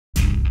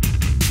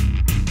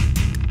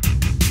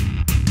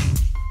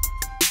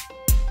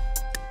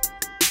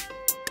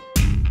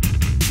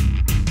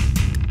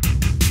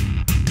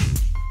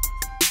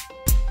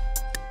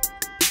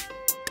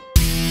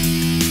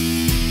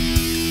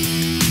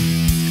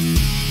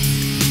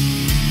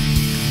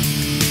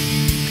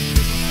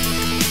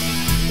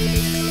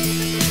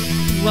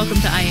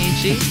Welcome to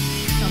IHE.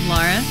 I'm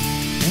Laura.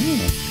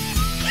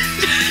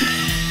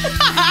 Oh.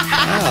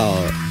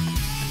 Wow.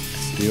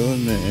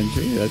 Stealing the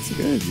entry? That's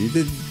good. You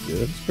did. That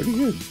was pretty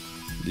good.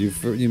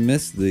 You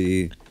missed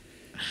the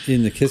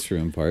in the kiss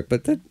room part,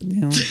 but that,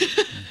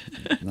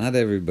 not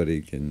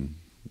everybody can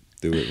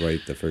do it right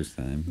the first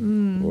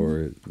time.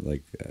 Or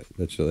like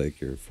that's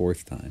like your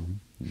fourth time.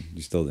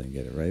 You still didn't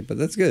get it right, but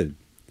that's good.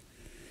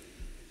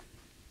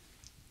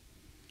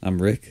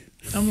 I'm Rick.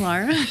 I'm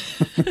Laura.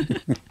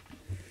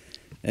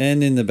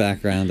 And in the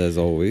background, as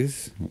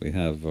always, we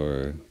have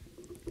our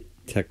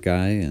tech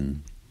guy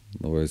and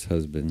Laura's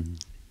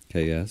husband,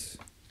 KS.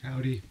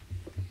 Howdy.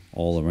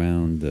 All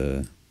around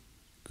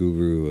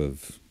guru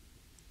of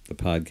the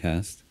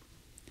podcast.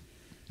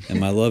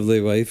 And my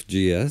lovely wife,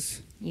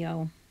 GS.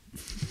 Yo.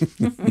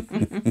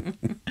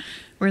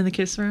 We're in the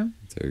kiss room.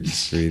 It's her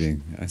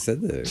greeting. I said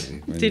that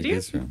already. We're in Did the you?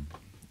 kiss room.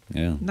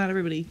 Yeah. Not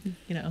everybody,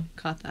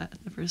 caught that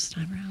the first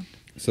time around.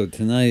 So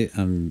tonight,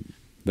 I'm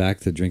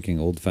back to drinking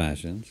old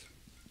fashions.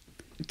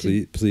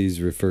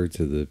 Please refer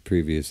to the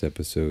previous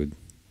episode.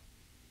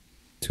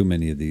 Too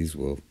many of these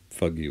will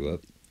fug you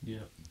up. Yeah.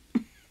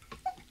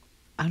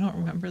 I don't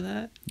remember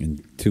that.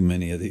 And too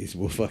many of these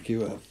will fuck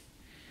you up.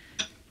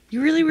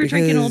 You really were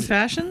drinking old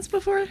fashions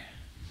before?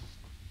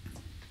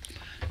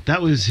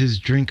 That was his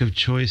drink of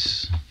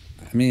choice.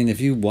 I mean,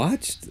 if you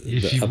watched a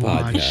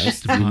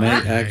podcast, you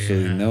might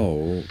actually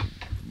know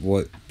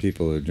what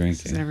people are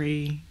drinking. This is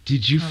every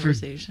Did you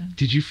conversation.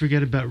 Did you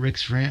forget about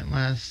Rick's rant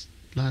last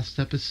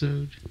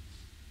episode?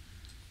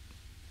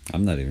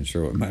 I'm not even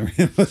sure what my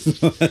rant was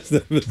the last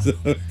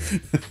episode.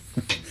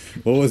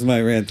 What was my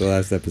rant the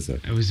last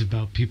episode? It was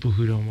about people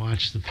who don't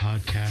watch the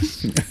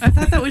podcast. I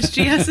thought that was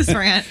GS's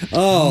rant.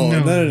 Oh,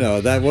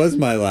 no. That was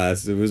my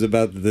last. It was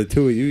about the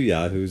two of you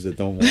yahoos that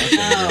don't watch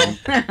anything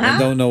and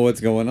don't know what's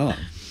going on.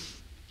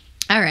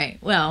 All right.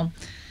 Well,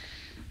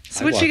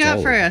 so I what you watch got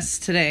all for of them. us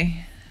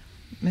today,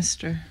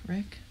 Mr.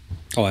 Rick?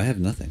 Oh, I have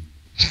nothing.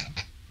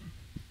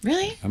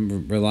 Really?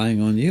 I'm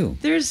relying on you.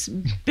 There's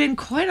been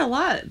quite a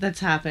lot that's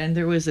happened.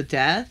 There was a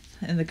death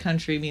in the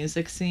country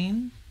music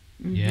scene.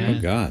 Yeah.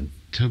 Oh, God.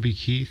 Toby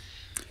Keith.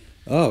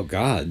 Oh,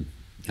 God.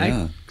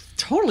 Yeah. I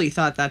totally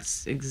thought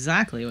that's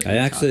exactly what you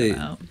were talking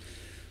about.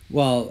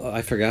 Well,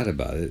 I forgot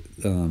about it.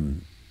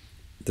 The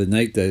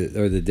night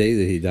the day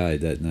that he died,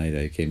 that night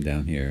I came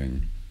down here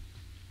and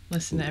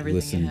Listen to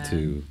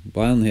everything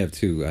well, I only have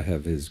two. I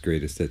have his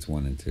greatest hits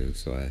 1 and 2,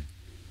 so I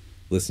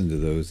listened to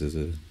those as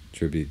a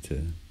tribute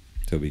to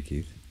Toby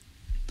Keith.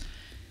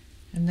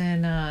 And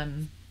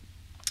then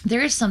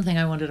there is something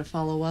I wanted to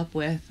follow up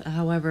with.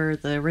 However,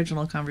 the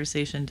original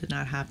conversation did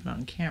not happen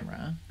on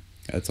camera.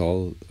 That's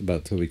all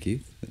about Toby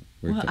Keith?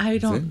 Well, I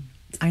don't.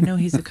 I know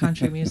he's a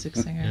country music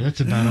singer. Yeah, that's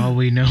about all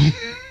we know.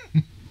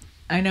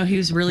 I know he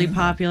was really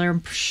popular.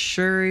 I'm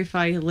sure if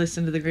I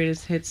listened to the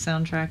Greatest Hits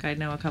soundtrack, I'd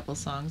know a couple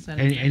songs. And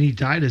he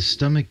died of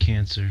stomach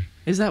cancer.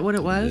 Is that what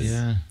it was?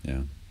 Yeah.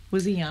 Yeah.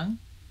 Was he young?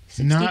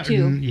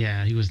 62.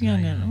 Yeah, he was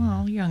not young.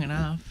 Well, young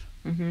enough.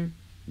 Mm-hmm.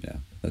 Yeah,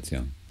 that's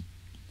young.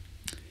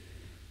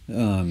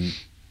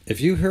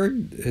 If you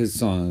heard his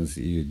songs,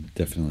 you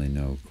definitely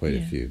know quite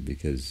a few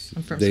because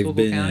I'm from they've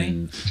Schuylkill been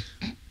County.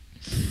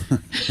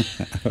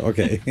 in.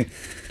 Okay.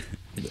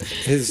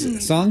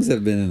 His songs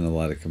have been in a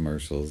lot of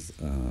commercials.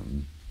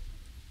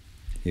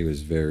 He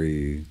was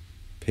very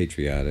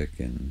patriotic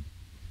and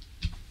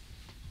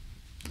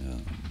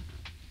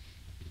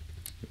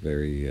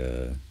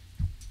very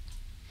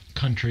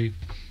Country.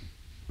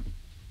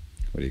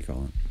 what do you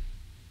call it?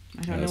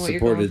 I don't know what you're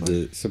going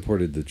for.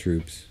 Supported the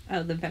troops.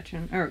 Oh, the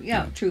veteran.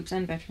 Troops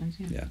and veterans.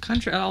 Yeah. Yeah.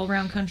 Country,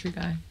 all-around country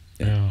guy.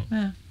 Yeah.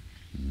 Yeah.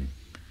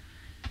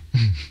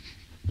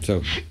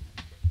 So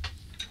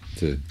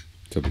to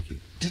Toby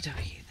Keith.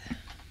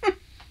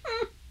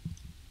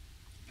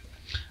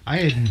 I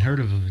hadn't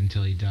heard of him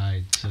until he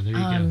died, so there you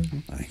go.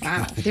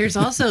 Wow. There's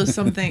also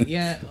something,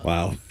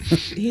 Wow.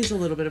 he's a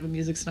little bit of a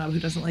music snob who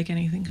doesn't like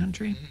anything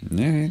country. All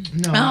right.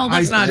 No,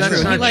 That's not true.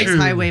 He likes true.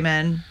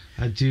 Highwaymen.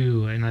 I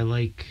do, and I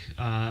like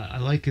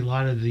a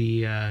lot of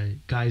the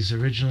guys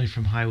originally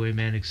from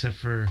Highwaymen, except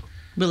for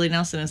Willie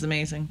Nelson is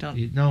amazing.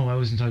 no, I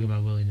wasn't talking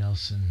about Willie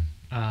Nelson.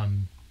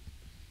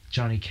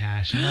 Johnny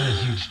Cash. I'm not a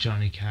huge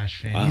Johnny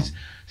Cash fan. Wow. He's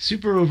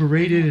super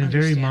overrated and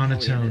very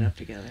monotone.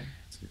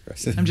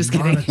 I'm just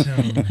kidding.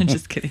 Monotone. I'm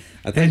just kidding.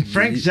 And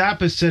Frank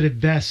Zappa said it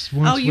best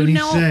once when he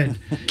said,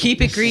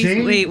 "Keep it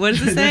greasy." Wait, what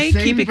does it say?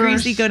 Keep it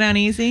greasy, go down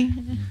easy.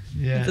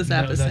 Yeah, That's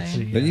Zappa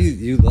saying. it, But yeah.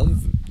 you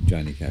love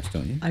Johnny Cash,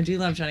 don't you? I do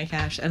love Johnny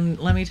Cash, and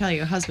let me tell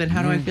you, husband,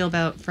 how do I feel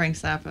about Frank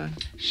Zappa?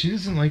 She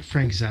doesn't like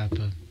Frank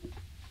Zappa.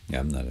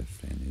 Yeah, I'm not a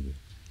fan either.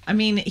 I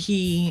mean,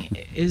 he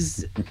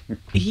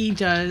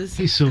does.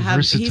 He's so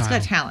versatile.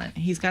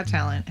 He's got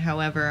talent.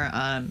 However,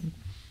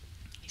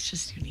 he's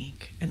just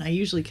unique, and I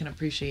usually can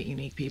appreciate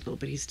unique people,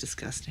 but he's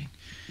disgusting.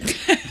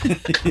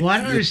 Well, I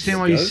don't understand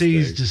why you say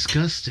he's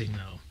disgusting,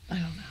 though. I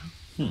don't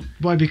know.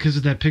 Why? Because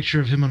of that picture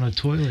of him on a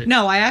toilet?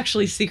 No, I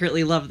actually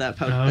secretly love that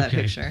that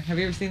okay. picture. Have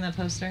you ever seen that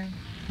poster?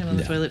 Him on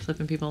the toilet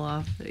flipping people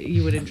off.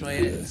 You would enjoy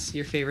it. It's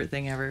your favorite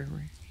thing ever.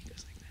 Where he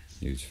goes like this.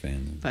 Huge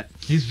fan. But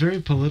he's very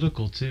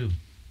political too.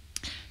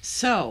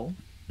 So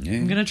Yeah.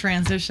 I'm gonna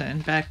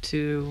transition back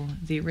to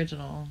the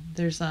original.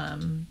 There was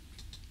some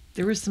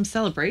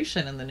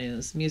celebration in the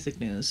news,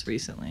 music news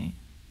recently.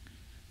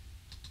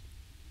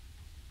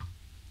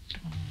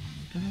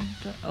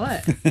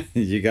 What?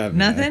 You got me.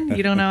 Nothing?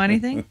 You don't know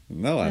anything?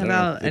 No, I don't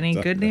about know. any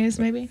good news,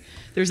 maybe?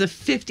 There's a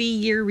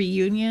 50-year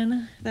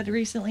reunion that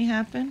recently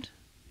happened.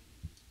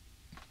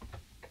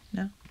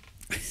 No?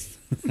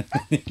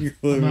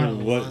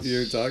 What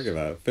you're talking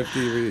about?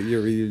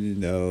 50-year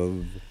reunion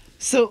of...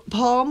 So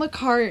Paul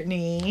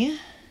McCartney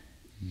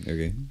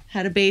Okay.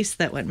 had a bass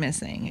that went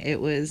missing.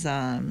 It was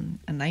a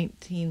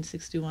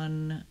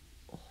 1961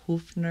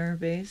 Hofner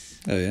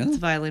bass. Oh, yeah? It's a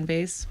violin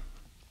bass.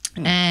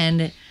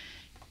 And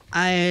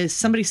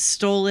somebody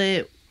stole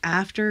it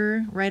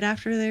right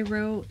after they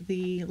wrote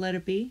the Let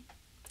It Be.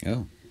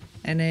 Oh.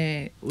 And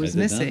it was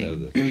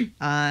missing.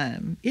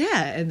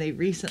 Yeah, and they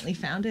recently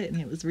found it,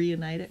 and it was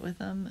reunited with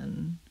them,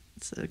 and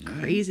it's a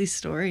crazy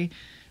story.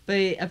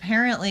 But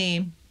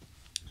apparently,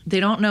 they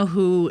don't know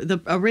who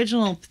the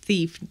original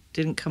thief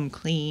didn't come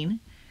clean.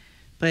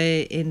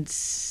 But in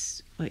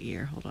what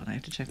year? Hold on, I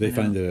have to check. They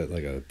find it at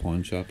like a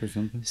pawn shop or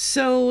something.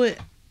 So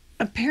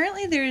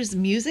apparently, there's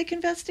music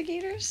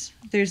investigators.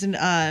 There's an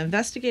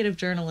investigative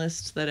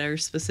journalists that are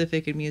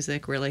specific in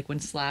music, where like when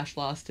Slash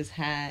lost his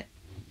hat,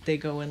 they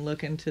go and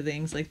look into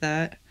things like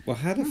that. Well,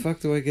 how the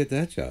fuck do I get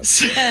that job?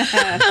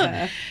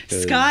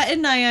 Scott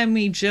and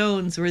Naomi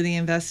Jones were the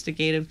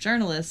investigative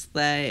journalists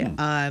that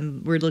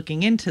were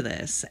looking into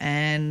this,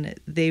 and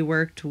they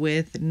worked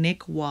with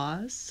Nick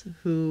Waz,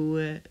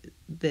 who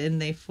then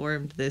they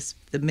formed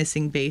the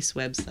Missing Bass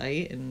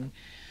website. And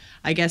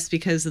I guess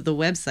because of the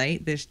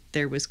website,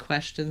 there was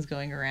questions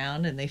going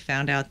around, and they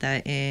found out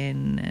that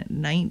in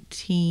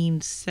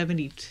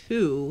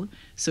 1972,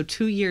 so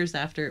 2 years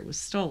after it was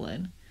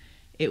stolen,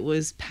 it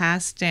was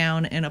passed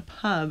down in a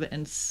pub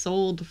and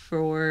sold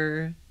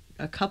for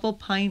a couple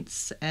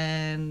pints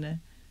and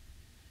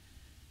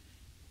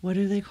what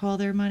do they call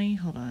their money?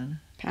 Hold on.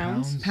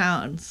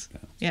 Pounds.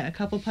 Yeah, a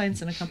couple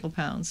pints and a couple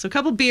pounds. So a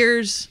couple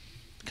beers,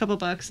 a couple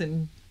bucks,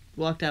 and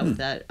walked out with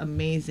that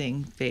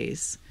amazing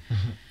bass.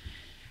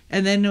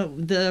 And then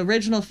the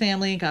original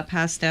family got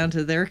passed down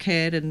to their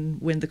kid,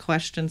 and when the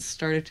questions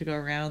started to go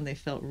around, they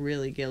felt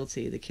really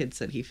guilty. The kid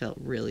said he felt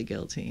really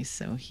guilty,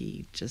 so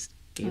he just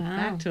gave it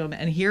back to him.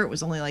 And here it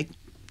was only like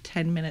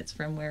 10 minutes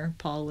from where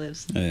Paul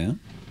lives. Oh, yeah?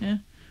 Yeah.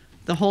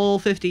 The whole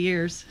 50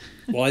 years.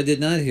 Well, I did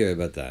not hear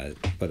about that,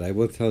 but I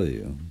will tell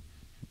you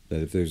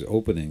that if there's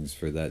openings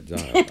for that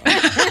job,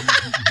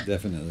 I'll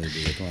definitely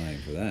be applying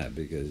for that,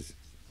 because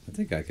I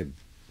think I could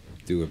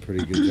do a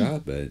pretty good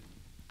job at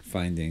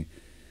finding...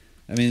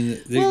 I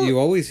mean, you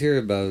always hear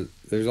about...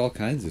 There's all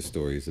kinds of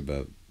stories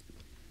about,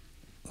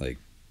 like,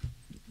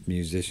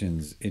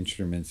 musicians'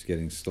 instruments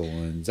getting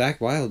stolen.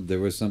 Zakk Wylde, there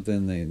was something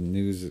in the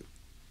news,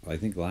 I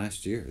think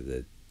last year,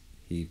 that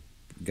he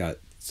got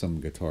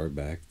some guitar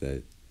back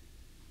that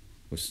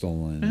was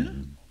stolen.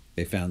 And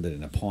they found it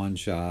in a pawn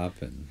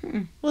shop.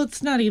 And well,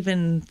 it's not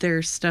even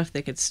their stuff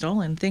that gets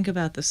stolen. Think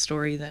about the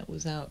story that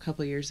was out a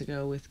couple years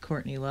ago with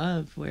Courtney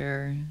Love,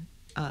 where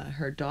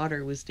her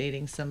daughter was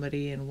dating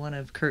somebody, and one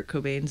of Kurt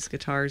Cobain's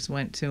guitars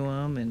went to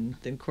him, and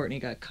then Courtney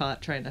got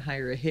caught trying to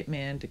hire a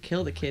hitman to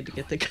kill the kid to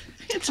get the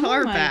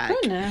guitar back. Oh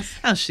my goodness.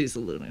 Oh, she's a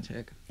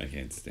lunatic. I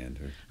can't stand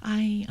her.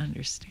 I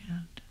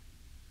understand.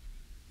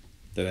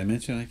 Did I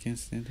mention I can't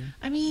stand her?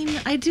 I mean,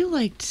 I do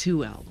like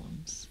 2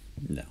 albums.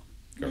 No.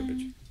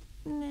 Garbage.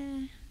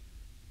 Nah.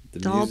 The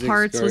Doll music's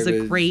Parts was a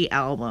garbage. great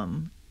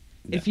album.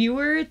 No. If you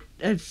were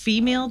a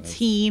female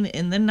teen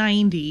in the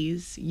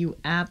 90s, you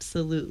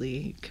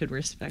absolutely could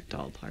respect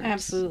Doll Parts.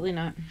 Absolutely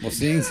not. Well,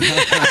 seeing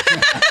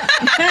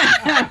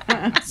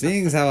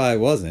as how I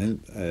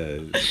wasn't,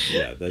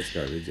 yeah, that's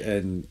garbage.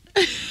 And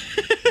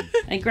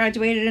I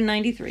graduated in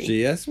 93.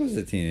 GS was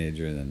a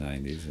teenager in the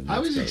 90s. And I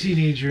was that's a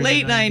teenager in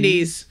Late the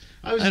 90s.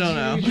 I was I a don't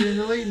know. teenager in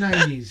the late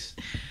 90s.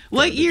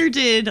 What year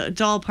did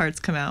Doll Parts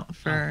come out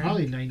for?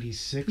 Probably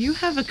 96. You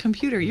have a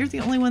computer. You're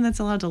the only one that's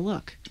allowed to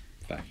look.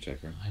 Fact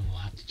checker. I will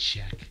have to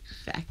check.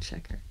 Fact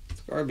checker. It's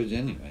garbage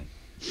anyway.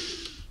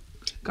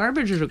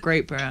 Garbage is a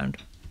great brand.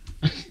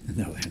 No,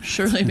 they're not.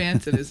 Shirley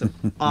Manson is an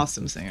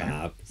awesome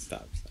singer.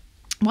 Stop.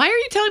 Why are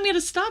you telling me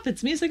to stop?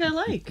 It's music I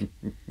like.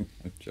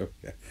 I'm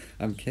joking.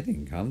 I'm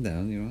kidding. Calm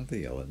down. You don't have to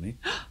yell at me.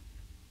 I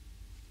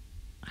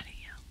didn't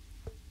yell.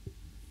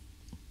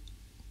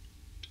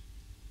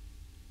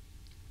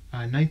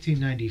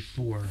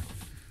 1994.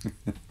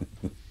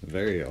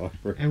 Very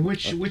awkward. And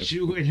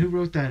and who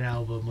wrote that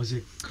album? Was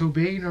it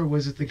Cobain or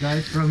was it the guy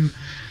from?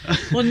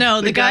 Well,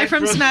 no, the guy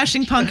from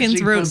Smashing Pumpkins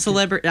Smashing wrote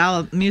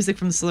Pumpkins. music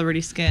from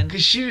Celebrity Skin.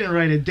 Because she didn't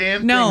write a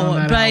damn thing on No,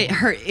 that but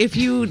album. if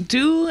you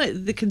do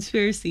the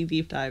conspiracy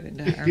deep dive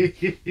into her,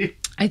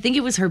 I think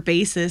it was her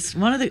bassist,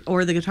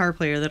 or the guitar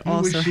player that Who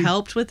was also she?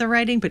 helped with the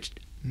writing, but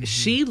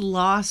she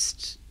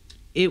lost.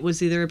 It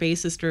was either a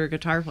bassist or a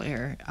guitar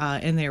player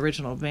in the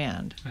original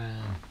band,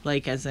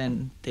 like as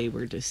in they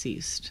were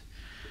deceased.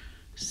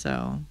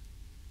 So,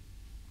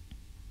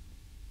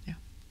 yeah.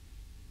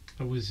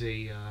 I was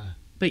a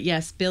But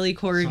yes, Billy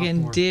Corrigan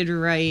Sophomore. did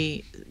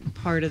write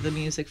part of the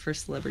music for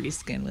Celebrity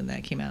Skin when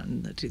that came out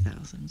in the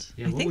 2000s.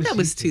 Yeah, I what think was that he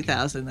was thinking?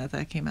 2000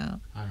 that came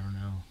out. I don't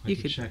know. You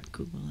could check.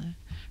 Google it.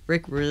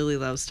 Rick really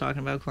loves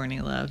talking about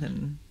Courtney Love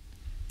and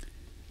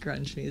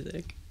grunge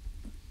music.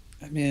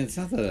 I mean, it's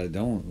not that I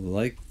don't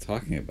like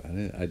talking about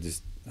it.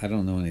 I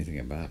don't know anything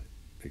about it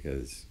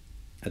because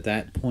at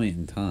that point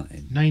in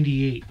time,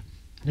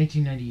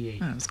 1998.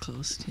 That was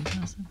close,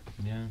 2000.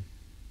 Yeah.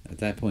 at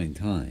that point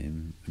in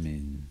time, I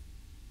mean,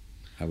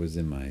 I was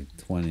in my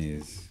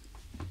 20s.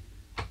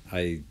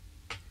 I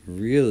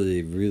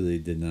really, really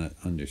did not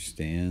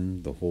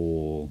understand the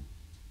whole,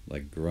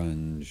 like,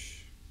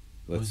 grunge.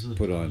 Let's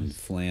put on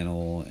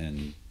flannel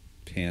and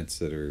pants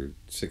that are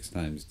 6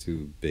 times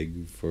too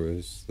big for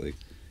us. Like,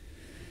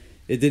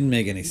 it didn't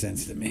make any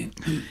sense to me.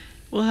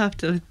 We'll have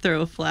to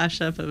throw a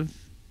flash up of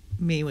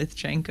me with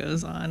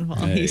Jenkos on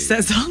while Hey. he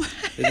says all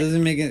that. It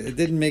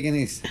didn't make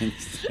any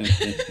sense to me.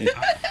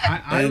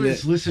 I And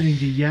was listening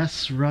to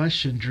Yes,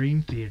 Rush, and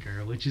Dream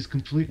Theater, which is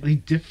completely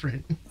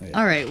different.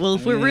 All right. Well,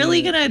 if I we're mean,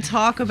 really gonna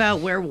talk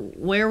about where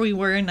we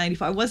were in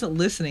 '95, I wasn't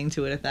listening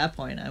to it at that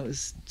point. I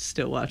was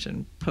still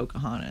watching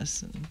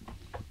Pocahontas and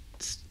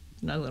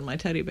snuggling my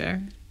teddy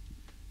bear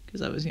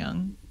because I was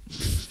young.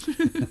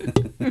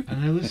 And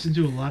I listened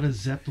to a lot of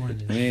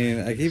Zeppelin. I mean,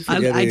 I keep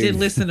forgetting. I did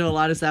listen to a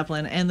lot of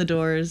Zeppelin and the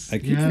Doors. I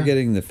keep Yeah.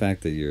 forgetting the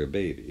fact that you're a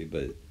baby,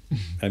 but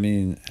I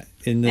mean,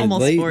 in the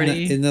Almost late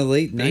 40, in the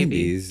late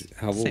baby. 90s,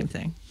 how Same old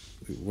thing.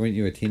 weren't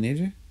you a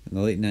teenager in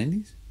the late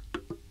 90s?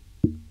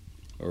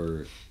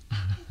 Or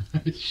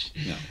no?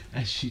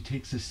 As she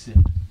takes a sip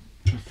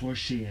before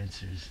she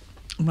answers.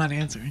 I'm not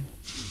answering.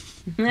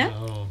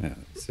 Oh. No,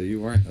 so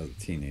you weren't a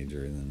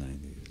teenager in the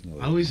 90s. in the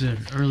late I was in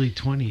early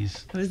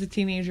 20s. I was a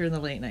teenager in the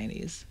late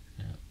 '90s.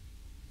 Yeah.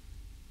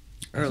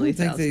 Early I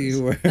don't think that 2000s.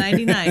 you were.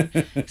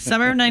 '99.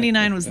 Summer of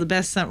 '99 was the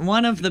best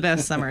one of the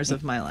best summers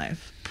of my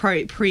life.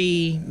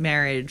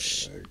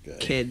 Pre-marriage, Okay.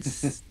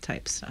 kids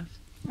type stuff.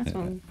 That's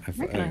when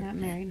Rick and I got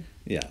married.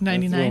 Yeah, that's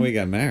 99? when we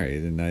got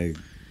married, and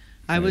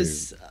I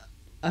was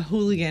a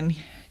hooligan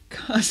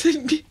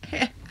causing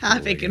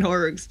havoc in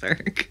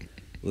Horwicksburg.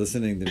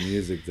 listening to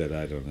music that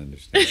I don't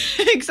understand.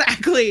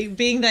 Exactly,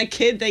 being that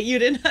kid that you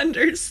didn't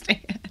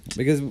understand.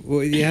 Because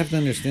what you have to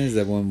understand is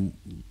that when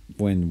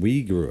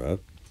we grew up,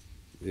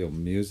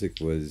 music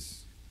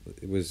was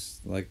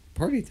like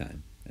party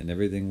time, and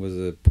everything was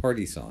a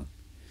party song.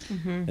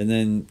 Mm-hmm. And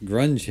then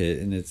grunge hit,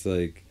 and it's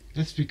like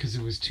That's because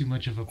it was too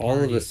much of a party.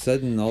 all of a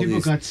sudden,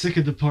 People got sick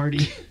of the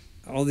party.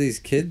 all these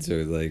kids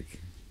are like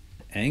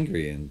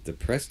angry and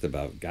depressed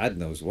about God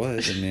knows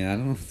what. I mean, I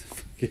don't know what the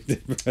fuck you're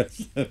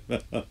depressed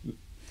about.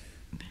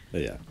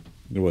 But yeah,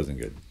 it wasn't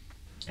good.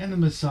 And the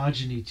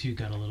misogyny, too,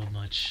 got a little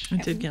much.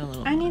 It did get a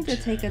little. I need to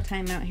much. take a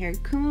time out here.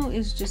 Kumo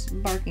is just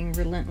barking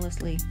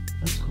relentlessly.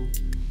 That's cool.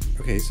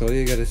 Okay, so all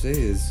you gotta say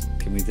is,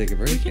 can we take a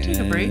break? We can take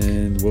a break.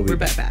 And we'll be We're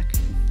back. back.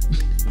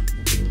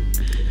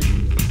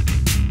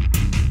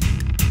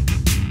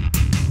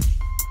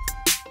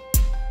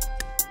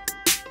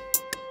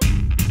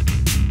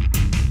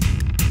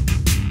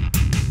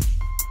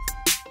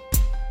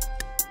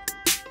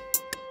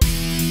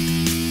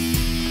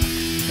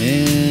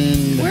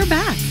 And We're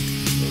back.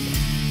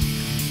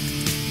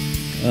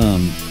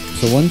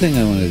 So one thing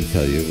I wanted to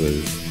tell you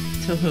was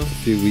To who? a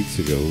few weeks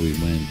ago we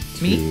went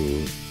to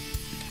Me?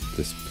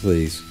 this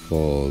place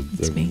called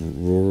It's the me.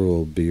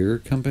 Rural Beer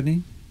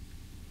Company,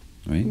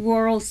 right?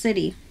 Rural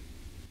City.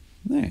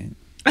 All right.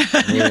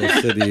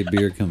 Rural City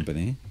Beer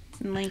Company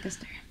It's in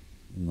Lancaster.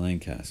 in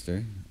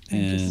Lancaster, Just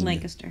and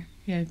Lancaster.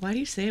 Yeah. Why do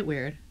you say it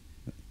weird?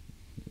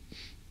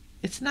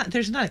 It's not.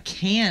 There's not a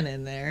can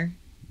in there.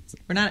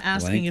 We're not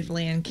asking if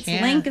land It's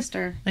can.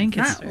 Lancaster.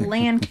 Lancaster. Not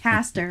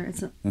Lancaster.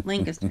 It's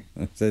Lancaster.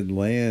 I said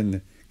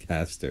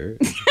Lancaster,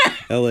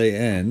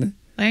 Lan.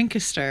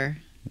 Lancaster.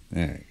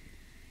 All right.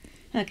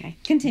 Okay,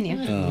 continue.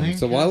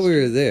 So while we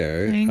were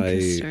there,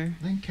 Lancaster.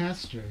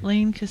 Lancaster.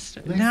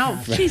 Lancaster. Lancaster. Now,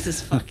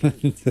 Jesus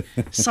fucking.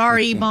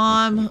 Sorry,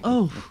 Mom.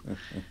 Oh,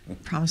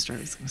 promised her I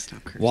was gonna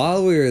stop cursing.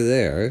 while we were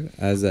there,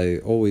 as I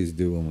always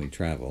do when we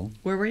travel,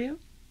 Where were you?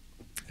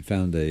 I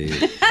found a.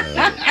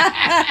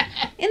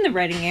 In the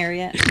writing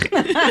area. Did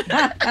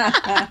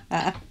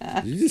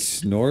you just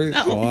snort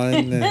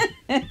on?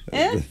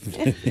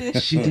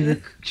 She did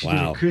a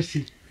Wow.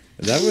 Chrissy.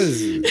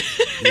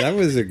 That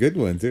was a good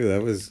one too.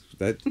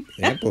 That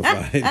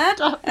amplified.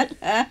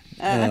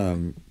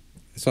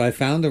 So I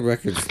found a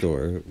record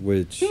store,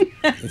 which.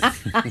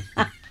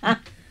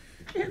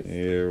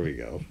 Here we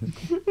go.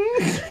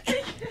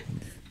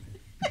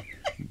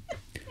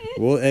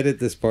 We'll edit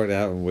this part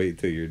out and wait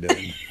till you're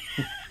done.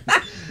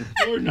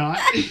 Or not.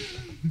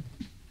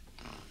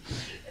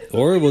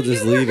 Or we'll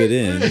just leave it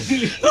in.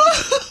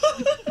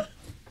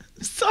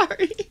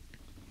 Sorry.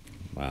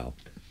 Wow.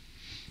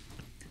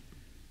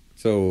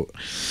 So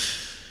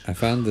I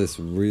found this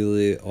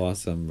really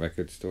awesome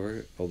record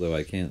store, although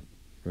I can't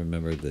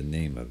remember the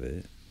name of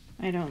it.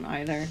 I don't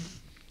either.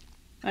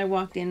 I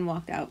walked in,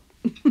 walked out.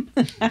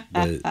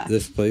 But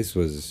this place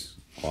was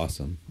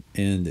awesome.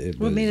 And it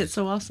What was made it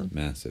so awesome?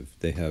 massive.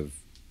 They have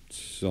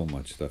so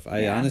much stuff.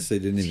 I Yeah, honestly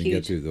didn't it's even get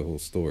huge. through the whole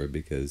store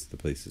because the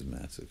place is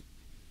massive.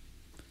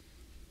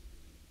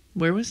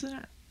 Where was it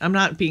at? I'm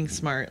not being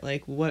smart.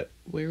 Like, what?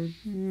 Where?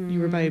 You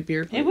were by a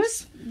beer place? It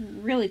was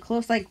really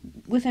close, like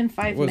within It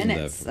 5 wasn't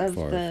minutes that of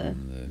far the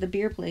from the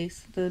beer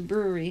place, the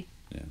brewery.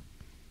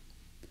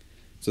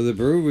 So the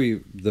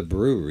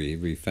brewery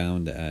we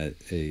found at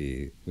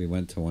we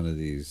went to one of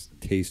these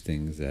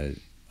tastings at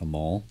a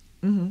mall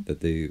Mm-hmm.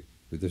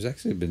 there's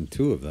actually been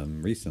 2 of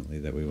them recently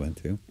that we went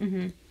to.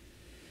 Mm-hmm.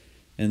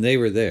 And they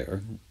were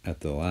there at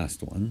the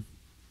last one,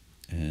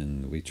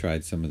 and we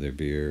tried some of their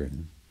beer,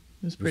 and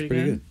It was it was pretty,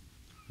 pretty good.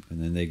 good.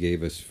 And then they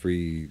gave us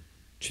free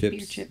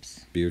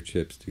beer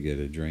chips to get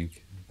a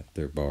drink at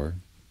their bar.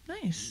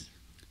 Nice.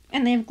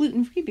 And they have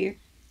gluten-free beer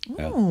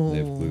Yeah, Oh, they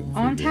have gluten-free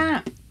on beer.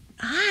 tap,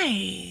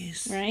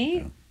 nice. right?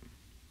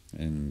 Yeah.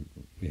 And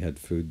we had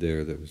food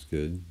there that was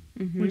good.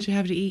 Mm-hmm. What'd you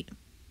have to eat?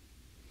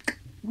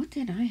 What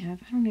did I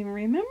have? I don't even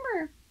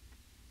remember.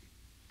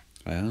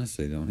 I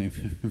honestly don't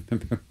even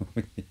remember what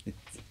we ate. It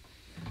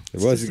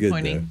It's was good, though.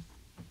 disappointing.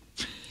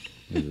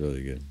 It was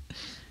really good.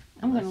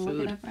 I'm Love gonna look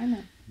food. it up right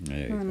now,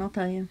 There you and go. I'll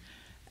tell you.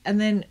 And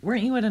then,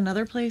 weren't you at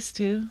another place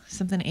too?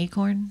 Something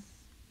Acorn?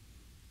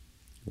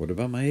 What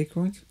about my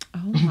acorns? Oh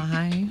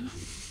my.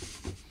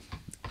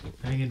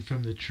 Hanging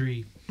from the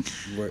tree.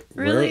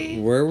 Really?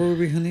 Where were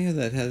we, honey?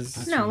 That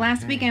has... No, what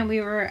last I'm weekend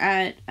we were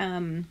at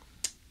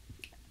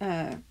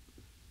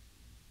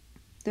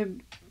the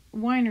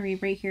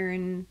winery right here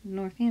in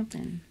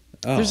Northampton.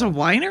 Oh, There's a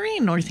winery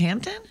in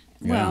Northampton?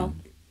 yeah. Well,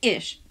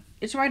 ish.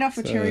 It's right off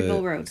of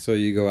Cherryville Road. So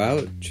you go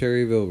out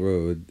Cherryville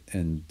Road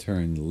and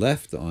turn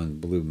left on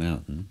Blue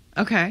Mountain,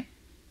 Okay.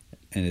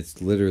 and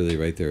it's literally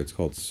right there. It's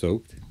called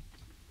Soaked.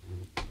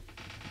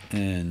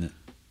 And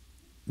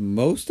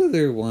most of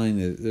their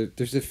wine,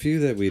 there's a few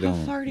that we How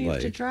don't far do you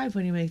like. have to drive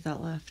when you make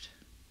that left?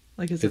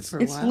 Like, is it It's- for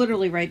a It's while?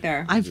 literally right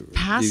there. I've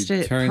passed You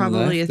it turn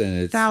probably left and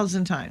a it's-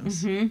 1,000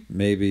 times. Mm-hmm.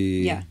 Maybe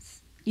Yes.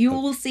 You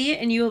will see it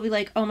and you will be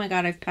like, oh my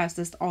God, I've passed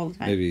this all the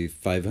time. maybe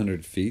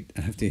 500 feet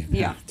after you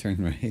Yeah. turn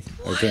right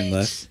or turn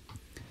left.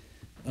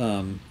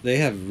 They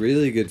have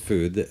really good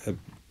food.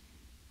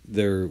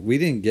 We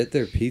didn't get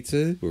their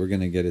pizza. We're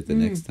gonna get it the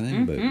next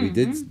time, but we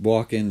did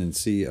walk in and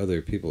see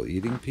other people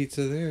eating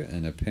pizza there,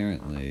 and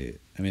apparently,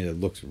 I mean, it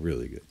looks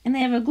really good. And they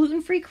have a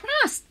gluten-free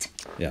crust.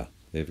 Yeah,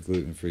 they have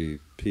gluten-free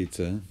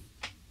pizza. And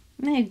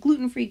they have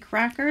gluten-free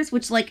crackers,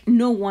 which like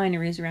no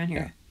wineries around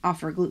here Yeah.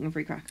 offer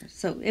gluten-free crackers.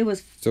 So it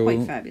was So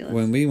quite fabulous.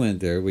 when we went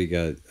there, we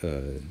got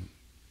a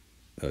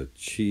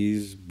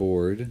cheese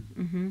board,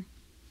 Mm-hmm.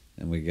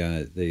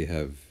 and they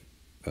have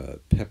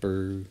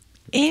pepper.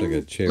 In,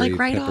 like a cherry like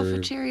right off pepper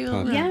of Cherry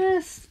pop. Road.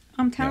 Yes.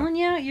 I'm telling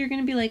you, you're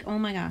going to be like, oh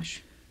my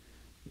gosh.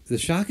 The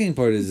shocking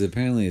part is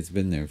apparently it's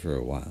been there for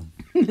a while,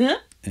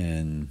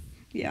 and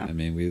Yeah. I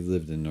mean we've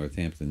lived in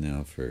Northampton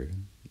now for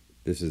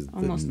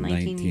Almost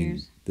 19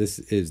 years. This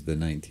is the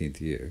 19th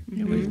year.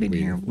 Yeah, we've been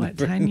here, what,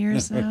 10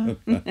 years now?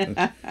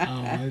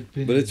 I've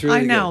been. But it's really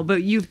I know, good.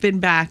 but you've been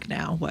back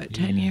now, what,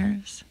 10 Yeah.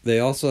 years? They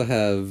also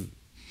have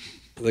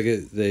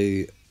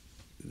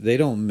they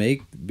don't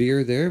make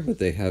beer there, but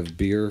they have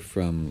beer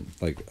from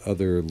like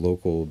other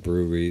local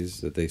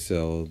breweries that they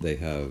sell. They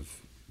have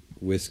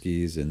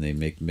whiskeys and they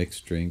make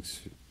mixed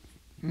drinks,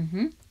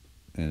 Mm-hmm.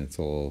 and it's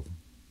all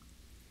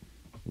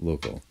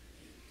local.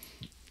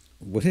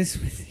 What is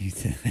with you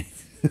tonight?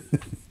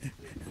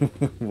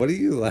 What are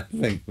you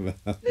laughing about?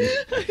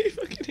 I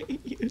fucking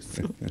hate you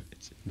so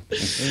much. I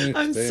don't I'm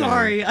understand.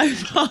 sorry. I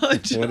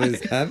apologize. What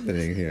is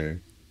happening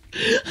here?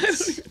 I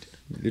don't even-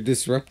 You're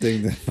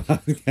disrupting the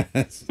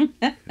podcast.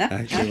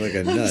 Acting like a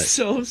I'm nut.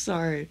 so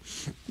sorry.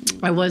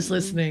 I was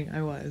listening.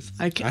 I was.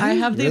 I I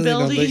have the really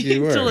don't think ability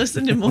you were. to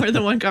listen to more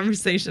than one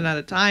conversation at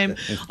a time.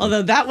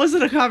 Although that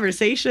wasn't a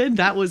conversation.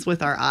 That was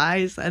with our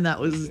eyes, and that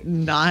was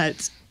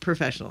not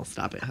professional.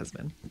 Stop it,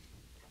 husband.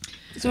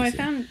 So I I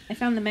see.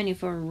 found the menu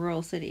for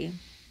Rural City.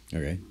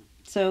 Okay.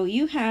 So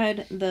you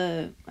had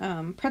the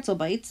pretzel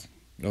bites.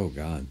 Oh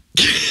God.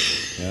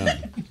 Yeah,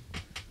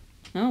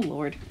 Oh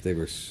Lord, they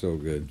were so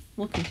good.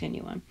 we'll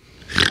continue on.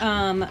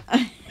 I'm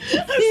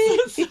so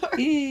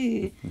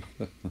sorry.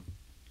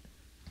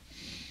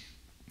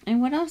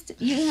 And what else?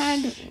 You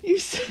had You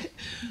said,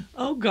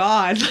 "Oh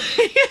God."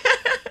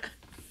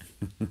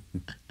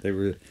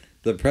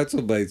 The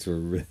pretzel bites were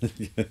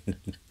really good,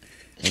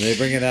 and they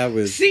bring it out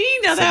with. See,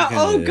 now some that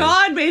kind "Oh of-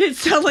 God" made it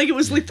sound like it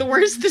was like the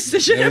worst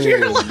decision of your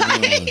No,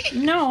 life.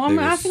 no. no. I'm They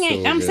were laughing at.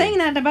 so I'm good. saying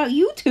that about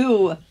you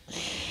two,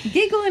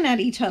 giggling at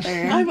each other.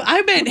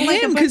 I meant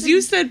Like a him because bunch you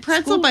of said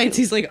pretzel school bites. kids.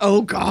 He's like,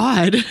 "Oh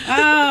God."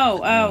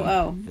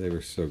 Oh. They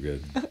were so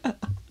good.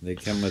 They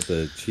come with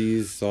a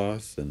cheese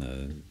sauce and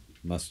a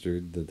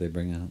mustard that they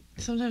bring out.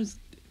 Sometimes,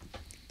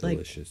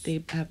 Delicious.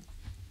 like they have.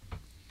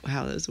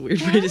 Wow, that's a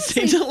weird I way to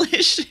say honestly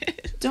delicious.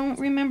 Don't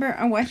remember.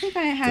 Oh, I think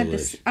I had Delish.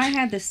 this. I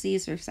had the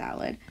Caesar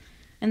salad,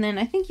 and then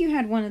I think you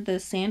had one of the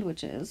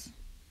sandwiches.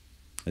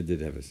 I did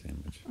have a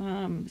sandwich.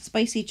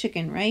 Spicy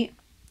chicken, right?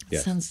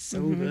 Yes. Sounds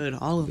so Mhm. good.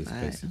 All The of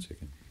that. spicy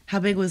chicken. How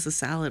big was the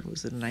salad?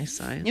 Was it a nice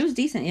size? It was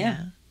decent,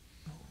 yeah.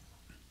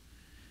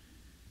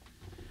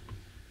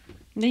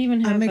 They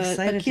even have I'm a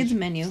excited kids to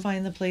menu.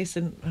 find the place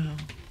and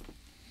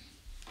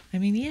I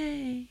mean,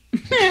 yay.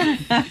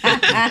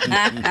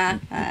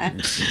 I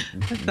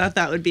thought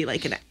that would be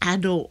like an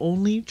adult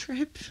only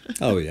trip.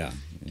 Oh yeah.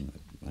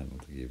 I don't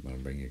think you'd want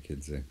to bring your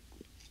kids there.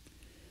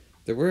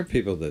 There were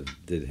people that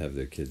did have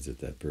their kids at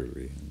that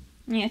brewery.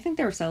 Yeah, I think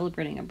they were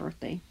celebrating a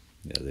birthday.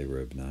 Yeah, they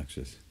were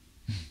obnoxious.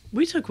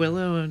 We took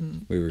Willow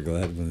and We were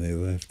glad when they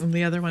left.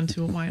 the other one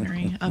to a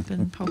winery up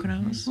in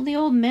Poconos. Well, the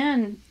old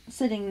men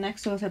sitting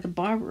next to us at the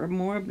bar were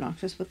more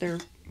obnoxious with their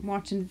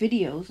watching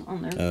videos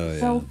on their Oh, yeah.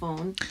 cell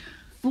phone. There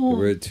Full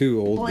were two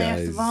old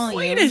blast guys volume.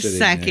 Wait a sitting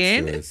next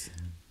second. to us,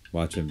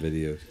 watching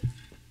videos.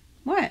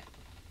 What?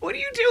 What are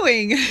you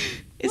doing?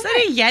 Is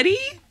that a Yeti?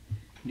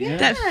 Yeah.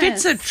 That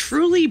fits a Yes.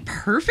 truly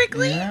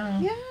perfectly?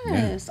 Yeah.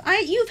 Yes.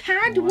 You've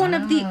had one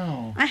of the.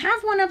 Wow. I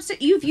have one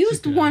upstairs. You've That's a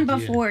used good one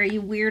idea. before,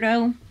 you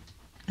weirdo.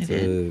 I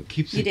did.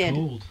 Keeps You it did.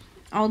 cold.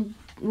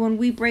 When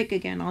we break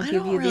again, I'll I give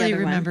don't you the really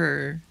other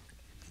remember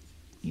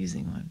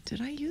using one.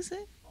 Did I use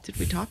it? Did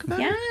we talk about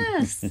one. it?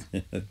 Yes.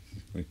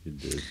 What you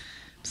did.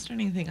 I'm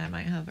starting to think I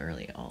might have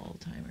early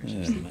Alzheimer's or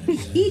Yeah. something.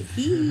 Hee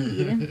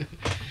hee.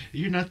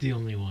 You're not the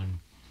only one.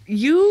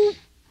 You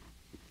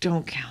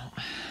don't count.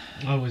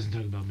 I wasn't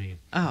talking about me.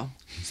 Oh.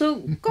 So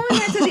going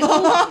back to the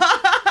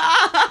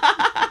old.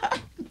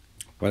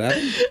 What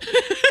happened?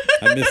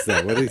 I missed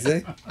that. What did he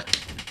say?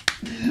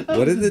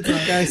 What did the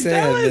guy say?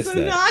 That I was missed a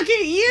that. knock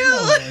at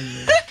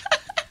you.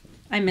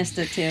 I missed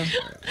it too.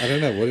 I don't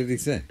know. What did he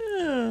say?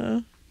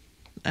 You're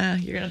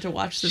gonna have to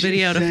watch the She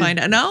video to said- find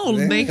out. No,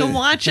 make them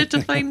watch it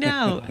to find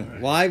out.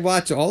 Well, I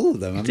watch all of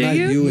them. I'm Do not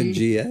you? you and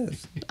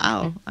GS.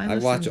 Oh, I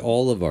watch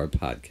all of our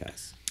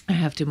podcasts. I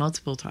have to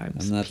multiple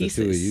times. I'm not Pieces.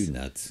 the two of you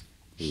nuts.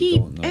 who He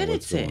don't know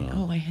edits what's it. going on.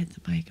 Oh, I hit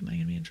the mic. Am I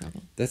gonna be in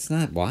trouble? That's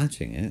not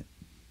watching it.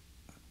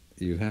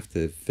 You have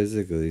to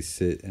physically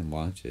sit and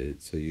watch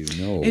it so you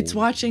know. It's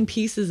watching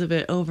pieces of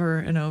it over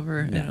and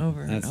over No, and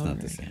over and That's over not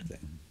the same again.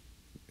 thing.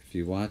 If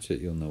you watch it,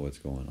 you'll know what's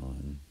going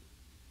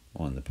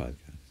on the podcast.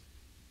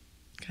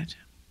 Gotcha.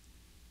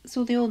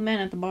 So the old men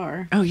at the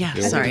bar, Oh yeah,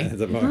 The old sorry. man at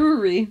the bar.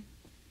 brewery,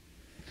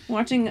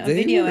 watching a They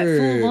video at were-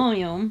 full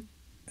volume,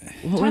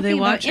 What were talking they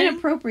about watching?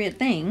 inappropriate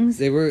things.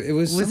 They were. It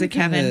was. Was some it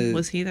Kevin? kinda-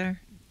 Was he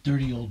there?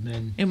 Dirty old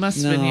men. It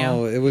must have been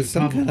No, you. it was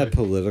some kind of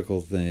Probably.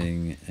 political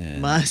thing, and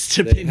Must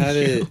have they been had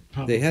you. it.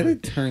 Probably. They had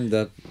it turned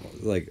up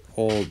like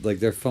all like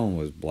their phone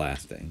was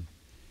blasting,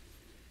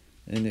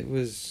 and it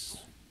was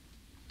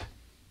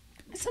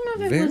Some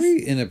of it very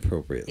was.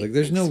 inappropriate. Like,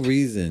 there's no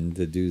reason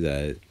to do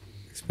that,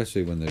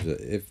 especially when there's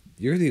if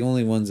you're the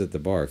only ones at the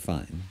bar,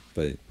 fine.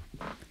 But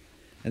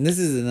and this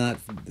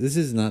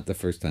is not the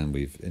first time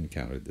we've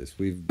encountered this.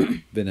 We've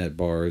been at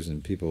bars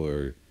and people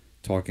are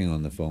talking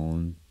on the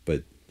phone,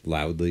 but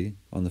loudly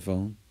on the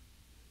phone.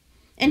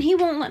 And he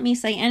won't let me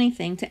say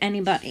anything to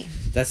anybody.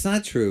 That's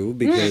not true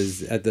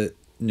because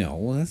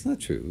no, that's not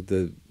true.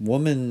 The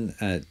woman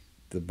at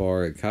the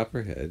bar at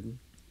Copperhead,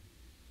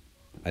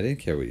 I didn't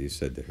care what you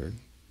said to her.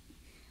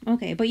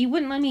 Okay, but you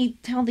wouldn't let me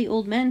tell the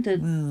old men to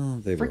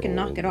Well, they were freaking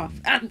knock old it off.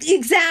 and-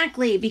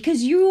 Exactly,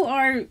 because you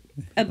are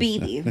a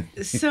baby.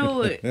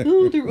 So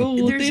Oh, they're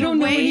old. there's They a don't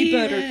know any way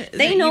better. that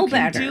They know you can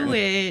better. do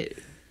it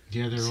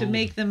Yeah, they're to old.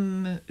 make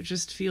them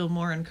just feel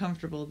more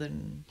uncomfortable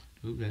than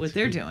Ooh, that's what a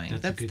they're good- doing. a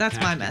That's good my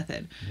tactic.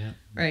 method, Yeah.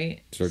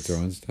 right? Start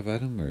throwing stuff at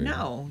them, or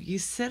No, you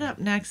sit up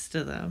next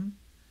to them,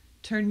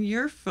 turn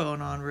your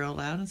phone on real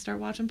loud, and start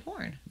watching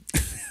porn.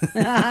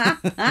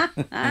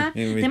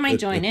 They might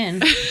join in.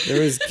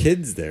 There was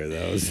kids there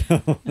though,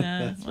 so Yeah,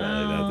 that's probably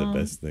not well. the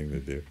best thing to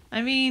do.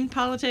 I mean,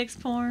 politics,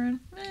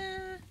 porn,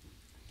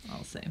 all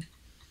the same.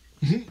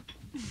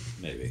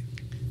 Maybe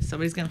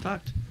Somebody's getting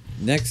fucked.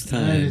 next That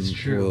time is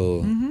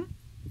true.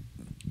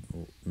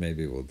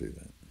 maybe we'll do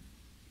that.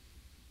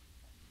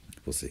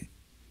 We'll see.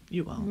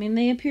 You I won't. mean,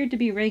 they appeared to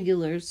be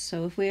regulars,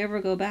 so if we ever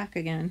go back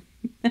again,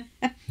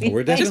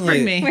 We're Just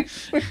bring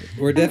definitely me.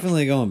 we're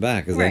definitely going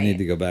back because I Right. need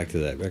to go back to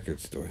that record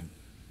store.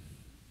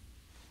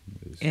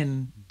 It was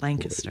In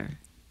Lancaster.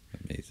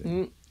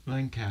 amazing.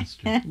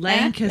 Lancaster.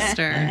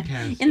 Lancaster.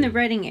 Lancaster. in the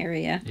Reading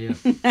area. Yeah.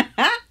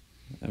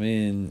 I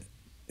mean,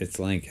 it's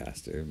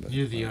Lancaster, but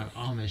You're the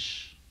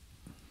Amish.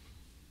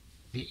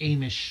 The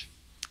Amish.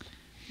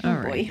 All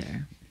boy. right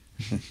there.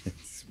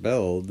 it's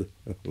spelled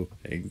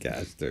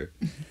Lancaster.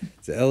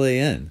 It's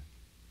Lan.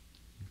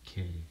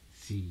 Okay.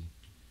 See.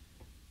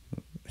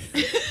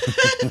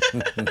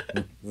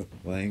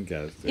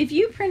 Lancaster. If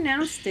you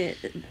pronounced it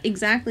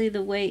exactly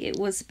the way it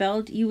was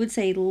spelled, you would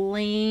say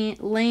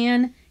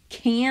Lancaster.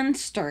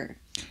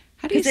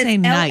 How do you say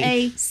It's knife?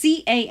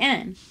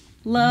 Lacan.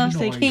 La You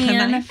say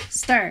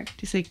can-ster. Do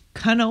you say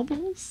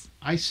canobles?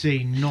 I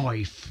say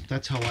knife.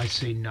 That's how I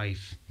say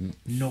knife.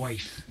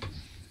 Knife.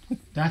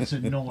 That's a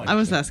knife. I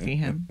was asking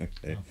him.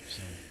 Okay.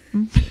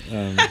 Oh,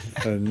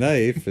 sorry. A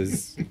knife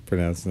is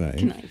pronounced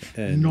knife. Knife.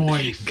 And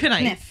Knife.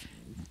 Knife. Kniff.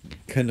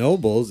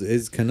 Knobles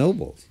is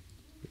Knobles.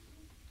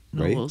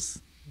 Right? Nobles.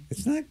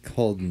 It's not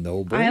called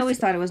Nobles. I always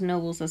thought it was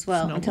nobles as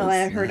well until I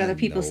Nobles. heard other Not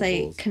people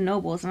say nobles.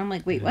 knobles, and I'm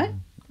like, wait, what?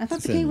 I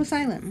thought the Listen, K was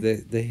silent.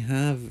 They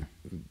have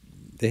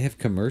they have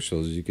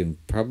commercials you can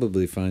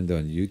probably find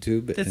on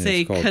YouTube. That and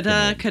say it's called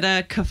kada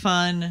kada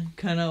kafun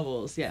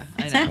kanobles. Yeah,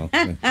 I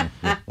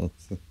know.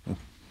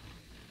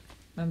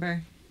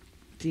 Remember?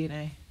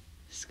 DNA.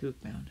 Skook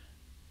mound.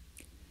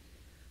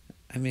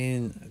 I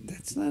mean,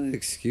 that's not an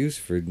excuse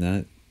for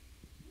not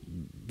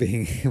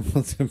being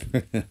able to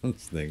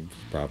pronounce things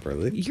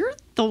properly. You're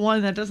the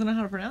one that doesn't know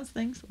how to pronounce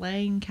things.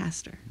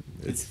 Lancaster.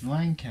 It's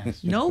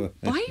Lancaster. No,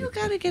 why you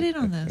gotta get in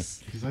on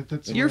this? Because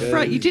that's You're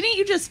where- from. You didn't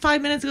you just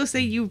 5 minutes ago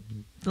say you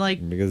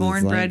like Because born,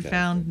 it's bred, Lancaster.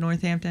 found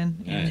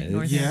Northampton, It's,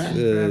 Northampton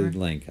forever.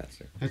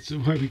 Lancaster. That's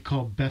what we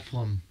call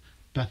Bethlehem.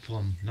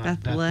 Bethlehem,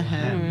 not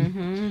Bethlehem.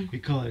 Bethlehem. We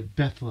call it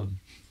Bethlehem.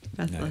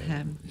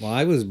 Bethlehem. Well,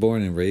 I was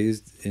born and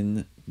raised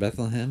in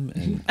Bethlehem,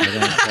 and I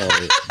don't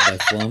call it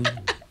Bethlehem.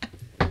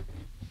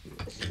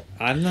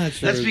 I'm not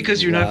sure. That's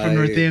because you're not from why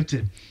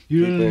Northampton.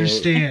 You don't people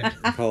understand.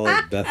 Call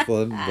it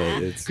Bethlehem,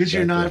 but it's Because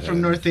you're not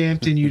from Bethlehem.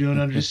 Northampton, you don't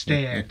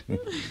understand.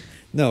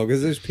 No,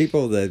 because there's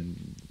people that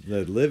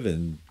live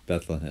in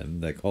Bethlehem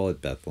that call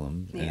it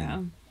Bethlehem. and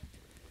Yeah.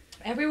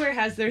 Everywhere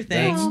has their That's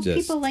thing. Well, just-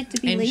 people like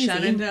to be In lazy.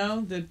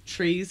 Shenandoah, the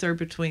trees are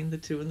between the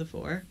 2 and the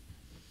 4.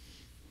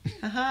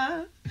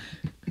 Haha.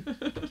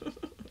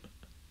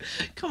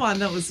 Come on,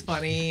 that was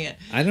funny.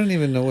 I don't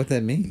even know what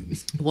that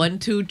means. 1,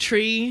 2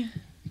 tree.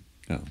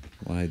 Oh,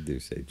 well, I do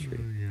say tree,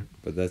 Yeah.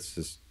 but that's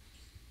just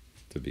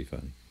to be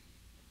funny.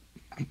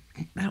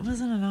 That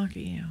wasn't a knock at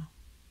you.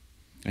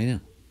 I know.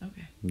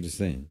 Okay. I'm just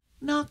saying.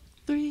 Knock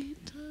 3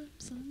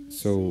 times on the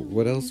So,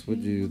 what else would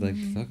you like to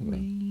ceiling. talk about?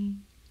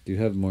 Do you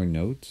have more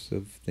notes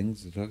of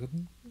things to talk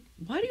about?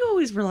 Why do you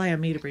always rely on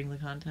me to bring the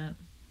content?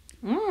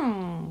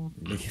 Mm.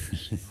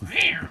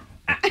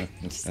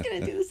 Just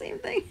gonna do the same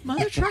thing.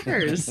 Mother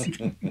truckers.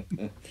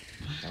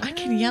 I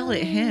can yell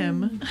at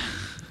him.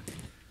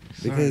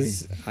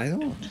 Because I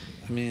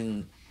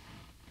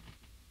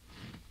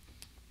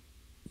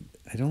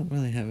don't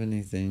really have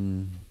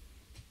anything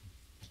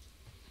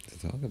to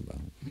talk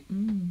about.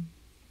 Mm.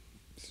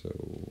 So,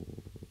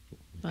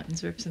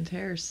 Buttons, rips, and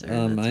tears, sir.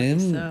 I That's am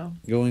so.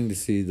 going to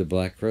see The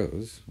Black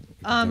Crows. We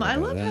can talk I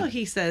about love that. how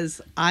he says,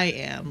 I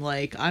am.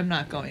 Like, I'm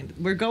not going.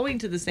 We're going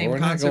to the same We're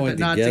not concert, going but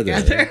not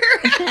together.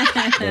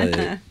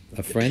 together. But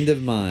a friend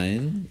of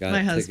mine got My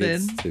tickets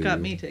husband to got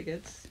me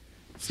tickets.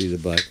 see The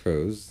Black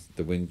Crows,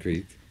 the Wind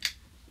Creek.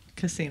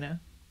 Casino.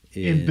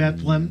 In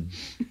Bethlehem.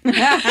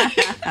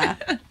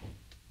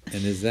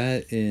 And is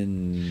that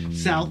in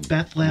South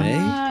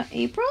Bethlehem.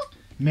 May? April?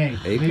 May.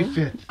 April? May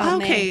 5th. Oh,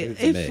 Okay,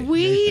 It's if May.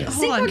 we May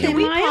hold on, Cinco can de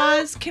we Mayo?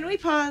 pause? Can we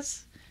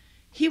pause?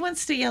 He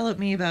wants to yell at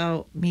me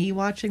about me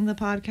watching the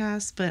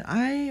podcast, but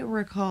I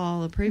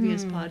recall a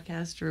previous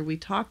podcast where we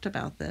talked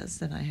about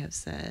this, and I have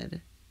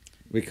said,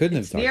 We couldn't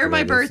It's have talked near about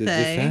my this. It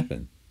birthday. just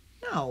happened.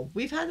 no,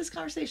 we've had this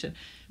conversation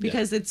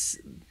because it's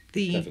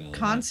the Definitely.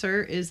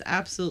 concert is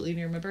absolutely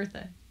near my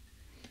birthday.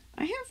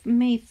 I have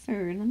May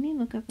 3rd. Let me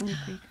look up Wind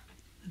Creek.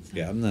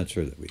 Yeah, I'm not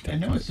sure that we talked I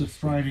know about it's a this.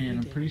 Friday,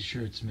 and I'm pretty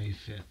sure it's May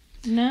 5th.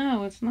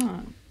 No, it's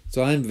not.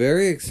 So I'm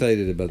very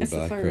excited about the It's the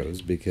Black third.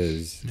 Crows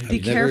because Be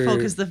I've careful never-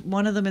 because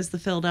one of them is the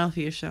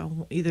Philadelphia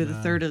show, either the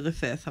Ah. 3rd or the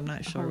 5th. I'm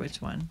not sure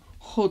which one.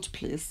 Hold,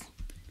 please.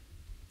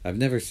 I've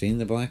never seen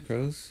the Black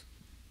Crows,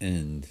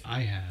 and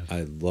I have.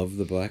 I love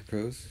the Black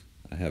Crows.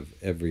 I have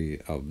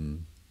every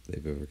album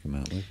they've ever come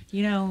out with.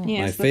 You know,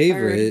 Yeah, My it's the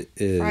favorite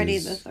is Friday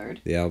the 3rd.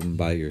 the album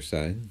By Your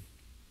Side.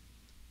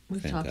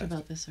 we've talked fantastic.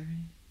 about this already.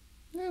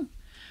 Yeah.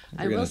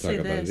 I We're will gonna say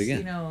talk about it this, again.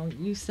 you know,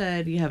 you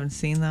said you haven't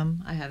seen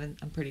them. I haven't.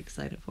 I'm pretty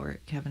excited for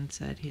it. Kevin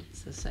said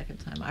it's the second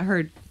time. I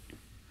heard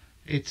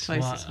It's Twice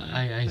well, as hard.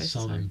 I Twice saw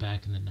as them hard.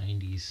 back in the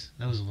 90s.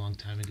 That was a long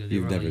time ago. They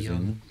You've were all never seen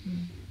young. them?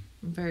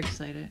 I'm very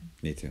excited.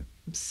 Me too.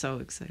 I'm so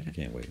I excited.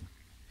 can't wait.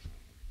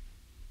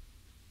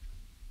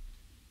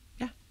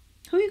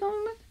 Who are you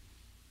going with?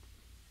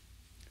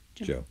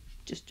 Joe.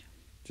 Just Joe.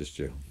 Just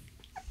Joe.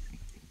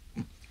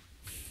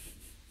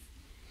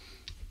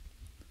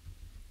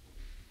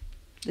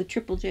 The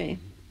Triple J.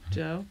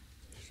 Joe.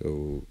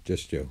 So,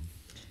 just Joe.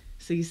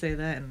 So you say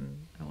that, and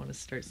I want to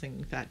start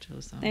singing Fat Joe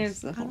songs.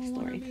 There's the I whole don't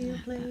wanna story. be a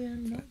player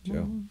no Fat Joe.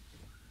 more.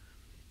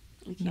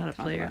 We can't Not a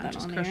talk player. about I that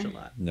just on crush air. a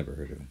lot. Never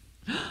heard of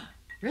it.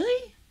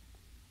 Really?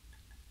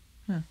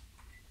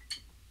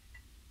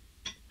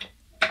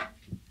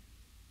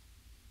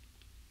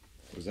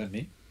 Was that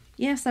me?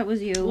 Yes, that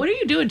was you. What are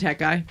you doing, tech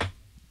guy?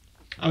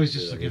 I was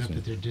just Yeah, looking up listen.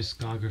 at their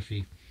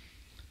discography.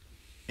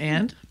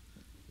 And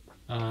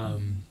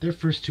Their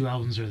first two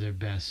albums are their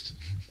best.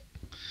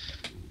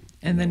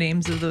 the No.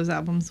 names of those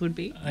albums would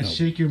be. No.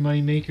 Shake Your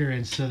Moneymaker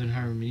and Southern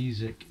Harmony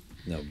Music.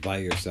 No, By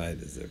Your Side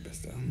is their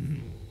best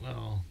album.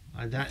 Well,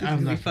 I'm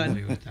gonna not be fun.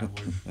 familiar with that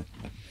one.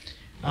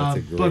 That's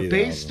a great But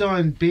based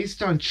album.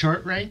 on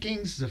chart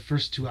rankings, the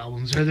first two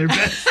albums are their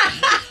best.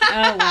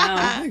 Oh, wow.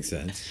 That makes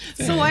sense.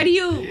 So why do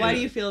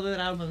you feel that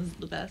album's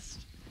the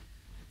best?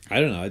 I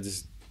don't know.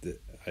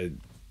 I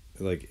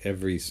like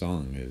every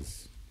song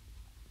is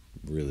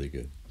really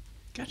good.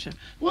 Gotcha.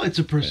 Well, it's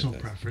a personal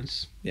Fantastic.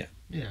 preference. Yeah.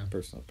 Yeah.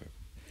 Personal preference.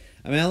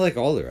 I mean, I like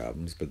all their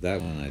albums, but that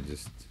one I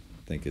just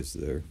think is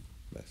their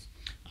best.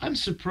 I'm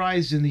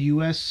surprised in the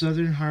U.S.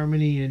 Southern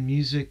Harmony and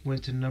Music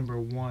went to number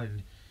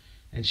 1,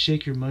 and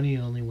Shake Your Money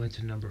only went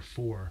to number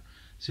 4.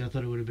 See, I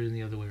thought it would have been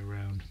the other way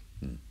around.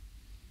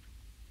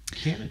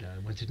 Canada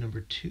went to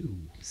number 2.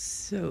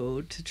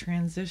 So to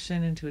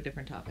transition into a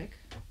different topic.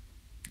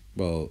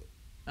 Well,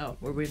 Oh,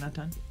 were we not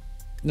done?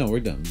 no, we're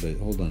done. But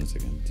hold on a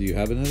second. Do you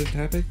have another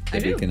topic I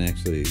that we do. can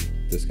actually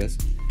discuss?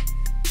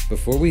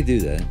 Before we do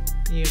that,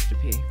 You have to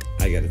pee.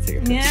 I gotta take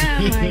a piss. Yeah,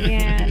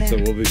 my God. So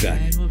we'll be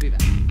back. And we'll be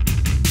back.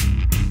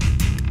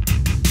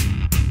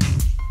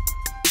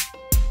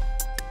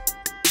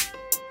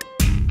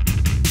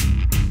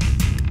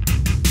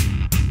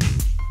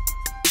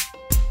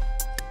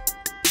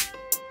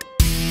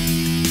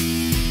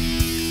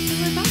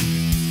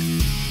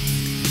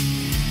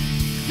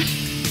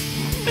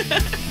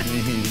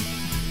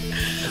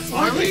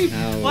 I mean,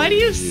 how Why do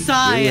you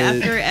sigh do it.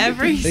 after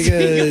every Because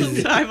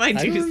single time I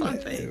do don't-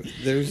 something?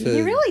 There's a,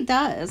 He really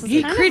does. It's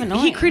He, kind crit- of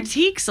annoying. he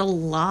critiques a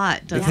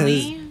lot, doesn't Because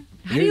he?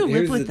 How do you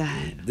here's live with the-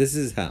 that? This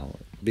is how.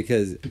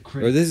 Because,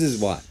 critic. or this is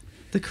why.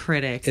 The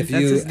critic. If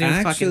That's you his new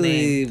fucking actually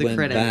name. The went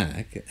critic.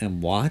 back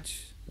and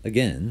watch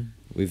again,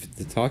 we've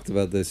talked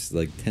about this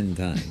like 10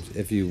 times.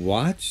 If you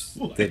watch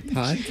the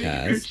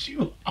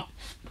podcast,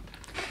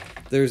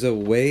 there's a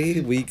way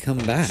we come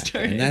back,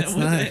 Starting and that's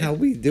with not it. how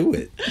we do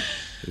it.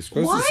 You're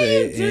supposed Why to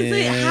say, does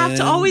it have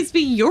to "And always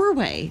be your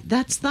way?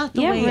 That's not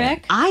the Yeah, way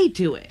Rick. I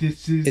do it.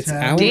 This is It's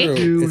how our, we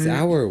do it's it.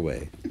 our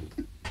way.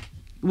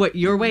 What,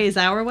 your way is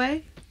our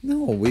way? No,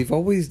 we've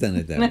always done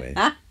it that way.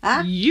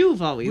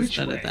 You've always Which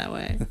done way? it that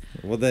way.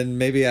 Well, then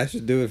maybe I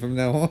should do it from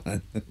now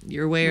on.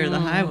 Your way or the Oh.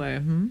 highway.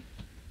 Hmm?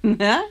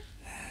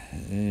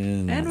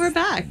 And we're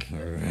back. All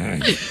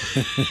right.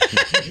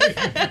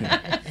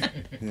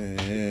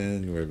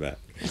 And we're back.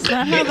 It's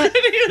not how the,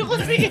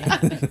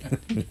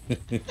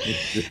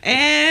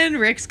 And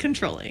Rick's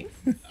controlling.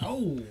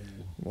 Oh.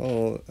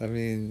 Well, I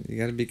mean, you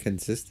got to be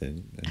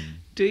consistent. And,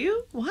 Do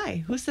you?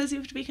 Why? Who says you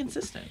have to be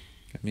consistent?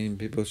 I mean,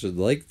 people should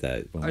like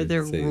that. when Are we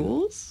there say that.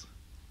 rules?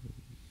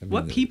 I mean,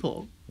 What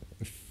people?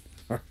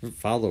 Our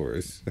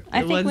followers.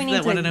 I The think we ones need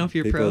that want to know to if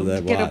you're People pro.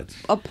 that get watch.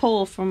 a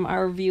poll from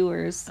our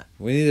viewers.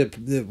 We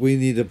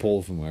need a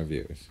poll from our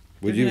viewers.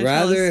 Would They're you gonna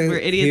tell us rather we're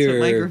idiots hear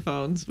with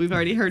microphones? We've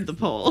already heard the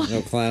poll.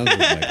 no clowns with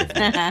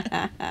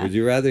microphones? Would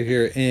you rather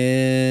hear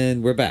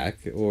 "and we're back"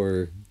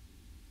 or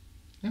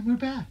And we're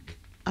back.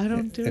 I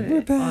don't do And it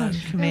we're back. on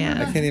I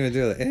command. can't even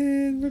do it.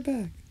 And we're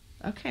back.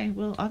 Okay,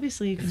 well,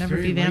 obviously you can It's never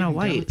very be light Vanna and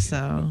White, delicate.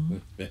 so.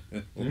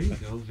 There you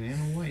go,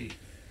 Vanna White.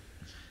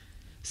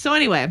 So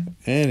anyway,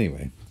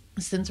 Anyway,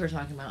 since we're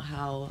talking about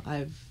how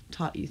I've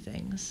taught you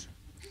things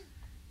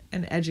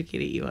and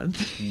educated you on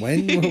things.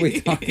 when were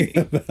we talking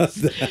about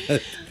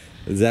that?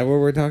 Is that what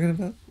we're talking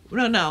about?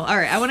 No. All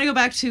right, I want to go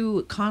back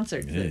to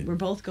concerts Yeah. that we're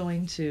both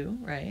going to,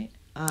 right?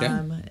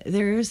 Yeah.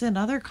 There's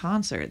another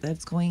concert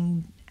that's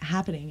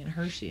happening in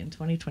Hershey in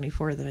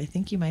 2024 that I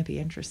think you might be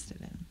interested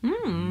in.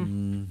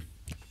 Hmm.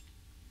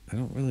 I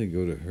don't really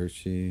go to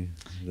Hershey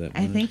that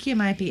much. I think you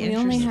might be We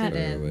only interested had-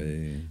 Far in.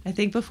 away. I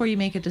think before you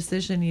make a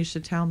decision, you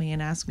should tell me and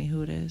ask me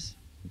who it is.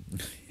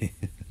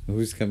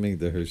 Who's coming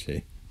to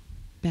Hershey?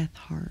 Beth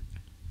Hart.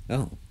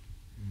 Oh.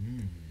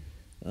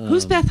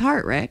 Who's Beth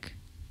Hart, Rick?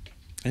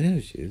 I know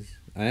who she is.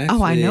 I I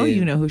know actually-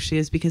 you know who she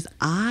is because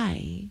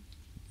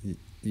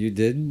You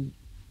did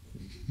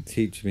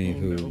teach me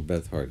who no.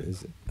 Beth Hart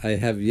is. I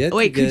have yet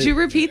Wait, to could get, you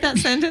repeat that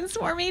sentence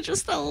for me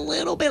just a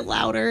little bit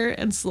louder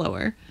and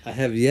slower? I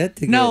have yet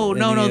to No,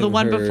 get any the of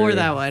one her- before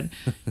that one.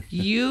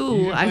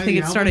 You I buy think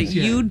the it started. albums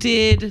yet? You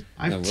did.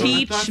 I No,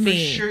 Teach thought for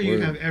me. sure you'd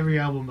We're- have every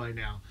album by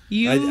now.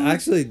 You. I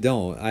actually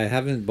don't. I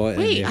haven't bought any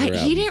wait, of her he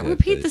albums didn't yet,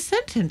 repeat but the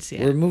sentence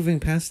yet. We're moving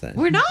past that.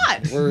 We're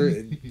not.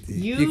 We're,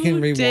 You,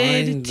 can rewind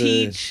did the,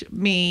 teach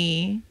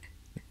me.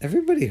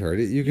 Everybody heard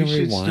it. You can You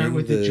should rewind start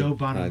with the Joe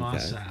podcast.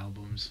 Bonamassa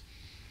albums.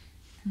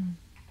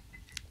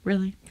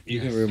 Really? You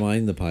Yes. can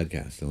rewind the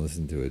podcast and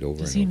listen to it over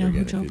Does and he over know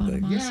who again. Joe if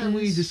you'd like. Bonamassa Yeah,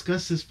 we is?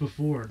 discussed this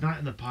before, not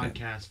in the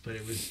podcast, but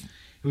it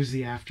was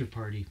the after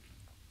party.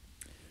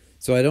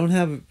 So I don't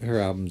have her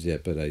albums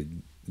yet, but I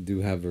do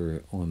have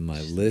her on my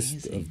She's list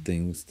amazing. of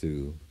things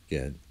to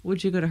get.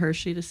 Would you go to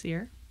Hershey to see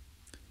her?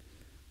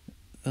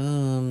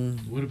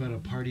 What about a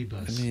party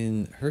bus? I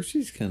mean,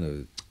 Hershey's kind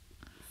of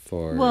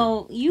far.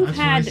 Well, you That's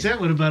had. what I said.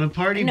 What about a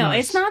party No,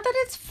 bus? it's not that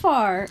it's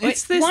far.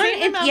 It's the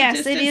same amount of yes,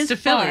 it distance is to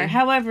far. Philly.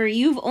 However,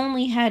 you've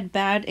only had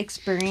bad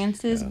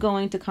experiences Yeah.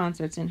 going to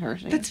concerts in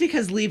Hershey. That's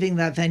because leaving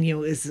that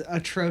venue is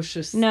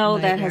atrocious. No,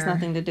 that has nightmare.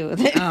 nothing to do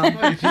with it. Oh.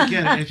 Well,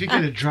 if you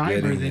get a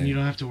driver, Getting then there. you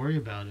don't have to worry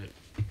about it.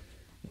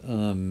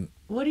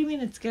 What do you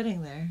mean it's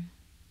getting there?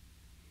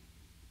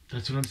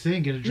 That's what I'm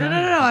saying. Get a No, driver.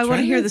 no, no, I want to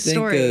trying hear to the think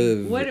story.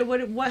 of-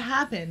 What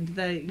happened?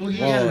 That Well, he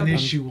Well, had an I'm-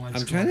 issue once.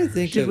 I'm trying to going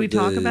think Did of we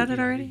talk the- about it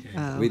Yeah, already? we did.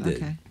 Oh, We did.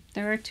 okay.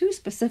 There are two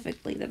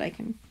specifically that I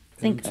can I'm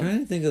think of. trying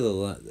to think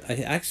of I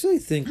actually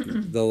think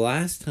the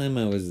last time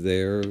I was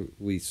there,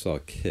 we saw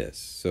Kiss.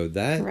 So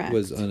that Correct.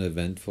 was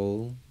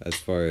uneventful as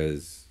far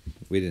as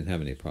we didn't have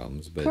any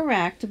problems. But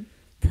Correct.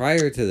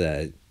 prior to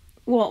that,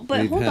 Well,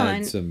 but we've hold had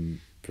on.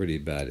 some pretty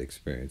bad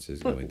experiences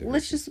But going to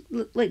let's Hershey.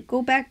 just like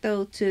go back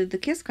though to the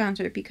Kiss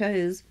concert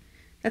because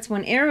that's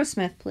when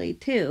Aerosmith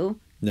played too.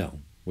 No,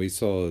 we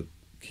saw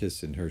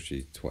Kiss in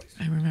Hershey twice.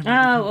 I remember. the Oh,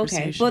 okay.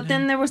 conversation But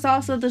then now. there was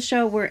also the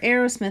show where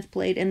Aerosmith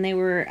played, and they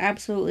were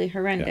absolutely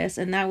horrendous,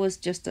 and that was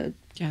just a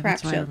Yeah, crap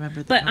that's why I show. remember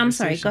the But I'm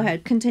sorry. Go conversation.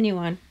 ahead. Continue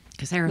on.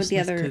 Because Aerosmith the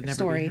other could never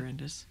story. be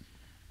horrendous.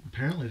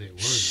 Apparently they were.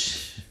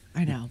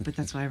 I know, but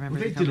that's why I remember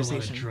Well, they the did a lot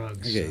conversation. of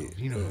drugs, Okay. so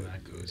you know how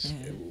that goes.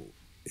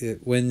 Yeah.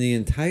 When the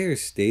entire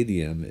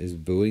stadium is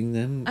booing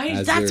them,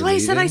 as That's they're why I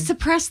said I leaving,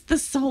 suppressed the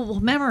soul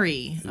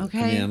memory. Okay.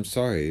 I mean, I'm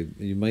sorry.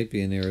 You might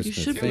be an Aerosmith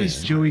should It be. was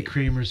fan. Joey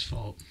Kramer's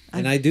fault.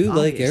 And I do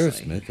like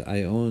Obviously. Aerosmith.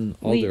 I own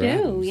all We their do.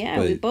 albums. Yeah,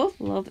 but we both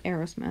love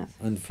Aerosmith.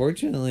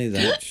 unfortunately,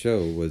 that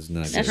show was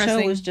not That good.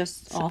 show was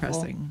just awful.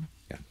 Suppressing.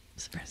 Yeah.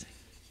 Suppressing.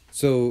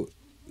 So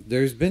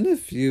there's been a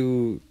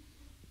few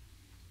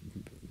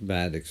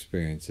bad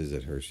experiences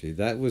at Hershey.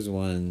 That was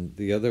one.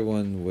 The other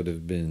one would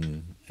have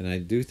been, and I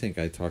do think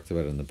I talked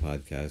about it on the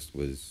podcast,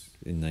 was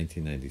in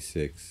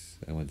 1996.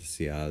 I went to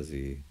see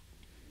Ozzy.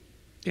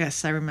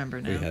 Yes, I remember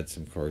now. We had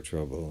some car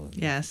trouble. And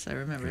Yes, I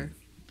remember.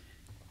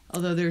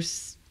 Although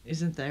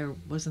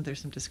wasn't there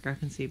some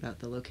discrepancy about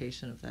the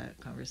location of that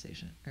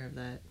conversation or of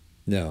that?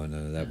 No,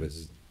 that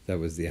was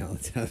the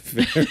Allentown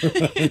Fair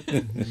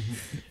one.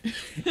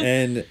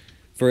 And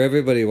for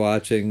everybody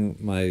watching,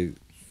 my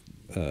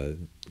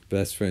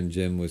best friend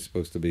Jim was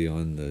supposed to be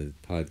on the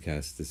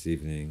podcast this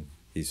evening.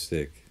 He's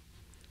sick.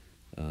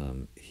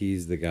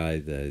 He's the guy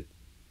that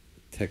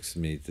texts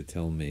me to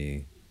tell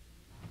me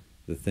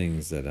the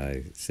things that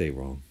I say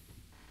wrong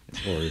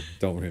or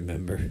don't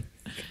remember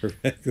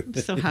correctly. I'm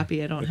so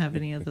happy I don't have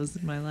any of those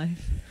in my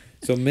life.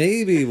 So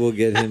maybe we'll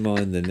get him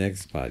on the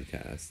next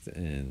podcast,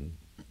 and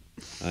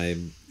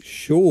I'm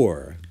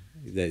sure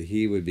that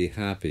he would be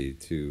happy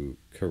to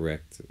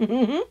correct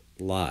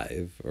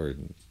live, or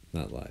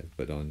not live,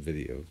 but on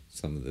video,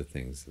 some of the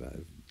things that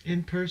I've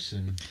In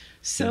person.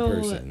 So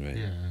in person, right?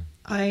 Yeah.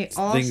 I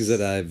also Things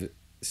that I've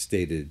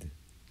stated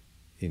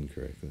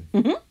incorrectly.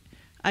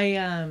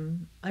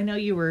 I know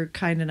you were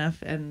kind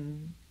enough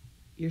and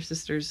your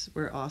sisters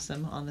were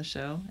awesome on the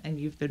show, and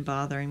you've been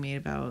bothering me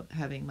about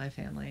having my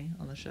family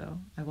on the show.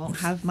 I won't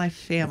have my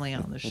family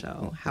on the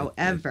show.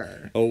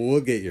 However, Oh,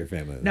 we'll get your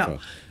family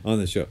on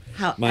the show.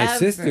 My However-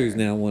 sisters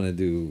now want to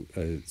do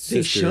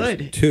Sisters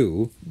should.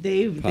 2.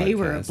 they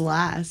were a Podcast.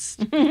 blast.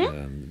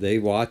 They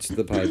watched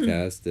the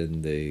podcast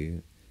and they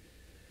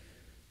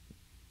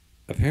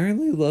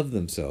apparently love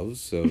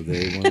themselves, so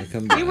they want to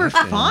come back. They were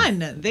and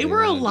fun. They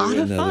were a wanna lot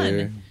do of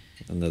fun.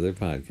 Another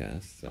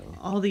podcast. So.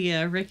 All the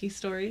Ricky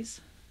stories.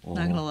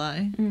 Not gonna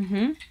lie,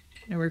 Mm-hmm.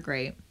 they were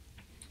great.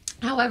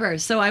 However,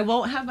 so I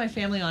won't have my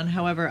family on.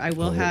 However, I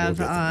will Oh, we'll have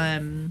get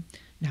to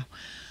no,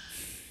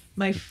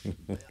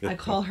 I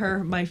call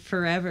her my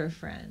forever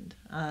friend.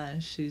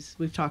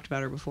 We've talked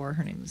about her before.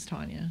 Her name is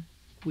Tanya.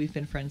 We've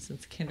been friends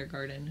since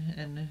kindergarten,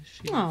 and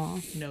she Aw.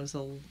 knows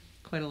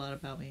quite a lot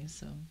about me.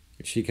 So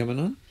Is she coming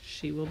on?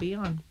 she will be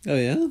on. Oh,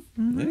 yeah?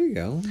 Mhm. There you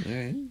go. All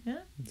right. Yeah.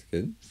 That's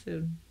good.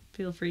 So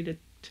feel free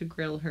to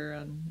grill her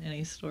on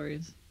any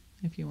stories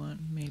if you want.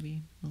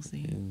 Maybe we'll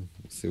see. And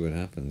we'll see what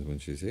happens when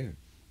she's here.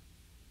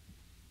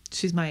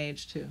 She's my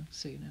age too,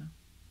 so you know.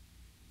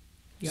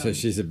 So Young.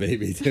 she's a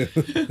baby, too.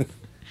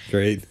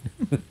 Great.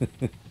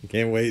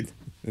 Can't wait.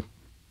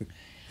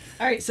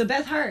 All right, so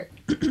Beth Hart.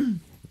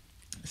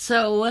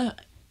 So,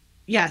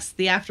 yes,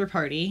 the after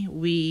party,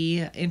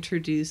 we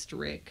introduced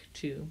Rick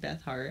to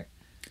Beth Hart.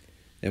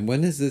 And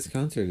when is this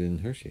concert in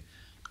Hershey?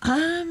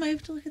 I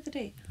have to look at the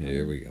date.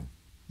 Here we go.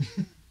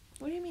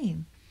 What do you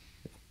mean?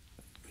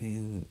 I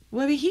mean,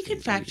 Well, I mean, he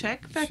could fact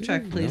check. Fact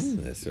check, please.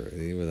 known this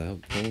already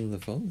without pulling the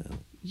phone out.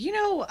 You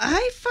know,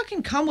 I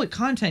fucking come with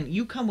content.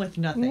 You come with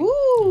nothing.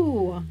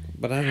 Ooh.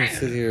 But I don't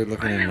sit here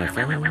looking at my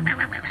phone.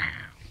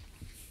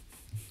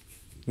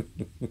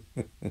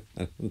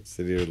 I don't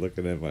sit here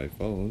looking at my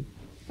phone.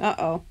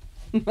 Uh-oh.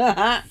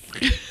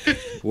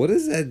 What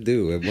does that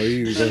do? And what are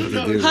you going to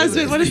do? with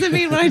Husband, it? what does it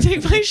mean when I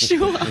take my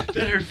shoe off?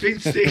 That her feet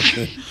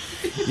stink.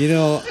 You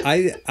know,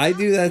 I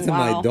do that to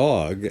my Wow.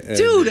 dog. and-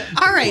 Dude,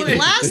 all right.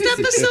 Last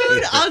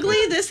episode, ugly.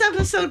 This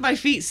episode, my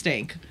feet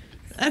stink.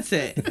 That's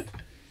it.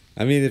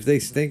 I mean, if they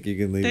stink, you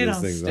can leave They those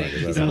don't things stink. on. 'cause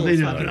He's I No, don't- they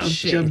fucking don't.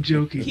 shit. I'm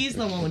joking. He's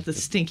the one with the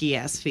stinky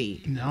ass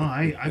feet. No,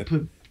 I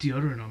put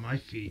deodorant on my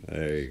feet.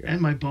 There you go. And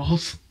my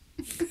balls.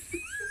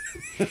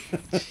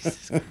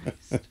 Jesus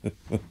Christ.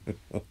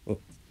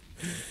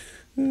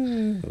 I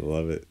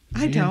love it. I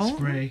Hand don't.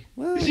 Spray.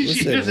 Well, She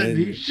listen, doesn't.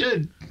 You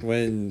should.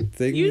 when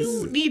things,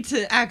 You need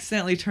to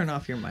accidentally turn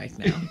off your mic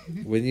now.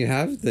 when you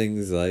have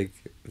things like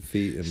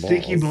feet and balls,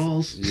 Sticky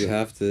balls. you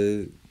have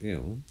to, you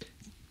know.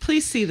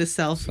 Please see the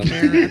self-care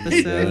something-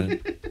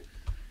 episode.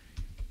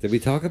 Did we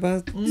talk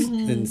about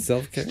Mhm. in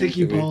self-care?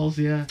 Sticky Did we balls,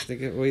 yeah.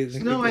 Think it, what do you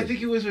think No, we I did?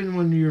 think it was when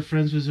one of your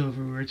friends was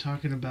over. We were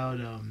talking about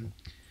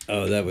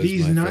Oh, that was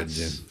these my nuts.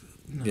 friend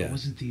Jim. No, Yeah. it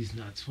wasn't these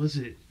nuts. Was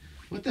it?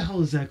 What the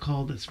hell is that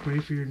called? That spray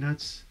for your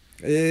nuts?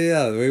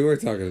 Yeah, we were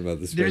talking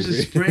about the spray. There's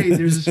a spray.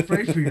 There's a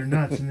spray for your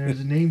nuts, and there's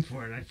a name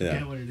for it. I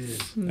forget Yeah. what it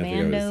is. forget what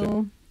it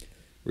Mando.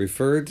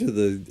 refer to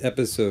the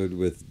episode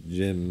with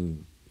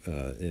Jim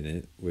in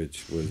it,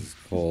 which was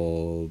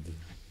called.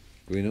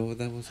 Do we know what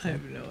that was I called?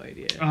 have no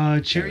idea.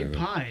 Cherry remember.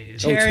 pie.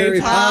 Cherry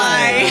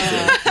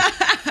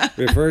pie.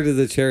 Refer to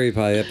the cherry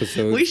pie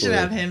episode. We should for-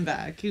 have him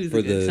back. He was for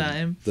a good the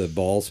time. the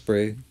ball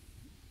spray.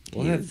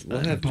 We'll He have is we'll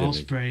fun. have Ball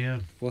Jim. spray, yeah.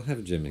 We'll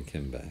have Jim and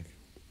Kim back.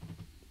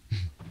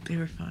 They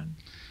were fun.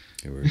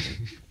 They were-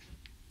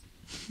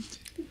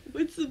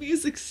 When's the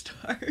music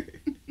start?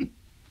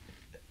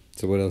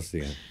 So what else do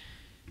you got?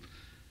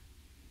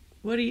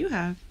 What do you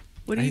have?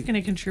 What are you I- going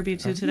to contribute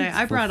to today?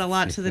 I brought a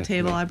lot to the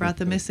table. I brought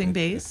the missing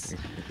bass.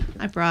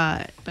 I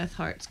brought Beth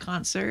Hart's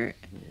concert.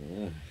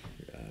 God,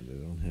 I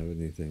don't have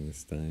anything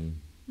this time.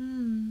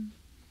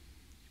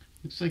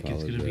 Looks like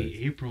it's going to be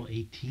Apologize. April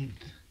 18th.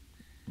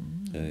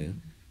 Oh, yeah.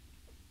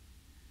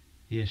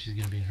 Yeah, she's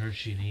going to be in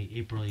Hershey in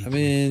April 18th. I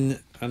mean,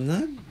 I'm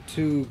not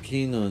too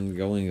keen on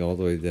going all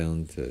the way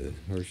down to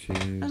Hershey.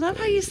 I love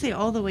how you say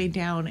all the way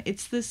down.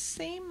 It's the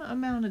same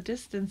amount of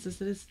distance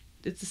as it is.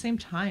 It's the same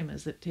time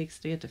as it takes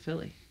to get to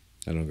Philly.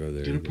 I don't go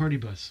there. Get a either. party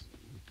bus.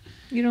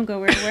 You don't go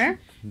where?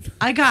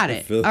 I got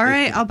it. Philly. All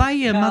right, I'll buy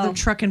you a No. mother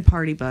trucking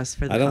party bus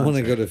for the I don't want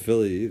to concert. go to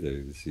Philly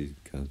either to see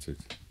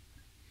concerts.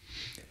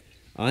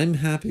 I'm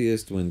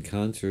happiest when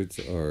concerts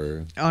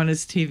are on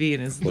his TV in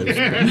his close.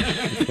 living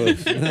room.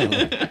 close.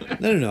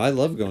 No. I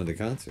love going to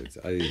concerts.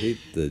 I hate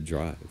the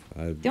drive.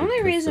 The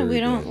only reason we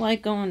don't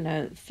like going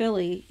to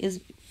Philly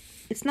is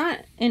it's not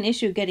an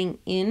issue getting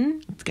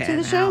in It's to getting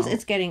the shows, out.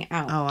 it's getting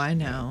out. Oh, I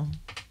know.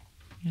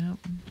 Yep.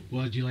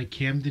 Well, do you like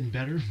Camden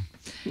better?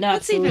 No,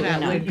 Let's even absolutely at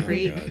not. Wood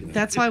Creek. God.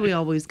 That's why we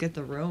always get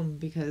the room,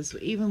 because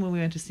even when we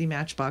went to see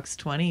Matchbox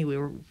 20,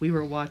 we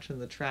were watching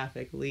the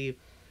traffic leave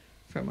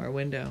from our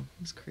window.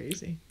 It was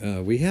crazy.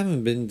 We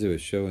haven't been to a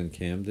show in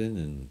Camden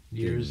in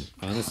Years.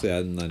 Honestly,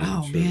 I'm not even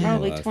Oh, sure. man. when the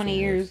Probably last 20 one was.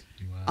 years.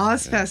 Wow.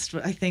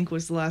 Ozfest, I think,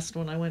 was the last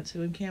one I went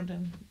to in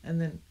Camden, and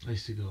then I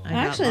used to go. I got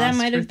Actually, that lost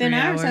might for have been 3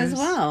 ours as hours.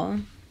 well.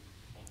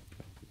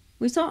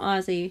 We saw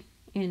Ozzy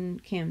in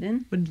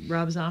Camden. when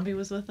Rob Zombie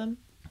was with them.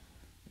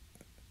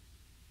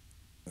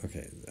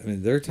 Okay, I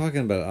mean they're talking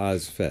about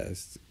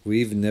Ozfest.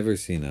 We've never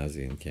seen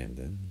Ozzy in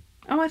Camden.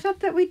 Oh, I thought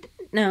that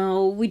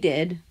No, we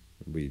did.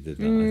 We did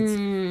not.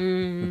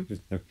 Mm,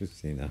 We've never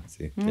seen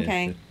Ozzy. In okay.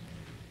 Camden.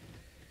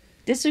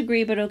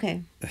 Disagree, but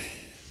okay.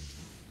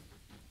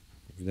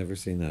 We've never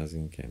seen Ozzy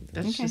in Camden.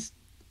 That's Okay. just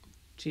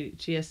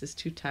GS is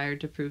too tired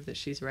to prove that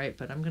she's right,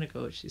 but I'm gonna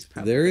go with she's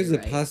probably There is a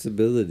right.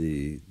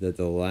 possibility that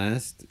the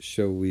last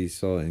show we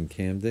saw in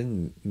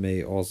Camden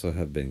may also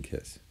have been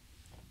Kiss.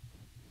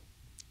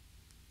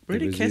 Where it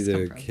did was Kiss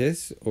either come from?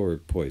 Kiss or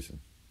Poison.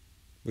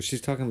 Well,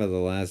 she's talking about the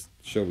last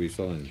show we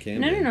saw in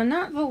Camden. No,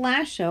 not the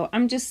last show.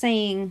 I'm just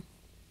saying.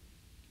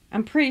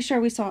 I'm pretty sure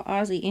we saw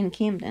Ozzy in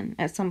Camden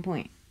at some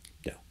point.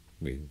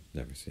 We've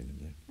never seen him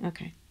there.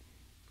 Okay.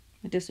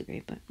 I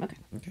disagree, but okay.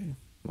 Okay.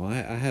 Well, I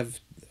have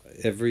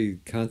every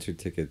concert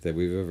ticket that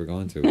we've ever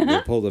gone to.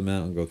 We'll pull them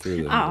out and go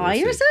through them. Oh, We'll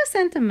you're see. so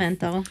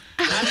sentimental.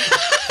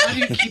 How do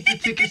you keep the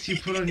tickets you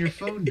put on your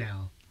phone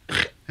now?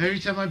 Every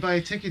time I buy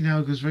a ticket now,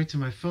 it goes right to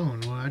my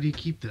phone. Well, how do you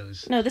keep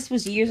those? No, this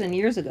was years and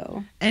years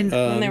ago And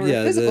when there were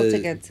yeah, physical the-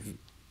 tickets.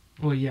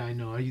 Well, yeah, I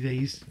know. They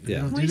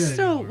Yeah. don't we do that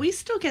still anymore. we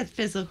still get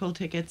physical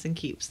tickets and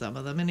keep some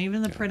of them, and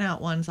even the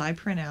printout ones I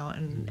print out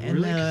and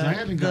Really? Because I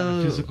haven't gotten a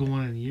the physical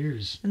one in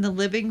years. in the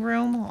living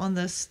room on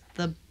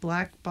the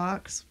black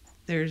box.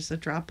 There's a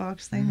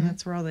Dropbox thing. Mhm.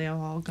 That's where they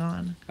all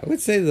gone. I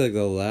would say like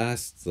the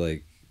last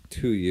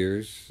 2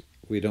 years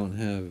we don't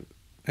have.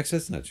 Actually,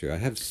 that's not true. I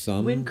have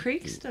some. Wind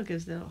Creek still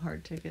gives out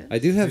hard tickets. I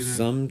do have Do that.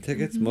 some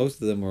tickets. Mm-hmm.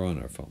 Most of them are on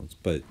our phones,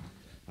 but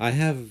I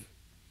have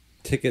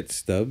ticket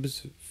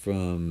stubs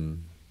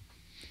from.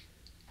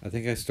 I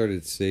think I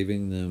started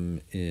saving them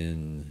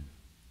in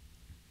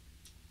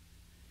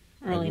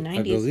Early I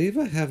 90s. believe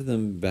I have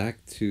them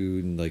back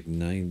to like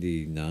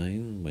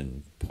 '99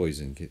 when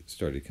Poison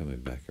started coming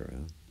back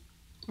around.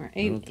 Or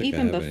I don't think I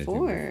even have anything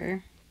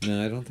before.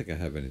 No, I don't think I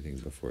have anything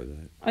before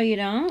that. Oh, you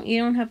don't?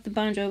 You don't have the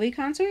Bon Jovi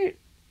concert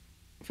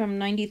from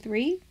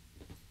 93?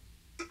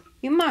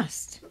 You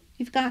must.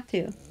 You've got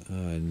to.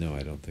 No,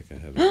 I don't think I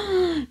have.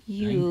 It.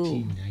 You.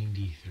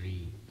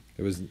 1993.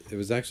 It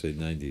was actually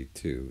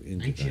 '92 into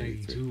 '93.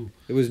 1992.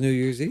 It was New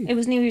Year's Eve. It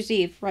was New Year's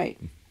Eve, right.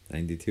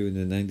 '92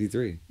 into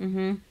 '93.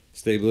 Mm-hmm.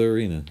 Stabler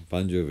Arena,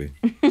 Bon Jovi.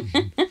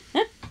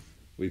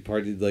 We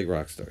partied like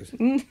rock stars.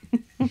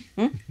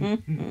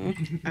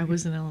 I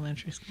was in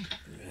elementary school.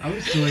 I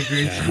was still in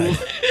grade school.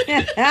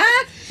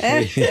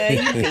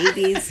 You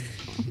babies.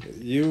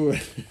 You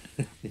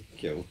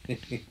kill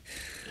me.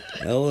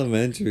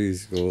 Elementary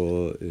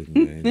school in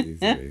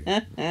 '93.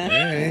 All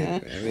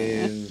right, I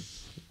mean,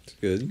 it's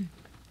good.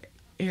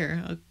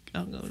 Here,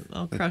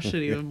 I'll crush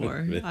it even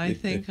more. I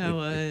think I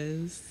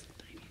was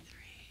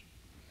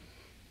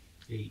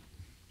 93. 8.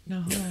 No,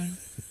 hold on.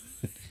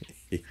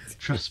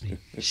 Trust me.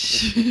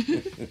 This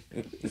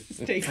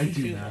is I taking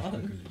do too math quicker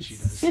long. than she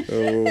does.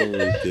 Oh,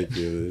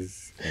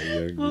 ridiculous! How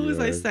young What you was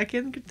I, are.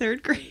 second,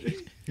 third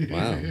grade?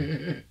 Wow.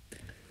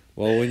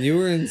 Well, when you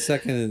were in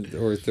second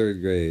or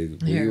third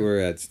grade, we Here. were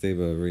at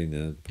Stable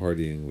Arena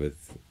partying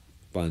with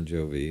Bon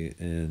Jovi,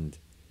 and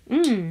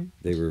Mm.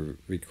 they were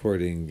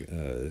recording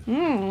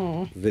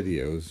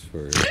videos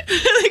for Look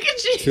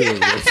at you. two of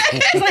their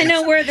songs. I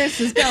know where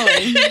this is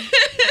going.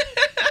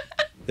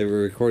 They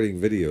were recording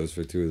videos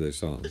for two of their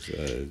songs.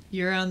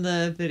 You're on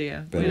the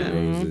video. Bed of Yeah.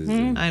 Roses.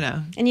 And, I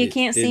know. And you In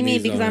can't see me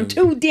these because I'm arms.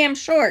 too damn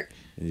short.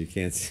 and you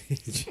can't see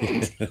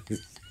Jesus.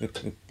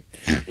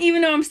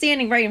 Even though I'm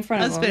standing right in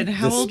front of Husband, him.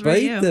 how old were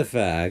Despite you? the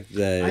fact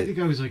that I think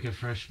I was like a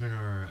freshman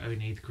or in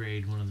 8th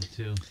grade, one of the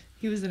two.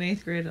 He was in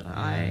 8th grade and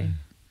I...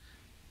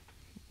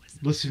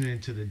 Listening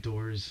to the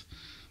Doors.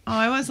 Oh,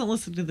 I wasn't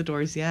listening to the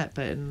Doors yet,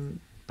 but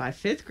by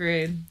 5th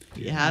grade,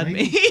 you had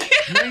me.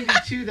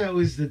 92,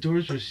 the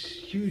Doors was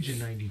huge in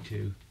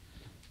 92.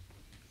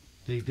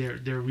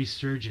 Their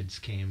resurgence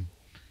came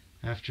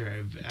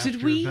after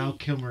we- Val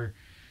Kilmer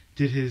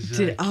did his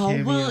well,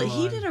 cameo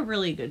he on- did a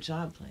really good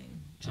job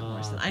playing Jim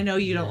Morrison. I know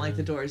you don't like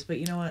the Doors, but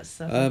you know what?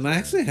 I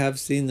actually have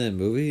seen that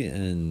movie,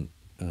 and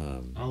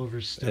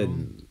Oliver Stone.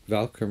 and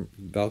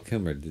Val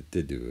Kilmer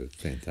did do a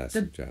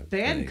fantastic job. band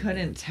playing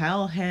couldn't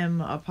tell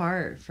him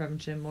apart from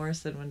Jim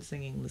Morrison when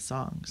singing the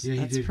songs. Yeah, he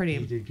That's did- pretty,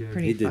 he did good.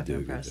 pretty He did fucking do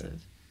a good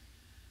impressive.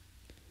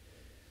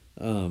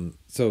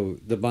 So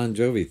the Bon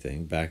Jovi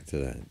thing, back to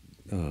that.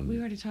 We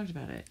already talked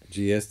about it.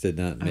 GS did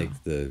not make Oh.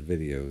 the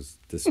videos,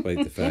 despite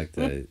the fact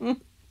that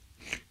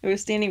I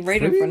was standing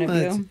right in pretty front of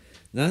much- you.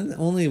 not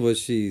only was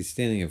she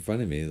standing in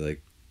front of me,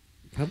 like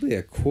probably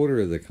a quarter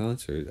of the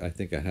concert, I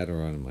think I had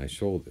her on my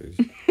shoulders,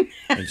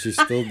 and she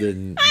still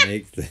didn't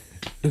make the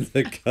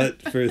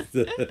cut for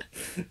the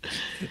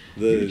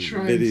You're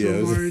trying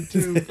videos. so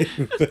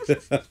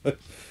hard, too.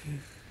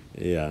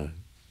 Yeah,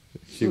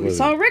 We wasn't-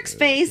 saw Rick's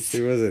face.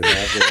 She wasn't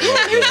happy about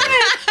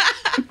that.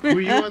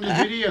 Were you on the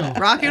video?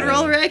 Rock and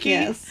roll, Ricky.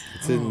 Yes.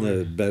 It's in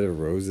the Bed of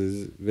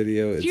Roses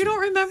video. It's, You don't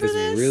remember it's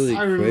this? Really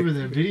I remember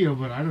quick. the video,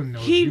 but I don't know.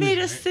 if He was made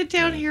us right. sit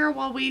down Yeah. here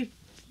while we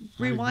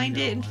rewind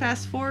know, it and I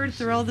fast don't forward remember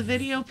through all the seeing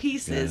video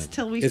pieces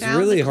till we It's found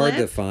really the hard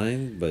clip. to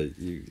find, but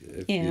you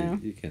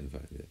can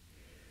find it.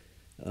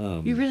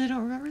 You really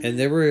don't remember that? And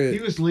there were He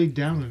was laid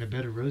down in a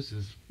bed of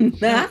roses.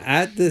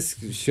 at this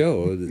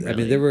show. I Really?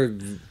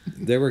 mean,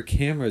 there were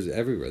cameras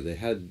everywhere. They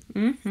had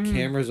Mm-hmm.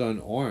 cameras on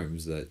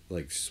arms that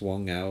like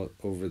swung out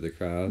over the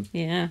crowd,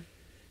 Yeah.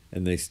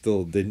 and they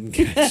still didn't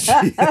catch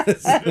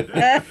us.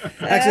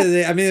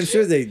 Actually, I'm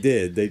sure they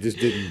did. They just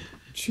didn't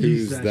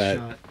choose Use that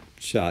shot.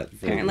 shot.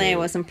 For Apparently I the-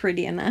 wasn't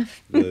pretty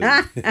enough.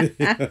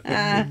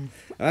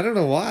 I don't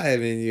know why. I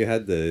mean, you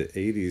had the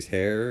 '80s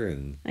hair,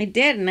 and I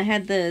did, and I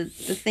had the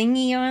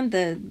thingy on,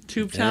 the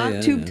Tube Yeah, top?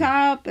 yeah. tube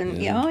top,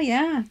 and Yeah. oh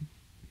yeah.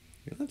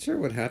 I'm not sure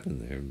what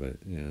happened there, but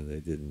they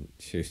didn't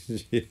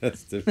choose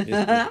yes to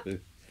be.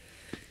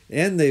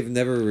 And they've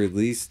never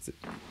released,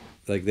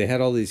 like they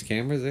had all these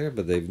cameras there,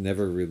 but they've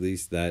never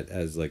released that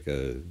as like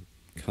a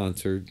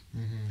concert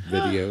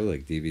video,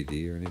 like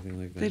DVD or anything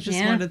like that. They just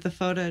Yeah. wanted the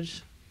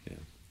footage.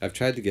 I've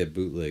tried to get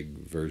bootleg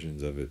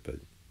versions of it, but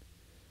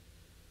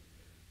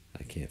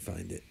I can't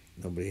find it.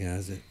 Nobody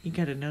has it. You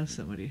gotta know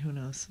somebody who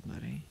knows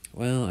somebody.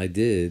 Well, I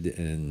did,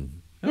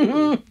 and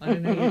Oh, I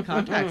didn't know you had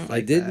contacts like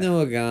I did that. know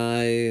a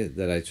guy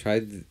that I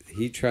tried.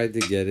 He tried to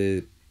get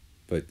it,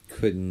 but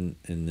couldn't,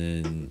 and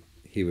then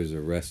he was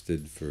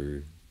arrested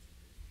for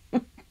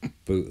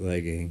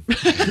bootlegging.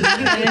 You're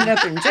gonna end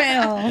up in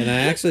jail. And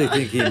I actually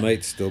think he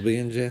might still be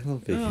in jail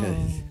because Oh,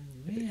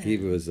 man. he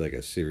was like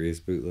a serious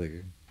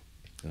bootlegger.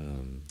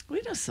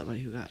 We know somebody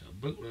who got...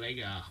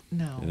 Bootlegger.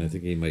 No. And I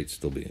think he might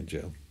still be in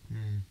jail.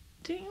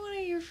 Didn't one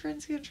of your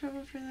friends get in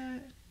trouble for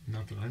that?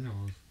 Not that I know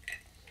of.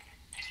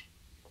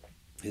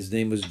 His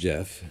name was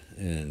Jeff,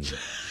 and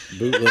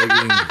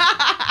bootlegging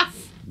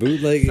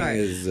Sorry.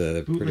 is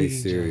pretty Bootlegging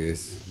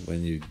serious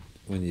when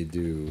you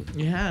do.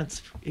 Yeah,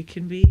 it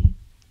can be.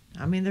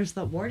 I mean, there's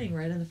the warning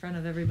right in the front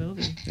of every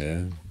movie.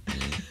 Yeah.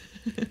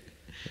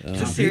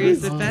 It's a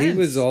serious he offense. He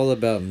was all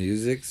about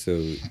music,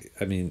 so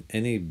I mean,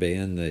 any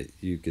band that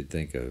you could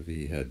think of,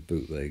 he had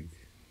bootleg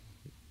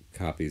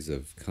copies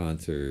of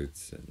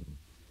concerts, and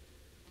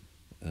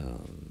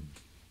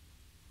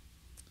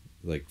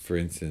like for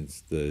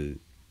instance,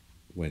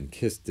 when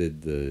Kiss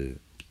did the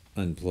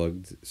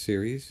Unplugged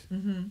series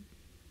on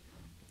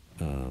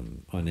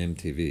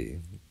MTV,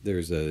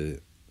 there's a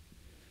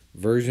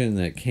version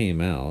that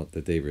came out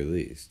that they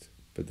released.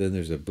 But then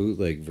there's a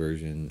bootleg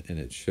version, and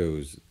it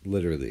shows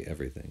literally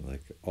everything,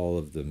 like all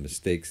of the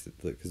mistakes.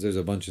 Because there's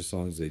a bunch of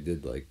songs they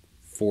did like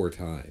 4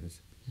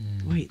 times.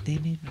 Wait, they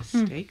made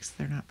mistakes?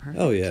 They're not perfect?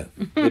 Oh yeah,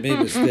 they made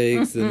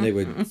mistakes, then they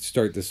would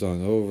start the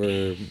song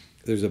over.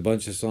 There's a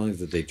bunch of songs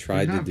that they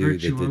tried to not do that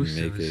didn't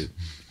make it.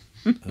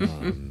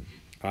 virtuosos.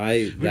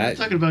 We're not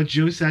talking about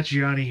Joe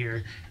Satriani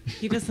here.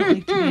 He doesn't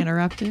like to be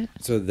interrupted.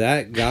 So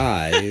that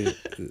guy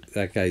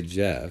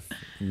Jeff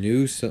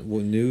knew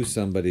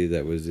somebody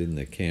that was in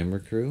the camera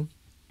crew,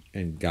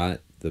 and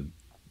got the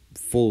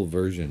full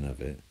version of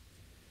it.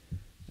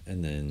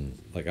 And then,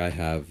 like, I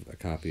have a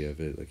copy of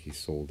it. Like, he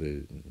sold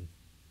it. And,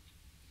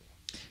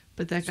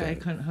 But that guy So-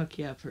 couldn't hook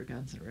you up for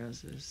Guns N'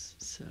 Roses,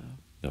 so...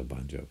 no,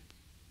 Bon Jovi.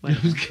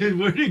 That was good.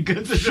 Where did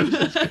Guns N'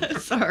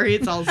 Roses? Sorry,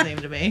 it's all the same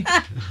to me.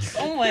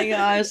 Oh my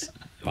gosh.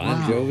 Bon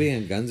Wow. Jovi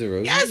and Guns N'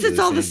 Roses. Yes, are it's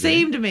all the thing?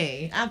 same to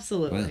me.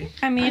 Absolutely. Wow.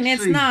 I mean,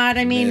 it's Actually, not.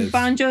 I mean, it is.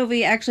 Bon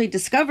Jovi actually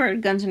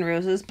discovered Guns N'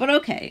 Roses, but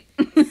okay.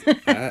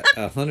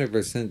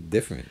 100%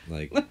 different.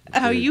 Like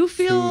How they're you two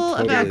feel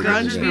about totally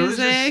grunge different Roses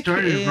music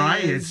started is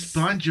riots.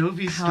 Bon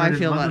Jovi how I started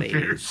feel love about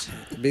affairs.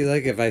 80s. It'd be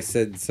like if I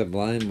said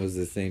Sublime was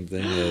the same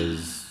thing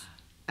as.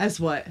 As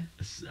what?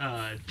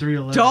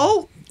 311.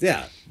 Don't.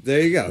 Yeah,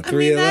 there you go. I mean,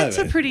 311. that's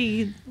a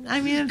pretty.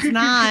 I mean, it's Good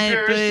not, but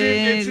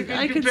comparison. It's a good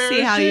I could see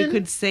how you comparison.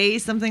 could say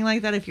something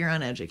like that if you're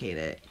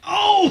uneducated.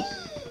 Oh!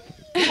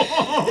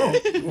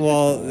 Whoa!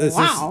 Well, this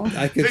Wow. is,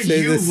 I could But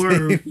say you the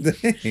were-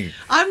 same thing.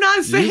 I'm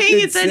not saying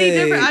could it's any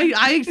say- different.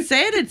 I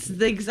said it's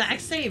the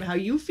exact same. How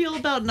you feel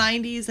about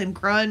 90s and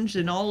grunge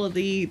and all of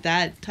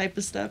that type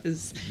of stuff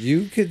is.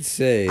 You could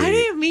say I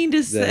didn't mean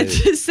to set, that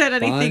to set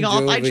anything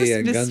Bon off. I Jovi just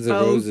and Guns N'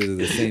 Roses are misspoke.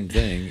 the same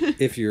thing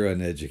if you're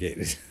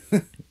uneducated.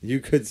 You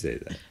could say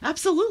that.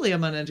 Absolutely,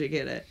 I'm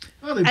uneducated.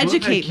 Oh, they both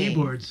Educate had me.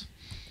 keyboards.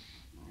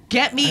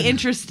 Get me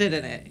interested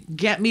in it.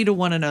 Get me to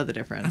want to know the I'm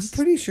difference.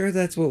 pretty sure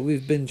that's what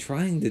we've been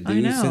trying to do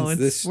I know since it's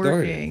this started.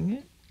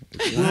 working.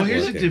 It's Well, not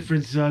here's working. the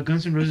difference.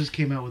 Guns N' Roses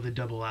came out with a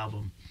double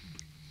album.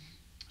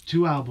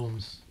 2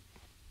 albums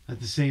at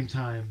the same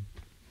time.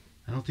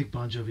 I don't think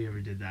Bon Jovi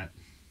ever did that.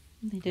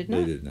 They did They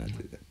not. did not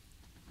do that.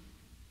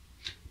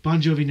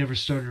 Bon Jovi never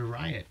started a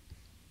riot.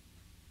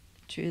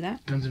 True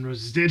that. Guns N'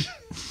 Roses did.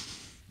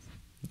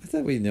 Not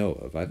that we know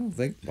of. I don't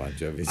think Bon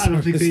Jovi. I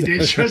don't think they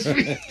did. started. Trust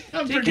me.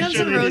 I'm Did pretty Guns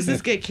sure N' they Roses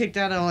didn't. get kicked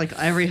out of like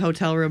every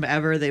hotel room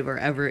ever they were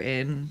ever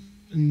in?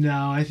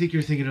 No, I think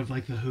you're thinking of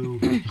like the Who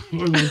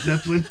or Led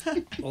Zeppelin.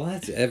 Well,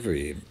 that's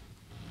every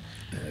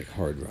like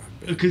hard rock.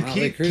 band. Because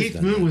Motley Crue's Keith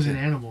done Moon that was too. an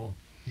animal.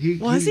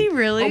 Was he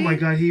really? Oh my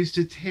god, he used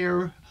to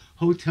tear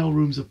hotel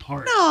rooms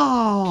apart.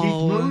 No.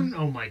 Keith Moon?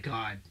 Oh my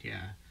god,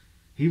 yeah.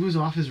 He was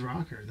off his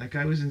rocker. That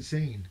guy was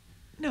insane.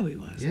 No, he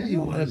was. Yeah, he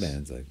A lot of was.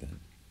 bands like that.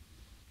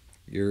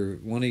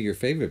 One of your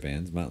favorite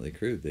bands, Motley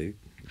Crue. They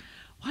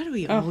Why do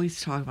we Oh.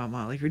 always talk about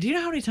Motley Crue? Do you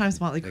know how many times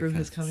Motley Crue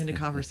has come Because- into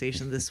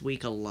conversation this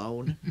week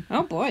alone?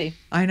 Oh boy.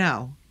 I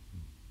know.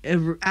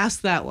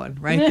 Ask that one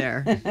right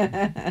there.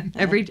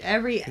 every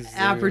 'Cause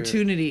they're-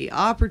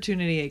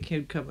 opportunity it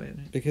could come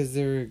in. because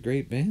they're a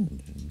great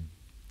band.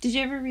 Did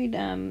you ever read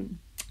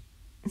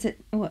is it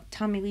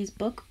Tommy Lee's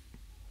book?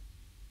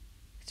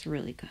 It's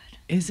really good.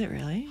 Is it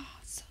really? Oh,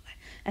 it's so good.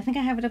 I think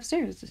I have it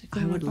upstairs. if you I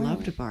wanna would borrow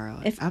love it. to borrow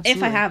it. If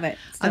Absolutely. I have it.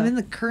 I'm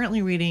still.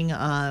 currently reading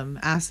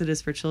Acid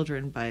is for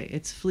Children by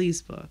it's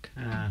Flea's book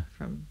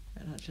from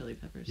Red Hot Chili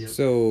Peppers. Yep.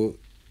 So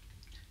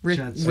Rick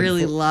Chad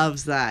really Smith.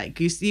 loves that.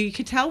 You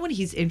could tell when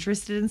he's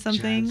interested in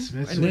something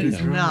Smith's and when a he's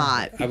good drummer.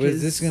 not. I was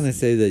because- just gonna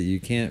say that you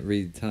can't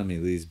read Tommy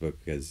Lee's book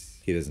because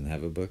he doesn't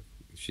have a book.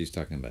 She's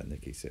talking about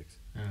Nikki Sixx.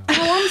 Oh.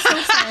 Oh,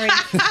 I'm so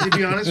sorry. To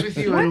be honest with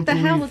you, I don't What the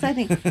believe, hell was I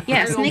thinking?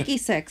 Yes, I don't- Nikki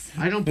Sixx.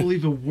 I don't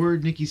believe a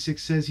word Nikki Sixx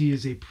says. He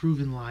is a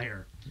proven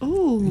liar.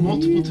 Ooh.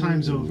 Multiple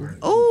times over.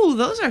 Oh,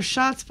 those are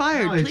shots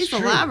fired. No, it's Please true.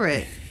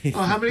 elaborate.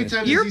 Oh, how many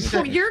times Your has he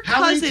said? your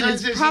how many cousin times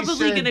is has he probably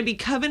said- going to be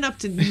coming up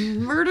to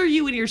murder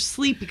you in your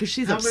sleep because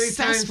she's How many obsessed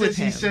times with has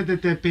him. he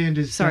said that band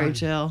is Sorry, done,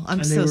 Jill. I'm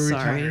and they so were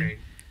sorry. retiring?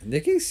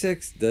 Nikki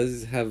Sixx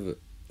does have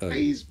a.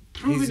 He's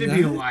proven he's to be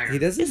a not- liar. He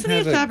doesn't Isn't he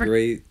have a a fabric-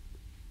 great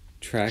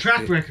track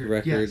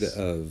record, yes.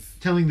 of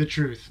Telling the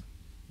truth.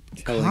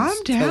 telling, Calm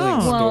telling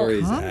down.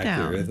 stories Calm down.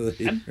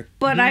 accurately.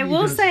 But I Nobody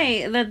will does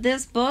say that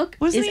this book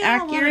Wasn't is he on a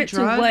lot of accurate to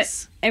drugs?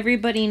 what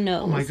everybody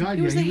knows. Oh my god,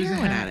 He was yeah, a he was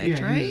heroin hack- addict,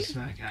 yeah, right? He was a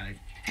smack addict.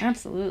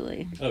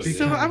 Absolutely. Oh, Big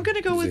So time. I'm going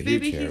to go He's a with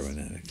maybe huge he's heroin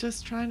addict.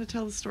 just trying to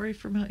tell the story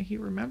from how he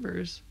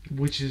remembers.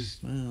 Which is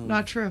Well,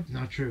 Not true.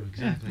 not true,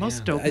 exactly. most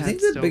yeah. dope I think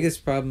heads the don't.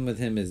 biggest problem with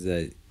him is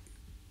that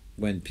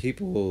when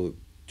people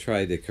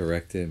try to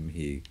correct him,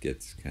 he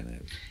gets kind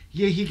of.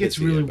 Yeah, he gets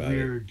pissy really about it.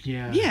 weird.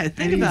 Yeah. Yeah,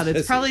 think And about it. he's-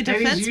 It's probably a and he's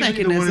defense usually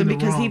the one in mechanism the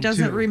because he wrong,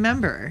 doesn't too.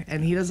 remember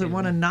and he doesn't Yeah.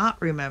 want to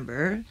not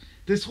remember.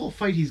 This whole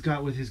fight he's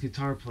got with his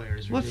guitar player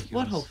is What ridiculous.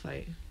 what whole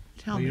fight?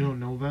 Tell Oh, me. you don't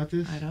know about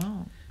this? I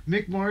don't.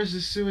 Mick Mars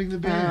is suing the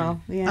band.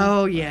 Oh, yeah.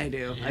 Oh yeah, I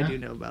do. I Yeah. do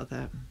know about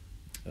that.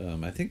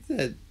 I think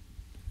that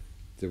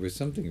there was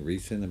something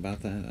recent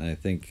about that. I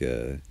think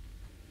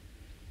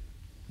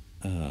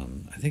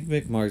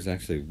Mick Mars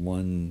actually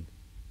won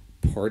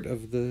part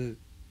of the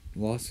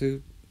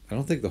lawsuit. I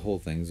don't think the whole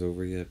thing's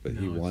over yet, but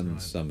he No, it's won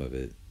not. some of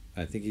it.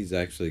 I think he's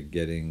actually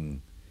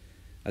getting.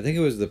 I think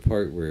it was the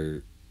part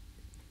where.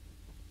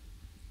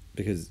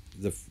 Because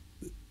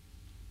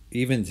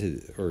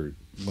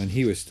when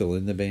he was still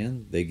in the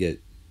band,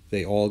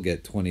 they all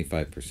get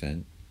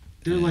 25%.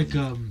 They're And- like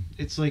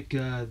it's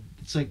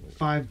like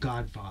 5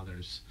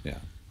 Godfathers. Yeah.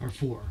 Or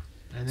 4.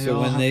 And they So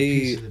all when have a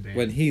piece of the band.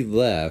 when he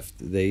left,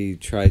 they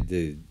tried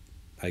to,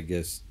 I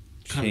guess,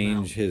 Cut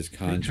him change out. his tried to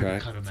cut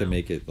contract him to out.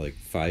 make it like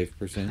Cut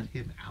 5%,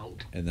 him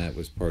out. and that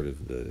was part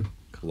of the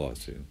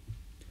lawsuit.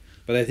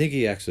 But I think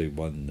he actually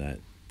won that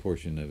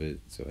portion of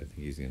it, so I think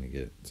he's going to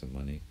get some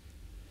money.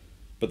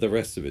 But the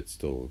rest of it's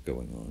still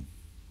going on.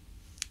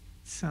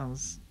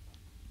 Sounds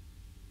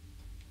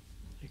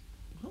like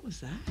what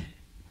was that?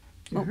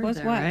 You What heard was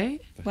that, what?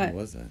 Right? What?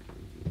 was that?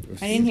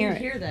 I didn't hear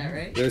it. that,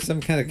 right? There's some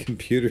kind of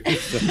computer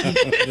sound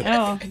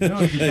Oh, No,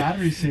 it's a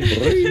battery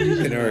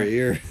saver. in our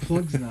ear.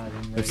 Plug's not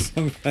in There's right.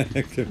 some kind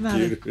of I'm not,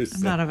 computer I'm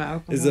sound. not of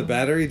alcohol. Is the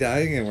battery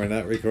dying and we're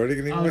not recording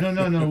anymore?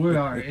 Oh no, we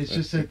are. It's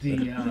just that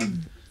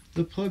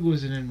the plug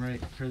wasn't in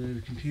right for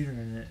the computer,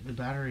 and the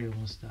battery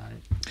almost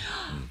died.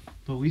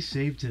 But we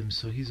saved him,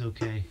 so he's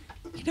okay.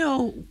 You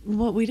know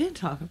what we didn't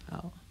talk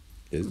about?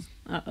 Is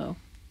uh-oh.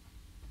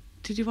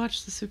 Did you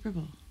watch the Super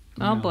Bowl?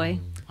 Oh, No. boy.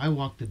 I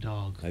walked the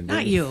dog. I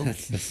Not didn't-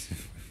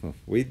 you.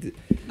 we did.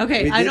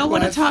 Okay, We I did don't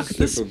want to watch talk the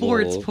the Super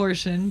sports Bowl.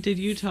 portion. Did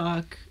you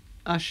talk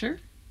Usher?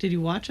 Did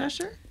you watch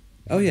Usher?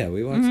 Oh yeah,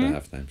 we watched Mhm.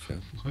 the halftime show.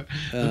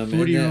 The and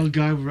 40-year-old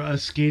guy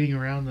skating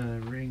around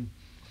the ring,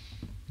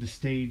 the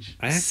stage.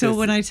 I actually So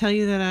when I tell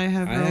you that I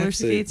have I roller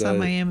actually skates on thought-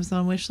 my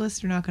Amazon wish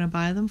list, you're not going to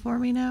buy them for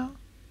me now?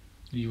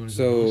 You want to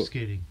So- go roller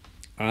skating?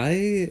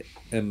 I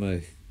am a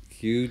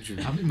huge.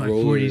 I'm in my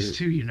roller- 40s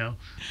too, you know.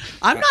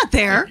 I'm not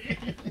there.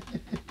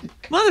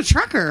 Mother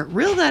trucker,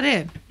 reel that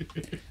in.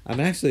 I'm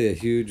actually a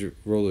huge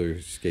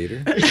roller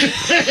skater.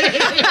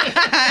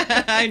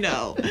 I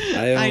know.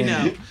 I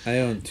know. I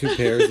own 2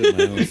 pairs of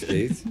my own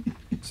skates.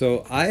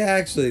 So I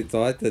actually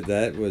thought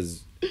that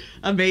was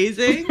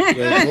Amazing.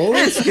 the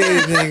roller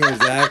skating thing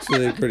was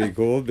actually pretty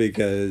cool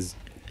because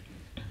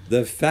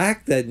the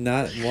fact that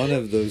not one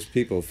of those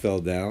people fell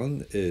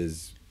down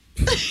is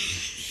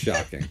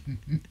shocking.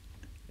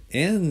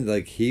 And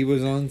like he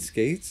was on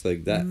skates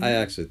like that. I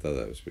actually thought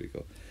that was pretty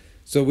cool.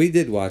 So we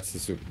did watch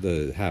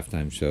the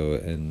halftime show,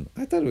 and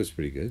I thought it was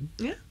pretty good.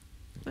 Yeah,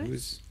 It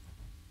was.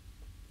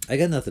 I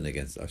got nothing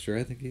against Usher.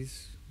 I think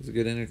he's a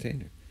good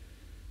entertainer.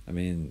 I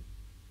mean,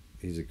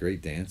 he's a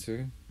great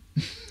dancer.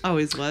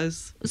 Always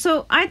was.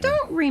 So I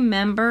don't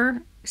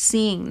remember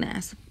seeing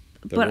this.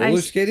 The But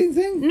roller skating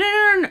thing? No.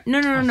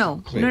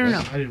 Wait,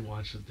 I didn't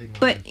watch the thing.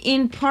 But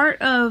in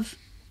part of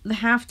the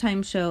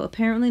halftime show,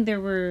 apparently there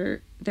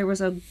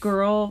was a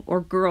girl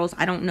or girls,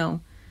 I don't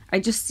know. I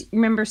just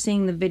remember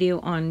seeing the video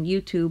on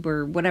YouTube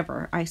or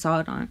whatever I saw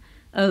it on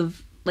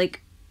of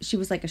like she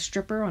was like a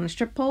stripper on a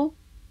strip pole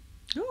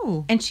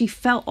Oh. and she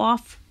fell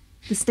off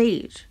the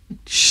stage.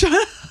 Shut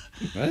up.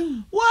 What?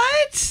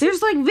 What?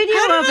 There's like video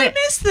How of did I it.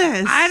 miss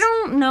this? I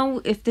don't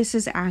know if this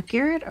is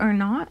accurate or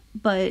not,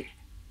 but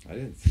I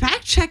didn't see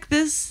Fact check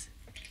this.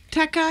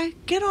 Tech guy,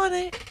 get on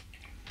it.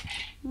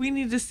 We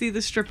need to see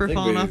the stripper think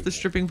falling we- off the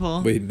stripping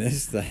pole. We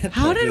missed that.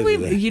 How did we?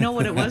 That. You know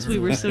what it was? We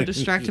were so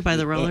distracted by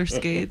the roller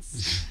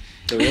skates.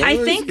 The roller I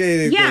think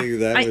skating yeah, thing,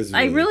 that was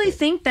I really cool.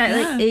 think that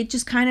Yeah. like it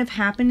just kind of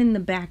happened in the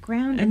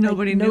background And like,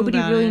 nobody knew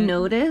about really it.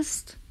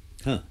 noticed.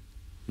 All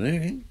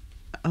right.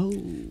 Oh.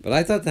 But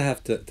I thought the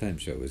halftime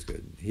show was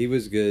good. He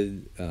was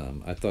good.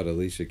 I thought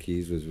Alicia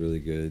Keys was really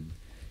good.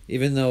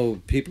 Even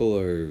though people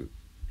are,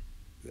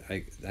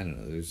 I don't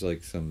know, there's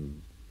like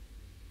some,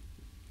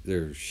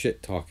 they're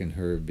shit talking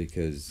her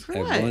because For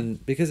what?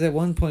 at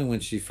one point when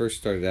she first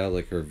started out,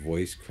 like her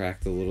voice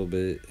cracked a little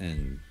bit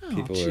and Oh,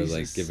 people are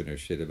like Jesus. giving her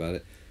shit about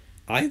it.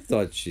 I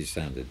thought she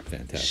sounded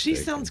fantastic. She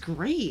sounds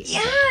great.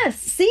 Yes,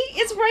 see,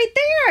 it's right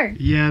there.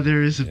 yeah,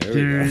 there is There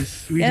we go.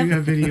 we Yep. do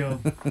have video.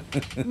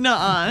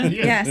 Nuh-uh.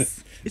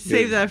 Yes.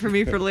 Save that for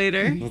me for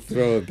later. We'll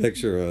throw a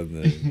picture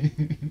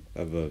on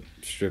of a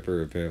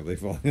stripper apparently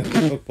falling off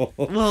the pole.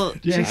 Well,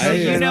 Yeah, just so I-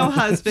 you know,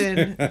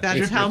 husband, that's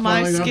Stripper how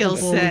my falling off the skill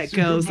pole, set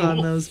Super goes on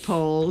Bowl. those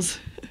poles.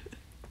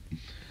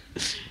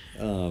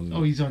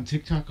 Oh, he's on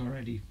TikTok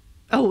already.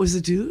 Oh, it was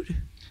a dude?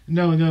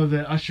 No,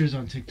 the Usher's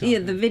on TikTok. Yeah,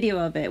 the video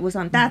of it was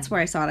on. That's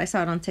where I saw it. I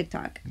saw it on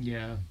TikTok.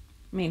 Yeah.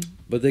 I mean,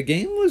 But the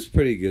game was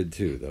pretty good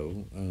too,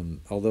 though.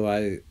 Although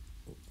I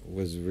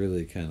was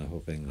really kind of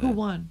hoping that Who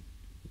won?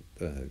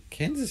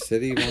 Kansas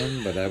City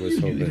won, but I was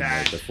hoping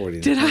that the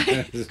 49ers. Did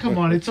I? Come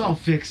on, it's all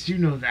fixed. You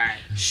know that.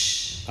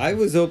 Shh. I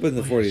was hoping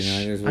the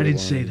 49ers would I didn't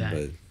won, say that.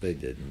 but they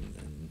didn't.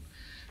 And,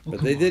 Well, but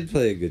come they on. did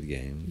play a good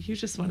game. You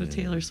just wanted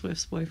Yeah. Taylor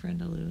Swift's boyfriend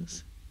to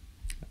lose.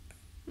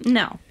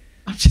 no.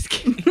 I'm just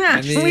kidding.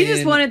 We just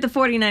mean- wanted the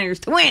 49ers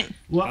to win.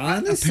 Well,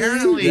 Honestly,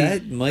 apparently,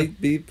 that might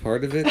be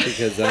part of it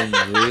because I'm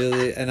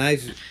really and I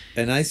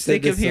said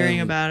Sick this of hearing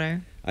on- about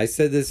her. I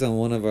said this on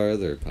one of our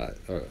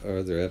our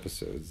other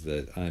episodes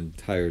that I'm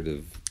tired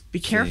of. Be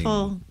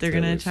careful. seeing They're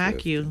going to Taylor attack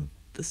Swift. you.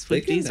 The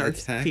They can Swifties are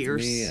attack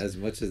fierce. me as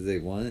much as they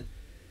want.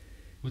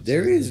 what's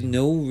There his is name?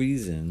 no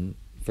reason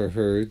for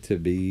her to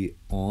be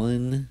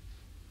on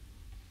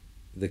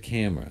the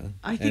camera.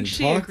 I think and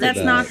she talk agrees. That's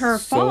about not her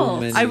so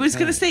fault. many I was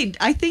going to times. say,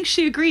 I think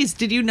she agrees.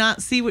 Did you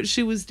not see what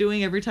she was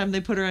doing every time they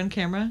put her on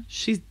camera?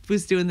 She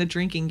was doing the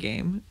drinking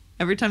game.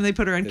 Every time they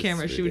put her on It's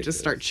camera, she would just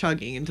start ridiculous.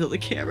 chugging until the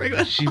camera Oh,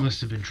 goes. she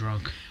must have been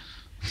drunk.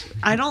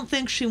 I don't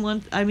think she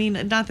wants. I mean,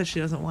 not that she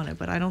doesn't want it,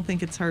 but I don't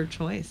think it's her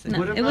choice. No,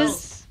 What it about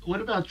was-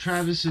 what about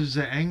Travis's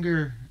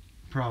anger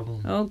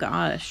problem. Oh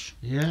gosh.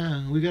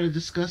 Yeah, we got to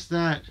discuss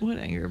that. What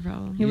anger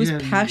problem? He was Yeah,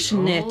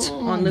 passionate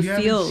on the you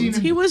haven't field. seen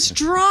him- He was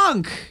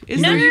drunk.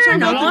 Is No, that what you're no, talking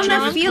no, about? on the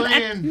drunk field.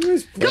 playing. He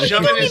was You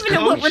Shoving don't his even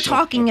know what we're coach.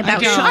 talking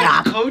about. Yeah, Shut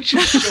up.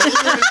 Coach's shoulder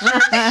and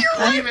started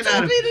screaming at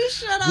him. Me to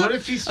shut up. What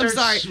if he starts?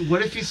 sorry.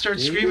 What if he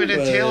starts He screaming at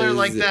Taylor was-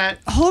 like that?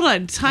 Hold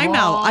on, time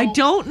out. I Oh.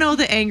 don't know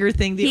the anger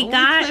thing. The He only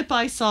got- clip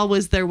I saw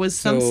was there was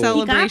some So- He got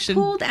celebration.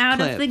 pulled out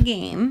clip. of the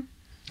game,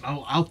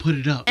 I'll put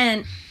it up.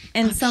 and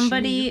sure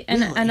somebody you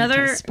and will,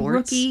 another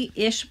anti-sports.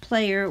 rookie-ish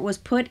player was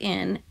put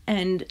in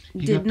and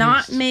He did got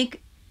not pissed.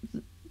 make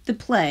the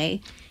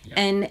play,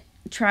 and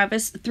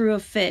Travis threw a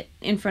fit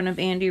in front of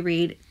Andy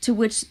Reid. To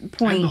which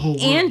point the whole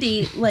world.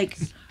 Andy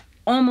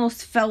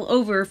almost fell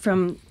over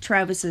from This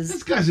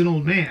Travis's guy's an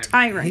old man.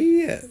 tirade.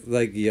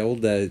 He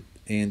yelled at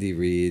Andy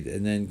Reid,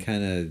 and then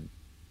kind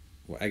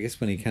of, I guess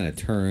when he kind of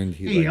turned,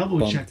 He he elbow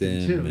bumped checked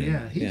him, him. too. and-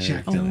 Yeah, he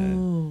checked kinda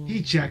Oh.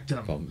 He checked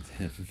him. Bumped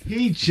him.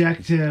 He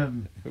checked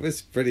him. It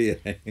was pretty.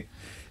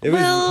 It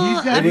Well,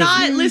 He's got I'm his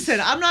not. views. Listen,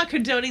 I'm not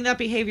condoning that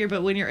behavior,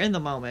 but when you're in the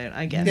moment,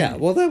 I get yeah.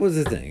 it. Well, that was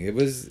the thing. It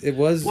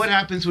was. What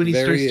happens when he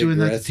very starts doing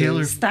that to aggressive.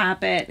 Taylor?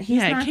 Stop it. He's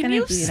Yeah, not can gonna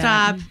you do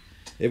stop? that.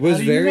 It was How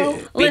do you very. know?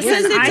 Because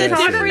Listen, it's I a thought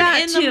of different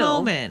that in too. the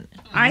moment.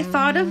 I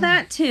thought of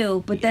that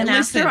too, but then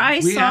Listen, after I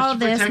We saw have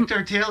to this, protect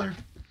our Taylor.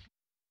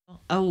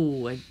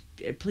 Oh,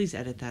 please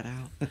edit that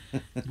out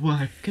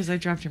Why? because I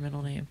dropped your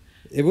middle name.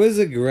 It was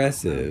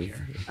aggressive,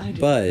 I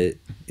do. but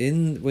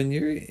when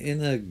you're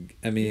in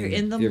a, I mean, You're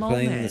in the playing in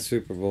the moment.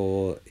 Super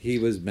Bowl. He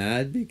was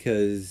mad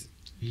because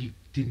He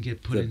didn't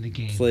get put in the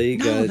game. play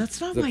No, got that's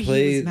not the why he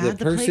play. was mad. The The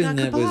play person got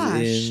that was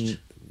in kiboshed.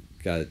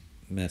 got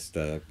messed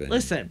up. And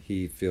Listen.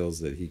 he feels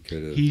that he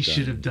could have. He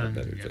should have done a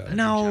better yeah, job. better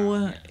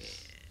No, job, yes.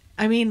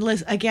 I mean,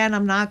 listen, again,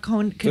 I'm not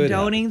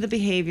condoning happen. the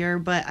behavior,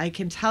 but I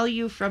can tell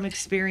you from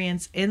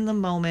experience in the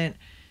moment,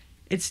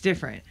 it's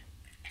different.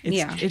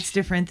 It's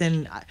different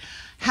than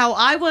how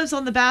I was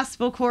on the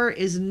basketball court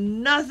is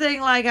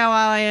nothing like how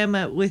I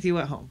am with you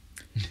at home.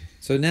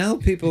 So now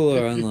people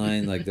are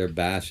online like they're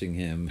bashing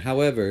him.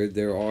 However,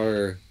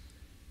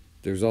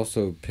 there's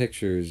also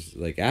pictures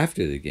like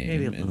after the Maybe a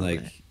game, and little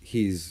like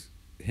bit.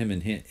 him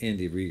and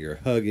Andy Reid are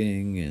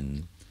hugging,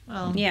 and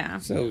Well, yeah,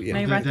 so yeah,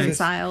 they that-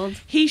 reconciled.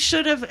 he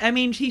should have. I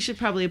mean, he should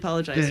probably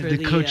apologize The- for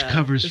the coach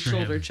covers the for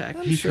shoulder him. check.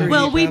 I'm He sure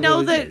Well, he we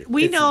know probably that did.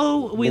 we It's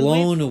know we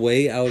blown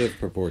way out of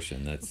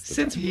proportion. That's the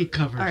since He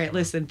covered. all right. for him.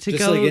 Listen, to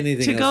Just go like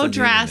anything to else go on the internet.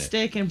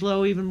 drastic and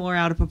blow even more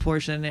out of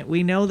proportion.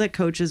 We know that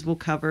coaches will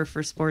cover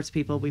for sports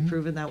people. We've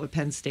proven that with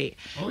Penn State.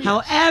 Oh, yes.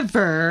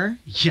 However,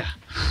 Yeah.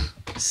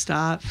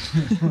 stop.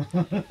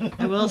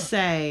 I will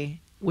say,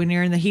 when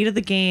you're in the heat of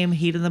the game,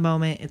 heat of the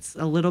moment, it's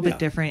a little bit Yeah.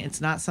 different. It's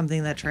not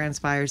something that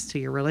transpires to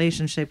your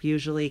relationship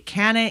usually.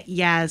 Can it?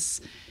 Yes.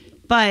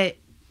 But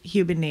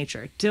human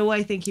nature. Do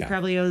I think he Yeah.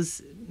 probably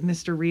owes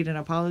Mr. Reed an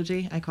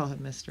apology? I call him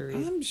Mr.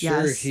 Reed. I'm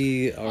sure Yes.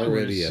 he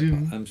already.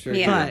 assume. I'm sure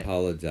Yeah. he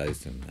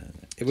apologized to him. Then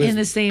it was In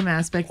the same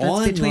aspect,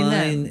 that's between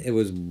online. them. It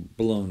was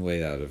blown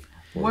way out of.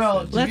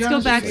 Well, proportion. to Let's be go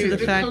honest back with to you,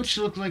 the fact- coach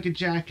looked like a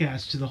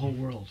jackass to the whole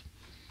world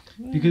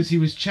because he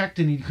was checked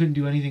and he couldn't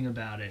do anything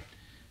about it.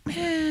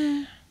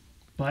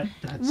 But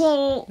that's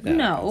Well, Yeah.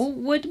 no.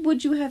 What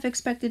would you have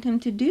expected him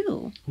to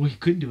do? well, he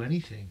couldn't do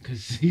anything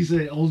because he's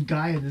an old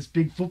guy in this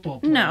big football.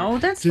 Player. No,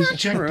 that's Just not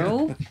checked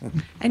true.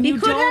 And He you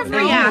could don't have know.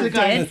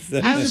 reacted. He's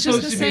I was just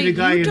supposed going to to say, be the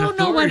guy you in don't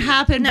know what authority.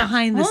 happened No,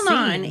 behind the hold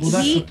on. scenes. Well,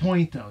 that's He- the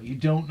point, though. You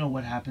don't know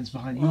what happens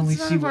behind. You Well, only it's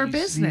none see of what our you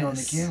see on the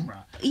business.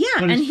 camera. Yeah,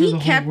 But and it's for he the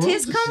whole kept world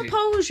his to see.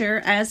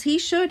 composure as he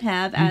should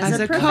have as, As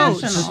a a coach.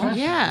 professional. Yeah,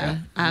 Yeah.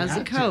 as You a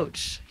had to.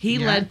 coach. He You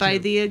led had by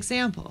to. the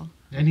example.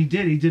 And he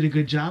did. He did a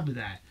good job of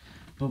that.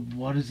 But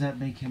what does that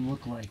make him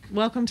look like?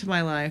 Welcome to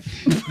my life.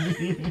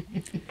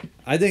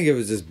 I think it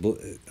was just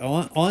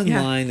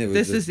online. It was.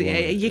 This just is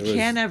blown- you it was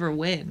can't ever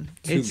win.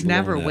 too It's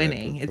never blown out of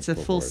winning. It's a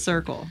full proportion.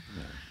 circle.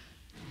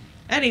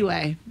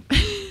 Anyway,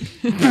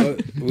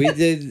 We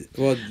did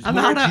well. I'm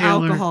Poor out of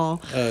Taylor.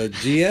 alcohol.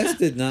 GS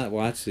did not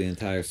watch the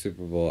entire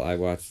Super Bowl. I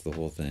watched the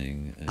whole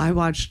thing. And I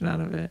watched none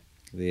of it.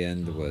 The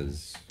end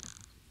was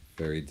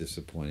very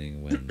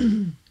disappointing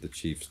when the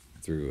Chiefs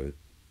threw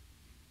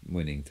a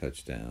winning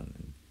touchdown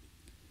and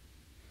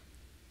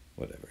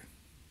whatever.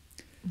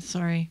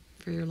 Sorry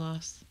for your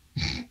loss.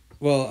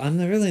 Well, I'm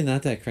really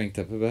not that cranked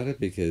up about it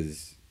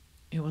because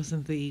It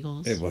wasn't the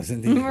Eagles. it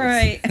wasn't the Eagles.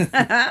 Right.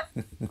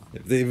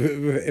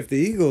 If the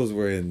Eagles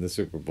were in the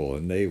Super Bowl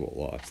and they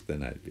lost,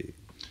 then I'd be.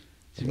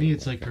 To me,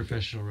 it's like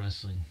professional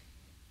wrestling.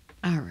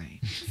 All right.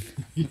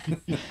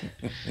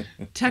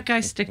 Tech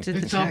guy, stick to the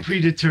It's all tech.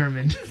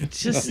 predetermined.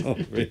 Just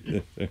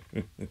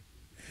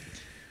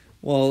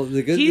Well,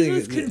 the good He thing,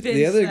 was the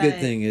convinced other good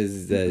that- thing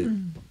is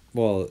that,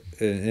 well,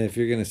 and if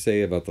you're gonna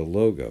say about the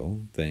logo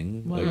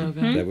thing, What like,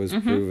 logo? that was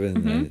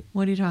proven that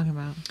what are you talking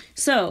about?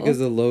 because So,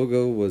 the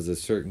logo was a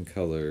certain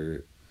color,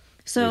 which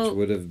so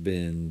would have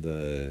been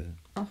the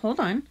hold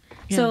on.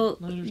 Yeah, So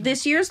let her talk.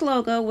 this year's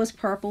logo was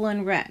purple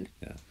and red.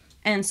 Yeah.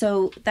 And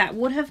so that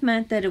would have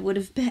meant that it would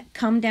have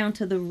come down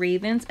to the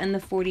Ravens and the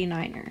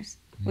 49ers,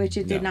 which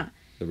it did No. not.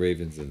 the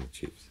Ravens and the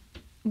Chiefs.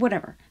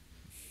 Whatever.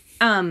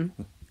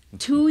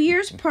 2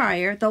 years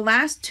prior, the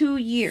last 2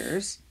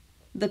 years,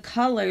 the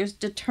colors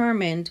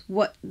determined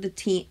what the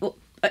team. Well,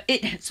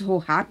 it so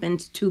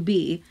happened to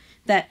be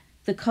that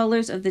the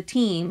colors of the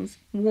teams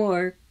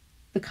were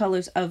the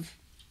colors of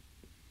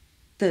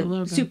the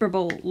logo. Super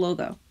Bowl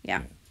logo.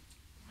 Yeah.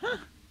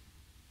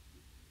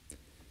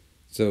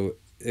 So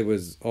it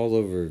was all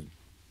over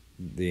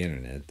the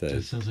internet that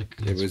That sounds like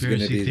a it was going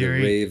to conspiracy be theory.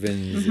 the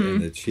Ravens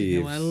and the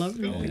Chiefs. No, I love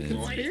the and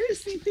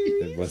conspiracy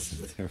theories. It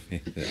wasn't the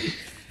Ravens.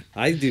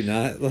 I do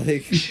not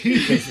like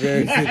conspiracy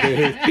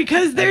theories.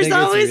 Because there's think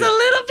it's always a real.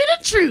 little bit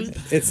of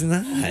truth. It's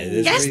not.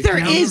 It's Yes, re- there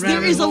down the is. There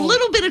rabbit is a hole.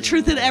 little bit of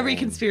truth in every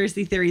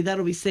conspiracy theory.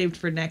 That'll be saved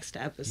for next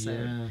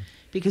episode. Yeah.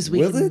 Because we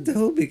Will can, it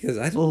though? Because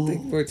I don't Oh.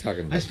 think we're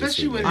talking about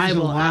Especially this when right I there's a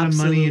will lot of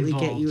money absolutely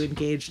get involved. you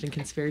engaged in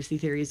conspiracy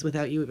theories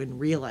without you even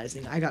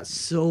realizing. I got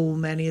so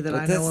many that now. I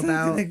But know that's not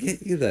about. going to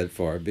get you that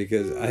far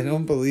because I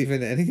don't believe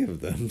in any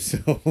of them.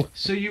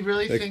 So You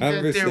really The think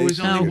that there was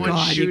only conversation- one Oh,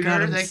 God, you got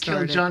shooter him that killed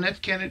started. John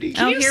F. Kennedy?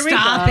 Oh, You here we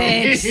stop go.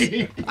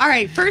 it. All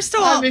right, first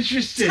of all, I'm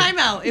interested. time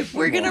out. If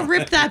we're going to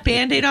rip that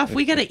Band-Aid off,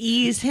 we got to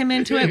ease him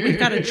into it. We've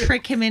got to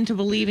trick him into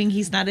believing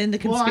he's not in the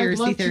Well, I'd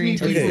conspiracy love to theory. meet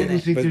until he's people in who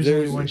it. think But there's only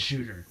there's- one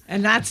shooter.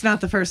 And that's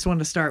not the first one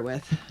to start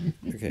with.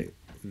 okay,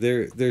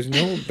 there's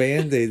no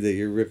Band-Aid that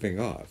you're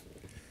ripping off.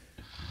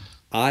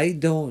 I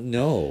don't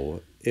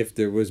know if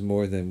there was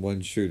more than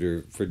one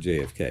shooter for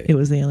JFK. It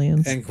was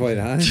aliens. And quite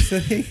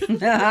honestly,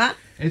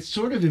 It's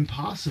sort of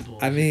impossible.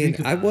 I if you mean,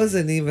 think I about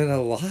wasn't even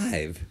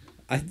alive.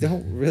 I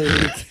don't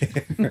really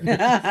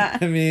care.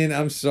 I mean,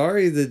 I'm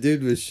sorry the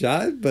dude was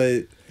shot, but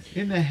it.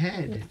 In the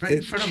head, right in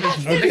it- front of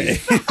his okay,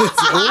 face.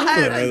 it's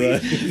over.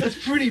 Like,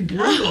 That's pretty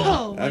brutal.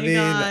 Oh my I mean,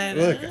 God.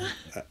 look,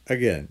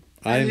 again,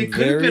 I'm it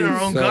could have very been our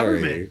own sorry.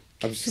 government.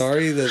 I'm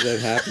sorry that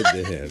happened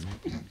to him,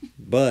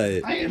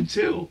 but I am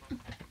too.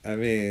 I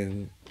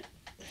mean,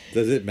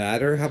 does it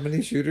matter how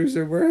many shooters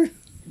there were?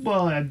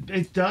 Well,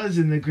 it does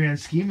in the grand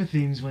scheme of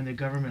things when the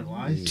government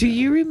lies. Do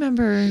you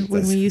remember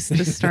when we used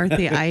to start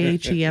the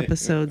IHE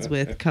episodes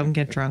with "Come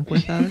get drunk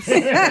with us"?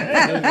 It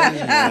doesn't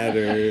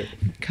matter.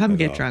 Come at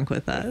get all. drunk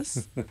with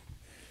us.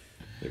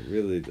 It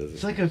really doesn't.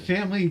 It's like a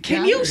family.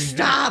 Can you gathering.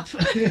 stop?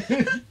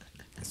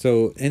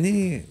 So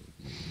any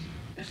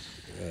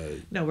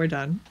No, we're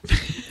done.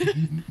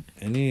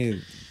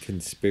 any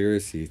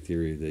conspiracy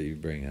theory that you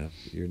bring up,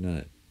 you're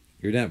not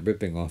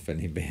ripping off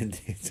any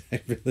Band-Aids.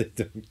 I really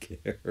don't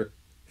care.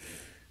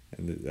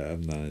 And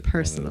I'm not one of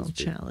Personal those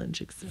people. challenge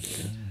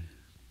accepted.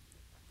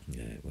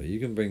 Yeah, well, you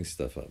can bring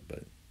stuff up,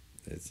 but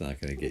it's not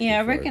going to get you Yeah,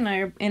 far. Rick and I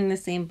are in the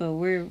same boat.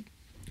 We're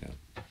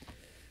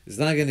It's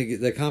not going to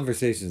get the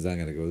conversation's not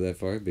going to go that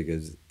far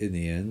because in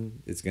the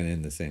end, it's going to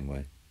end the same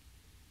way.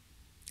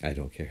 I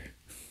don't care.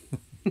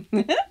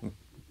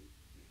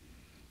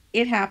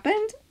 it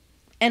happened,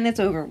 and it's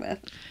over with.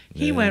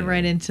 He went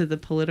right into the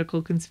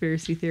political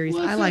conspiracy theories.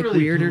 Well, it's I not like really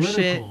weirder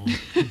shit. political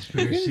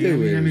Conspiracy. You can do I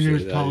weird mean,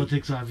 there's shit.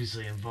 politics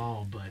obviously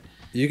involved, but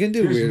You can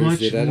do there's weirder much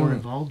shit. more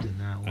involved in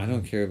that one. I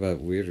don't care about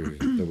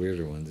the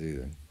weirder ones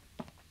either.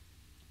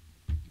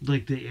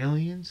 Like the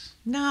aliens.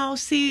 No,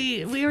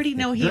 see, we already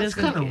know he That's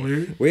doesn't. kind of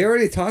weird. We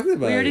already talked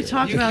about We already it.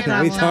 talked You about cannot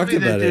that We one. tell talked me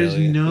that about there's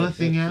aliens.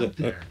 nothing out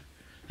there.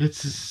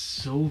 It's just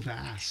so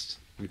vast.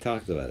 We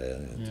talked about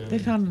aliens. Yeah. They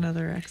found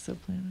another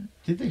exoplanet.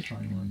 Did they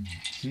find one?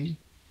 See?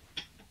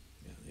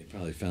 They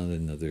probably found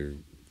another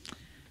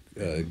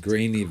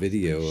grainy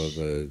video of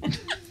a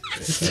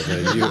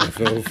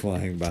UFO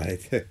flying by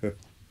too.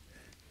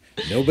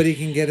 Nobody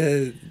can get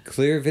a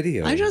clear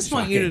video. I just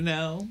want you to Shocking.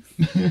 know.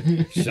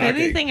 If Shocking.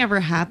 anything ever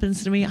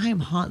happens to me, I am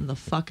haunting the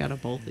fuck out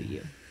of both of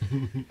you.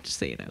 Just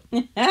so you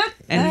know.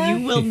 And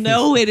you will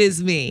know it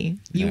is me.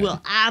 You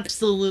will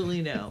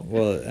absolutely know.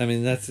 Well, I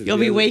mean that's You'll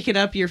be waking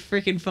up, your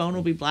freaking phone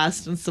will be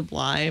blasting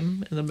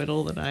Sublime in the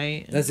middle of the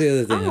night. That's the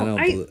other thing. Oh,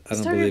 I don't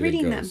started believe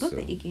reading in that ghosts, book so.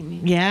 that you gave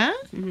me. Yeah?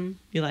 Mhm.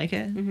 You like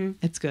it? Mhm.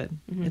 It's good.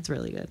 It's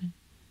really good.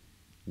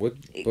 What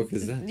book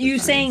is that? You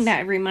That's saying nice.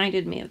 that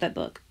reminded me of that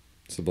book.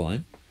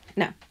 Sublime?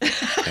 No.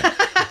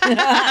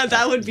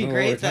 That would be I don't know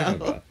great, what we're talking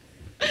though. about.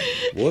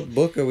 What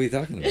book are we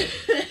talking about?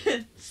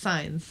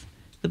 Signs.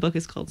 The book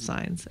is called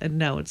Signs. And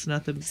no, it's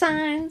not the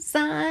Signs,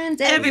 Everywhere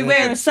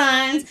everywhere,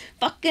 signs,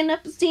 fucking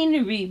up the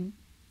scenery.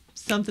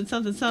 something.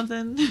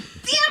 Damn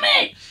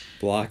it!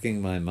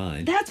 Blocking my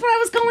mind. That's what I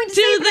was going to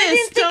Do say, but I this.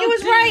 didn't think Don't it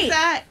was do right.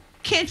 that.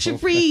 Can't you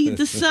read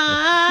the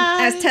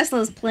signs? As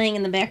Tesla's playing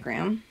in the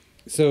background.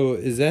 So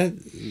is that,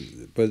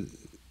 but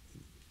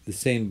the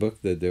same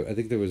book that I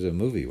think there was a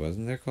movie,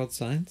 wasn't there, called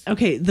Signs?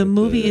 Okay, the With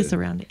movie the- is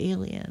around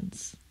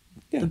aliens.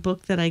 Yeah. The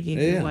book that I gave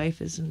Yeah, your yeah.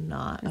 wife is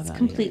not It's about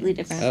completely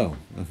aliens. different.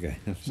 Oh, okay.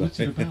 I'm sorry. What's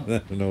it about? I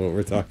don't know what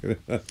we're talking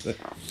about.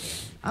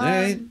 All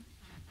right.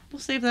 We'll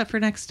save that for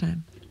next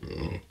time.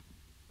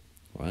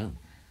 Wow.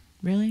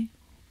 Really?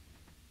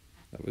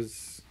 That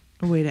was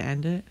A way to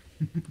end it?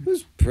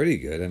 pretty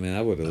good. I mean,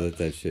 I would have let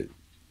that shit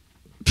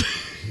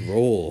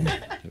roll.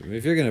 I mean,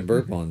 if you're going to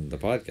burp on the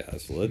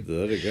podcast, let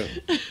it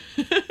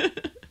go.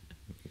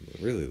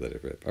 Really let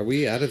it rip. Are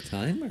we out of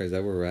time, or is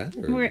that where we're at?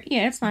 Or?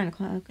 Yeah, it's 9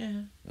 o'clock.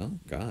 Yeah. Oh,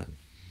 God.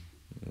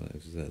 I didn't realize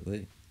it was that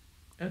late.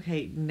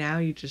 Okay, now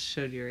you just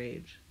showed your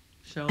age.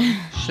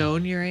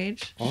 Showing your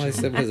age. All I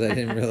said was I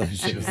didn't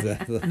realize it was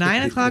that late.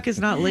 9 o'clock is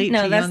not late.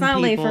 No, to that's young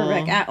not late for people.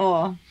 Rick at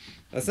all.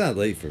 That's not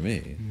late for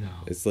me. No.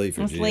 It's late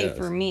for It's GS. late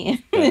for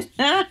me.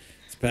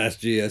 It's past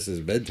GS's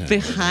bedtime.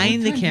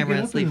 Behind the What time do you camera,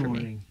 get it's up in late the for me.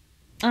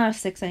 morning?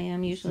 6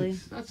 a.m. usually.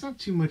 That's not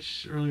too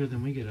much earlier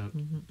than we get up.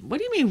 What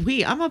do you mean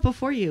we? I'm up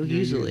before you, Yeah, you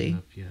usually. get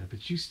up, yeah,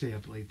 but you stay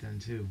up late then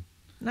too.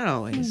 Not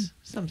always.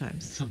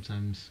 Sometimes.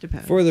 Sometimes.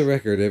 Depends. For the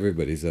record,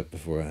 everybody's up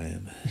before I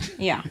am.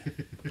 Yeah.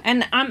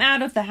 And I'm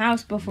out of the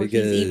house before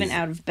Because- he's even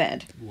out of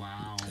bed.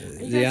 Wow. Are you The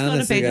guys going to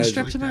honest to Bacon God-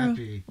 Strip Like tomorrow? that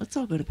be? Let's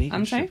all go to Bacon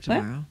I'm sorry, Strip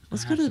what? tomorrow.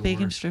 Let's I go to have the to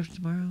Bacon work. Strip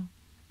tomorrow.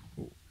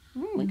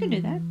 We could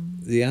do that.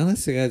 The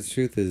honest to God's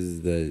truth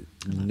is that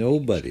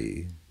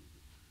nobody,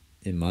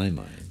 in my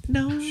mind,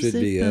 No, should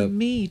be it but up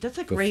me. That's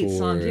a great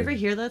song. Do you ever before-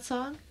 hear that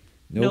song?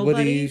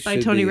 nobody by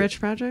should Tony be- Rich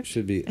Project.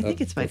 should be I think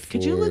up it's by.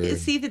 Could you look and before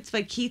see if it's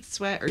by Keith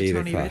Sweat or 8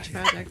 Tony o'clock. Rich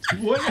Project?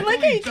 What I like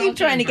how you keep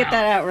trying to get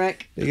that out,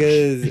 Rick.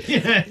 Because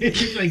Yeah,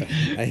 it's like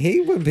I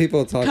hate when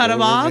people talk Cut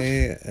 'em over off?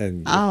 me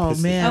and Oh,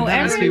 pisses man. me Oh,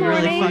 that must every be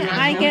really morning fucking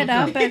I get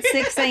awesome. up at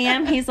 6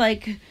 a.m. He's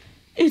like,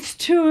 it's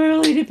too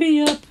early to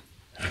be up.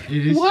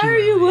 it is Why too are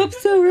you early. up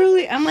so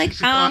early? I'm like,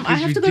 I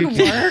have to go to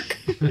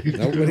ridiculous. work.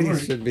 Nobody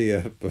should be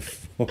up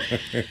before.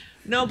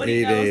 Nobody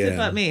 8 knows it a.m.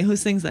 but me. Who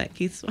sings that?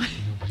 Keith Sweat.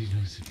 Nobody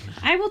knows it.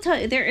 I will tell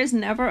you, there is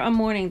never a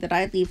morning that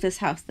I leave this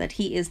house that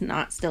he is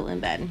not still in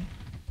bed.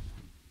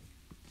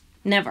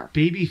 Never.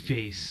 Baby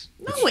face.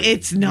 No,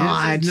 it's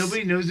not. Yes,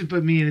 nobody knows it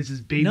but me, and it's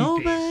his baby face.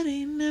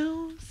 Nobody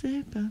knows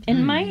it but And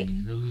me. my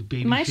You know who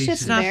baby My face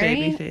shift's is? It's not Very-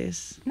 baby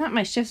face. not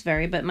my shifts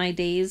vary, but my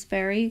days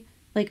vary.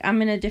 Like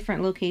I'm in a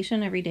different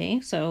location every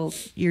day, so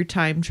Your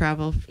time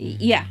travel,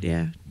 yeah.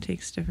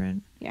 takes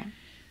different. Yeah.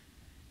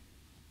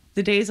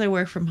 The days I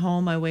work from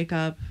home, I wake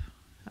up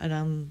and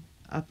I'm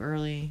up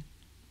early.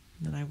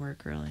 Then I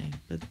work early.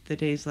 But the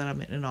days that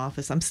I'm in an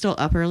office, I'm still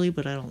up early,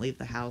 but I don't leave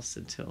the house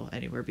until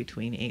anywhere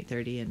between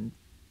 8:30 and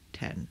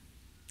 10.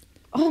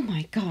 Oh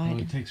my Oh, god.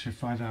 it takes her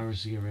 5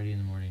 hours to get ready in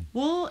the morning.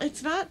 Well,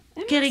 it's not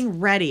That getting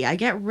ready. I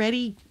get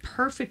ready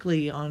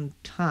perfectly on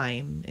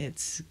time.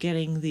 It's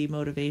getting the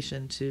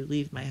motivation to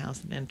leave my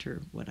house and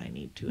enter what I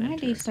need to My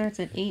enter. day starts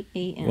at 8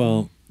 a.m.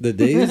 Well, the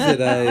days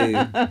that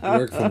I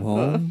work from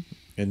home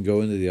and go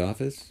into the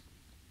office,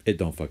 it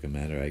don't fucking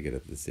matter. I get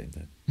up at the same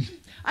time.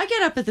 I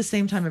get up at the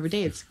same time every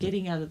day. It's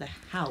getting out of the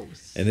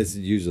house. And it's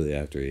usually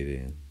after 8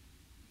 a.m.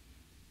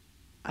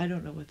 I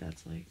don't know what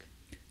that's like.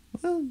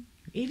 Well,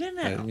 Even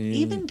I mean-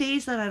 even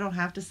days that I don't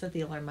have to set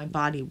the alarm, my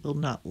body will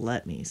not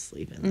let me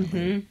sleep in that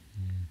way.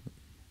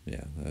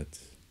 yeah,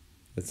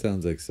 that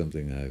sounds like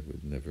something I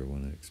would never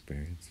want to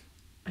experience.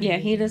 Yeah,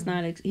 he does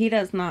not. He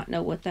does not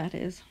know what that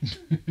is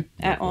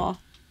at all.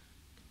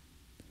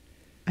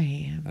 I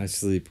am. I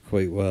sleep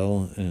quite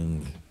well,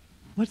 and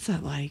What's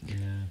that like? Yeah.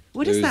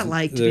 What is that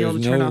like to be able to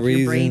there's turn no off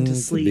your brain to reason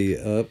sleep? be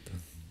up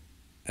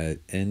at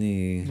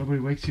any. Nobody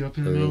wakes you up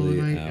in the middle of the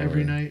Early night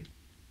every hour. night.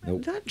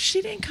 Nope.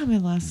 She didn't come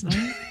in last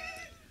night.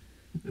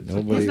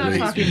 Nobody He's not wakes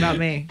talking me. about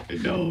me.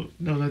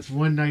 No, that's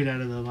one night out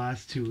of the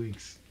last 2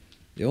 weeks.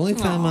 The only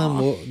time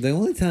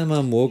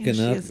I'm woken Yeah,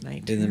 she up has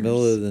night in the middle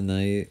terrors. of the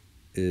night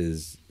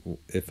is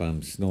if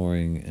I'm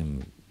snoring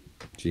and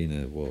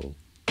Gina will.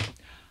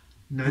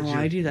 Nudge Oh, you.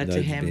 I do that to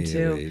Nudge him me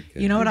too. awake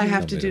You know what I and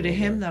have to tell do me to to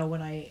him roll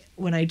though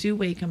when I do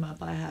wake him up,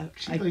 I have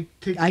She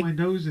takes I my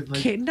nose and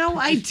like. no,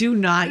 I do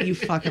not. You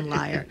fucking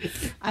liar!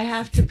 I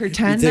have to You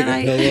pretend take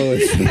that a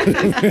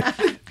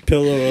pillow,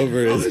 pillow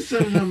over All of a his.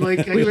 sudden, I'm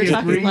like, I we were can't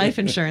talking breathe. life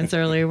insurance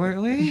earlier,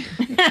 weren't we?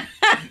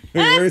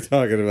 We were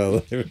talking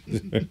about life.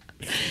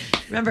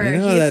 Remember, You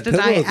know he that used to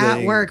die pillow at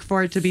thing- work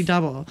for it to be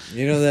double.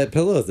 You know that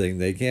pillow thing?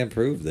 They can't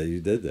prove that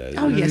you did that.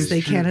 Oh That yes, is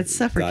they true. can. It's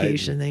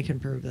suffocation. They can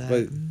prove that.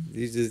 But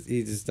he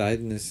just died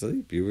in his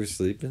sleep. You were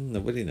sleeping.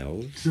 Nobody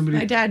knows. Somebody,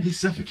 My dad- he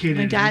suffocated.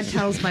 My dad us.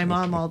 tells my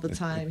mom all the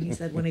time. He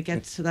said when it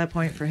gets to that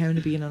point for him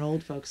to be in an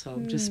old folks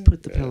home, just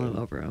put the pillow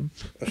over him.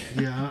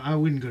 Yeah, I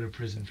wouldn't go to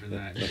prison for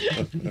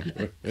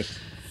that.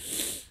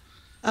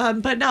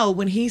 But no,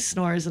 when he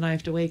snores and I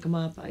have to wake him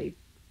up, I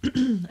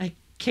I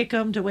kick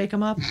him to wake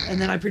him up, and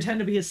then I pretend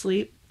to be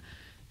asleep.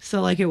 So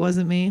like it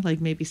wasn't me.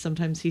 Like maybe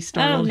sometimes he Oh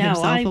startled no,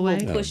 himself I away.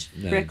 will push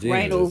No, Rick Gina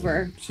right doesn't.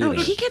 over. She No,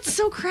 doesn't. he gets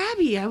so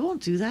crabby. I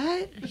won't do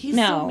that. He's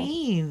so No.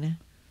 mean.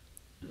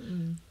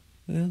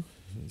 Well,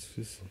 it's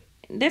just.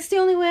 That's the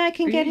only way I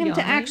can Are get you him to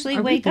yawning? actually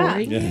Are we wake up.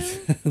 boring? Yes.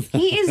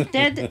 He is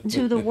dead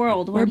to the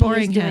world when We're he's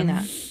boring doing him.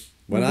 that.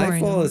 When We're I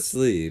boring fall him.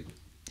 asleep,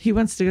 He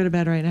wants to go to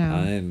bed right now.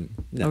 I'm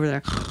no. Over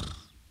there.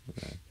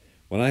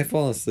 When I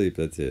fall asleep,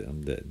 that's it.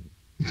 I'm dead.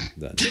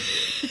 Done.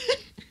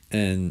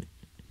 And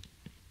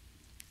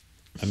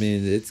I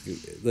mean,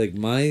 it's like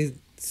my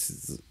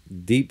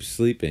deep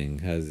sleeping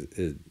has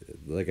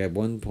like at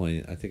one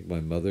point, I think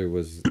my mother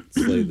was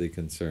slightly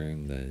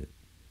concerned that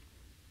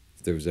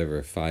if there was ever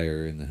a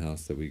fire in the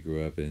house that we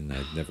grew up in,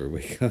 I'd never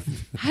wake up.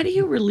 How do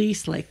you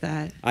release like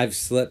that? I've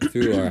slept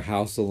through our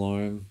house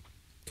alarm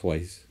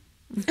twice.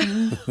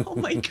 Oh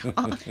my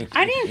god.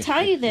 I didn't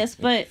tell you this,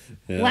 but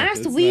Yeah, last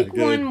it's week not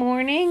good. one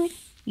morning,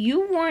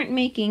 you weren't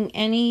making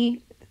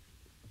any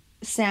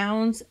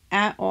sounds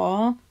at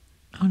all.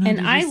 Oh no! And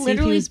did you I see if he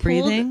literally was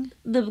breathing.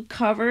 pulled the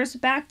covers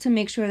back to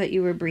make sure that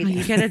you were Oh, breathing.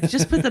 you gotta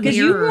just put the 'Cause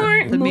you mirror,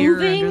 weren't the mirror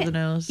moving, under the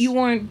nose. You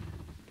weren't.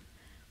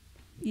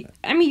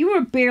 I mean, you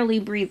were barely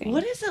breathing.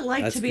 What is it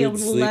like That's to be good able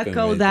to let sleeping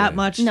go right that there.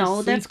 much? to No,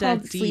 sleep that's called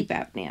that deep? sleep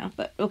apnea.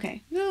 But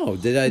okay. No,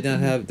 did I not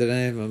have? Did I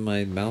have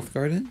my mouth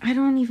guard in? I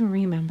don't even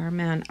remember,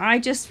 man. I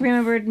just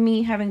remembered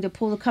me having to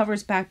pull the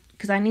covers back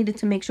because I needed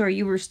to make sure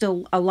you were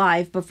still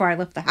alive before I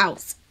left the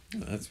house. Oh,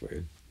 that's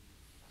weird.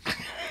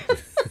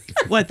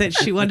 What, that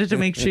she wanted to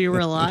make sure you were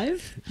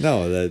alive?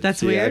 No, That's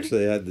she weird.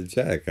 actually had to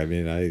check. I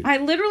mean, I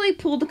literally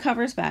pulled the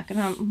covers back and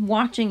I'm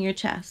watching your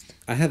chest.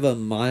 I have a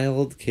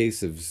mild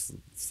case of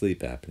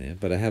sleep apnea,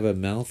 but I have a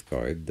mouth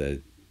guard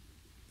that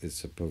is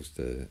supposed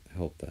to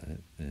help that.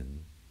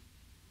 And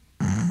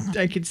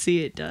I could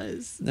see it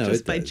does. No,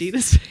 just it by does.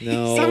 Gina's face.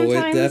 no,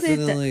 Sometimes it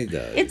definitely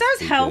does. it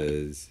does help.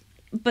 because-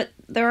 But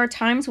there are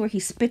times where he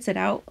spits it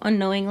out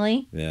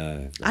unknowingly.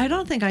 Yeah. I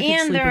don't think I can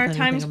And sleep there are with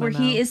times anything where in my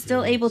he mouth. is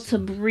still able to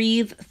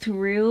breathe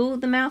through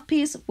the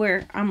mouthpiece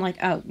where I'm like,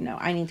 oh no,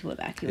 I need to You're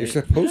evacuate.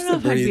 supposed know to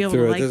if I'd be breathe able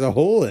through to, it. like- There's a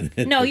hole in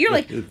it. No, you're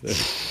like- What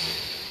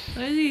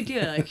do you do?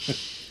 Like,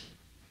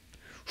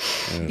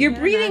 You're Yeah,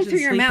 breathing imagine through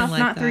your sleeping mouth, like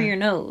not through that. your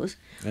nose.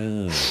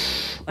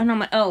 Oh. And I'm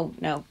like, oh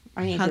no,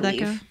 I need how'd to that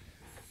leave. go?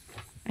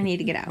 I need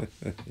to get out.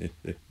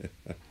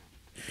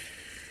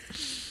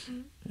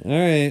 All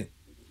right.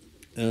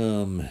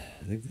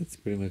 I think that's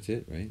pretty much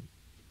it, right?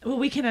 Well,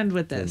 we can end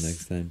with Till this.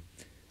 next time.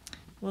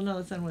 Well, no,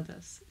 let's end with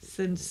this.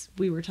 Since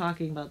we were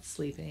talking about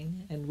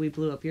sleeping and we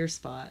blew up your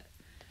spot,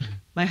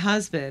 my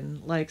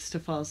husband likes to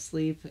fall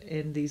asleep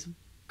in these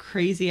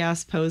crazy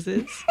ass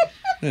poses.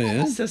 Oh,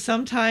 yeah. So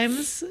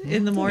sometimes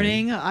in the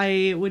morning,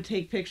 I would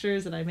take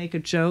pictures and I make a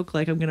joke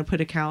like I'm going to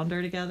put a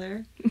calendar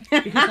together.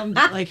 Because I'm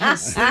like, he'll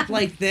sleep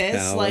like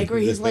this, like where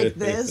he's like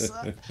this.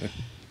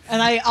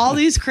 And all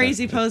these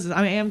crazy poses.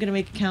 I am going to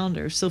make a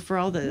calendar. So for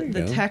all There you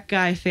the go. tech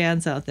guy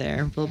fans out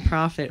there, will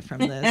profit from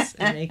this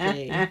and make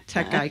a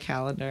tech guy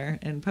calendar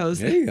and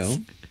post There you go.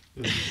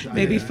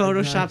 Maybe I've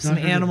Photoshop not some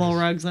heard of animal this.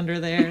 rugs under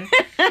there.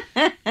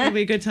 It'll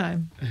be a good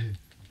time.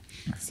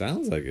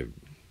 Sounds like it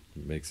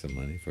makes some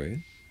money for you.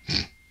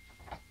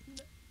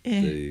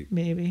 Eh,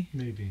 maybe.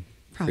 Maybe.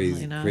 Probably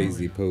Crazy, not.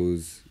 crazy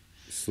pose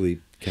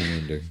sleep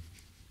calendar.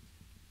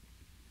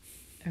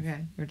 Okay,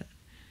 we're done.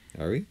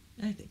 Are we?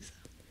 I think so.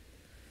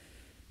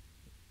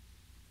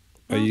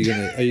 Are you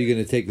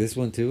gonna take this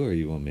one too, or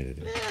you want me to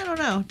do it? I don't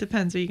know.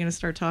 Depends. Are you going to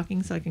start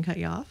talking so I can cut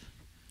you off?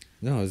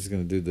 No, I was just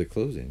gonna do the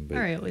closing. But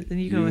All right, well, then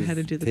you go ahead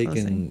and do the taken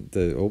closing.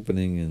 the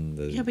opening and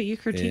the Yeah, but you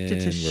critiqued it to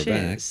and we're shit,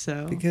 back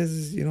so.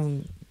 because you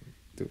don't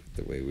do it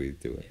the way we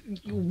do it.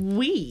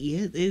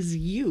 We is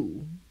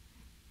you.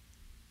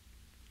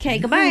 Okay,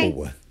 goodbye.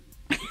 No.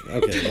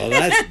 Okay, well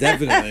that's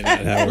definitely not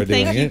how we're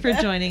doing Thank you it. for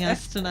joining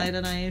us tonight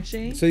on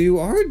IHE. So you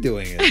are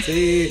doing it.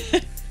 See,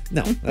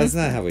 no, that's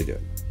not how we do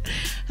it.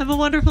 Have a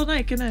wonderful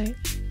night. Good night.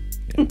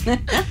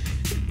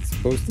 It's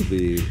supposed to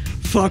be.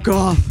 Fuck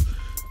off.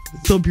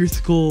 Thump your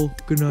skull.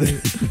 Good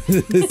night.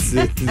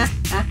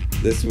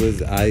 This was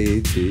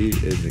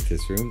IHE in the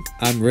Kiss Room.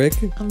 I'm Rick.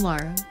 I'm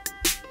Laura.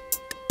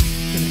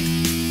 Good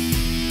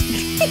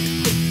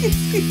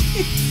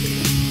night.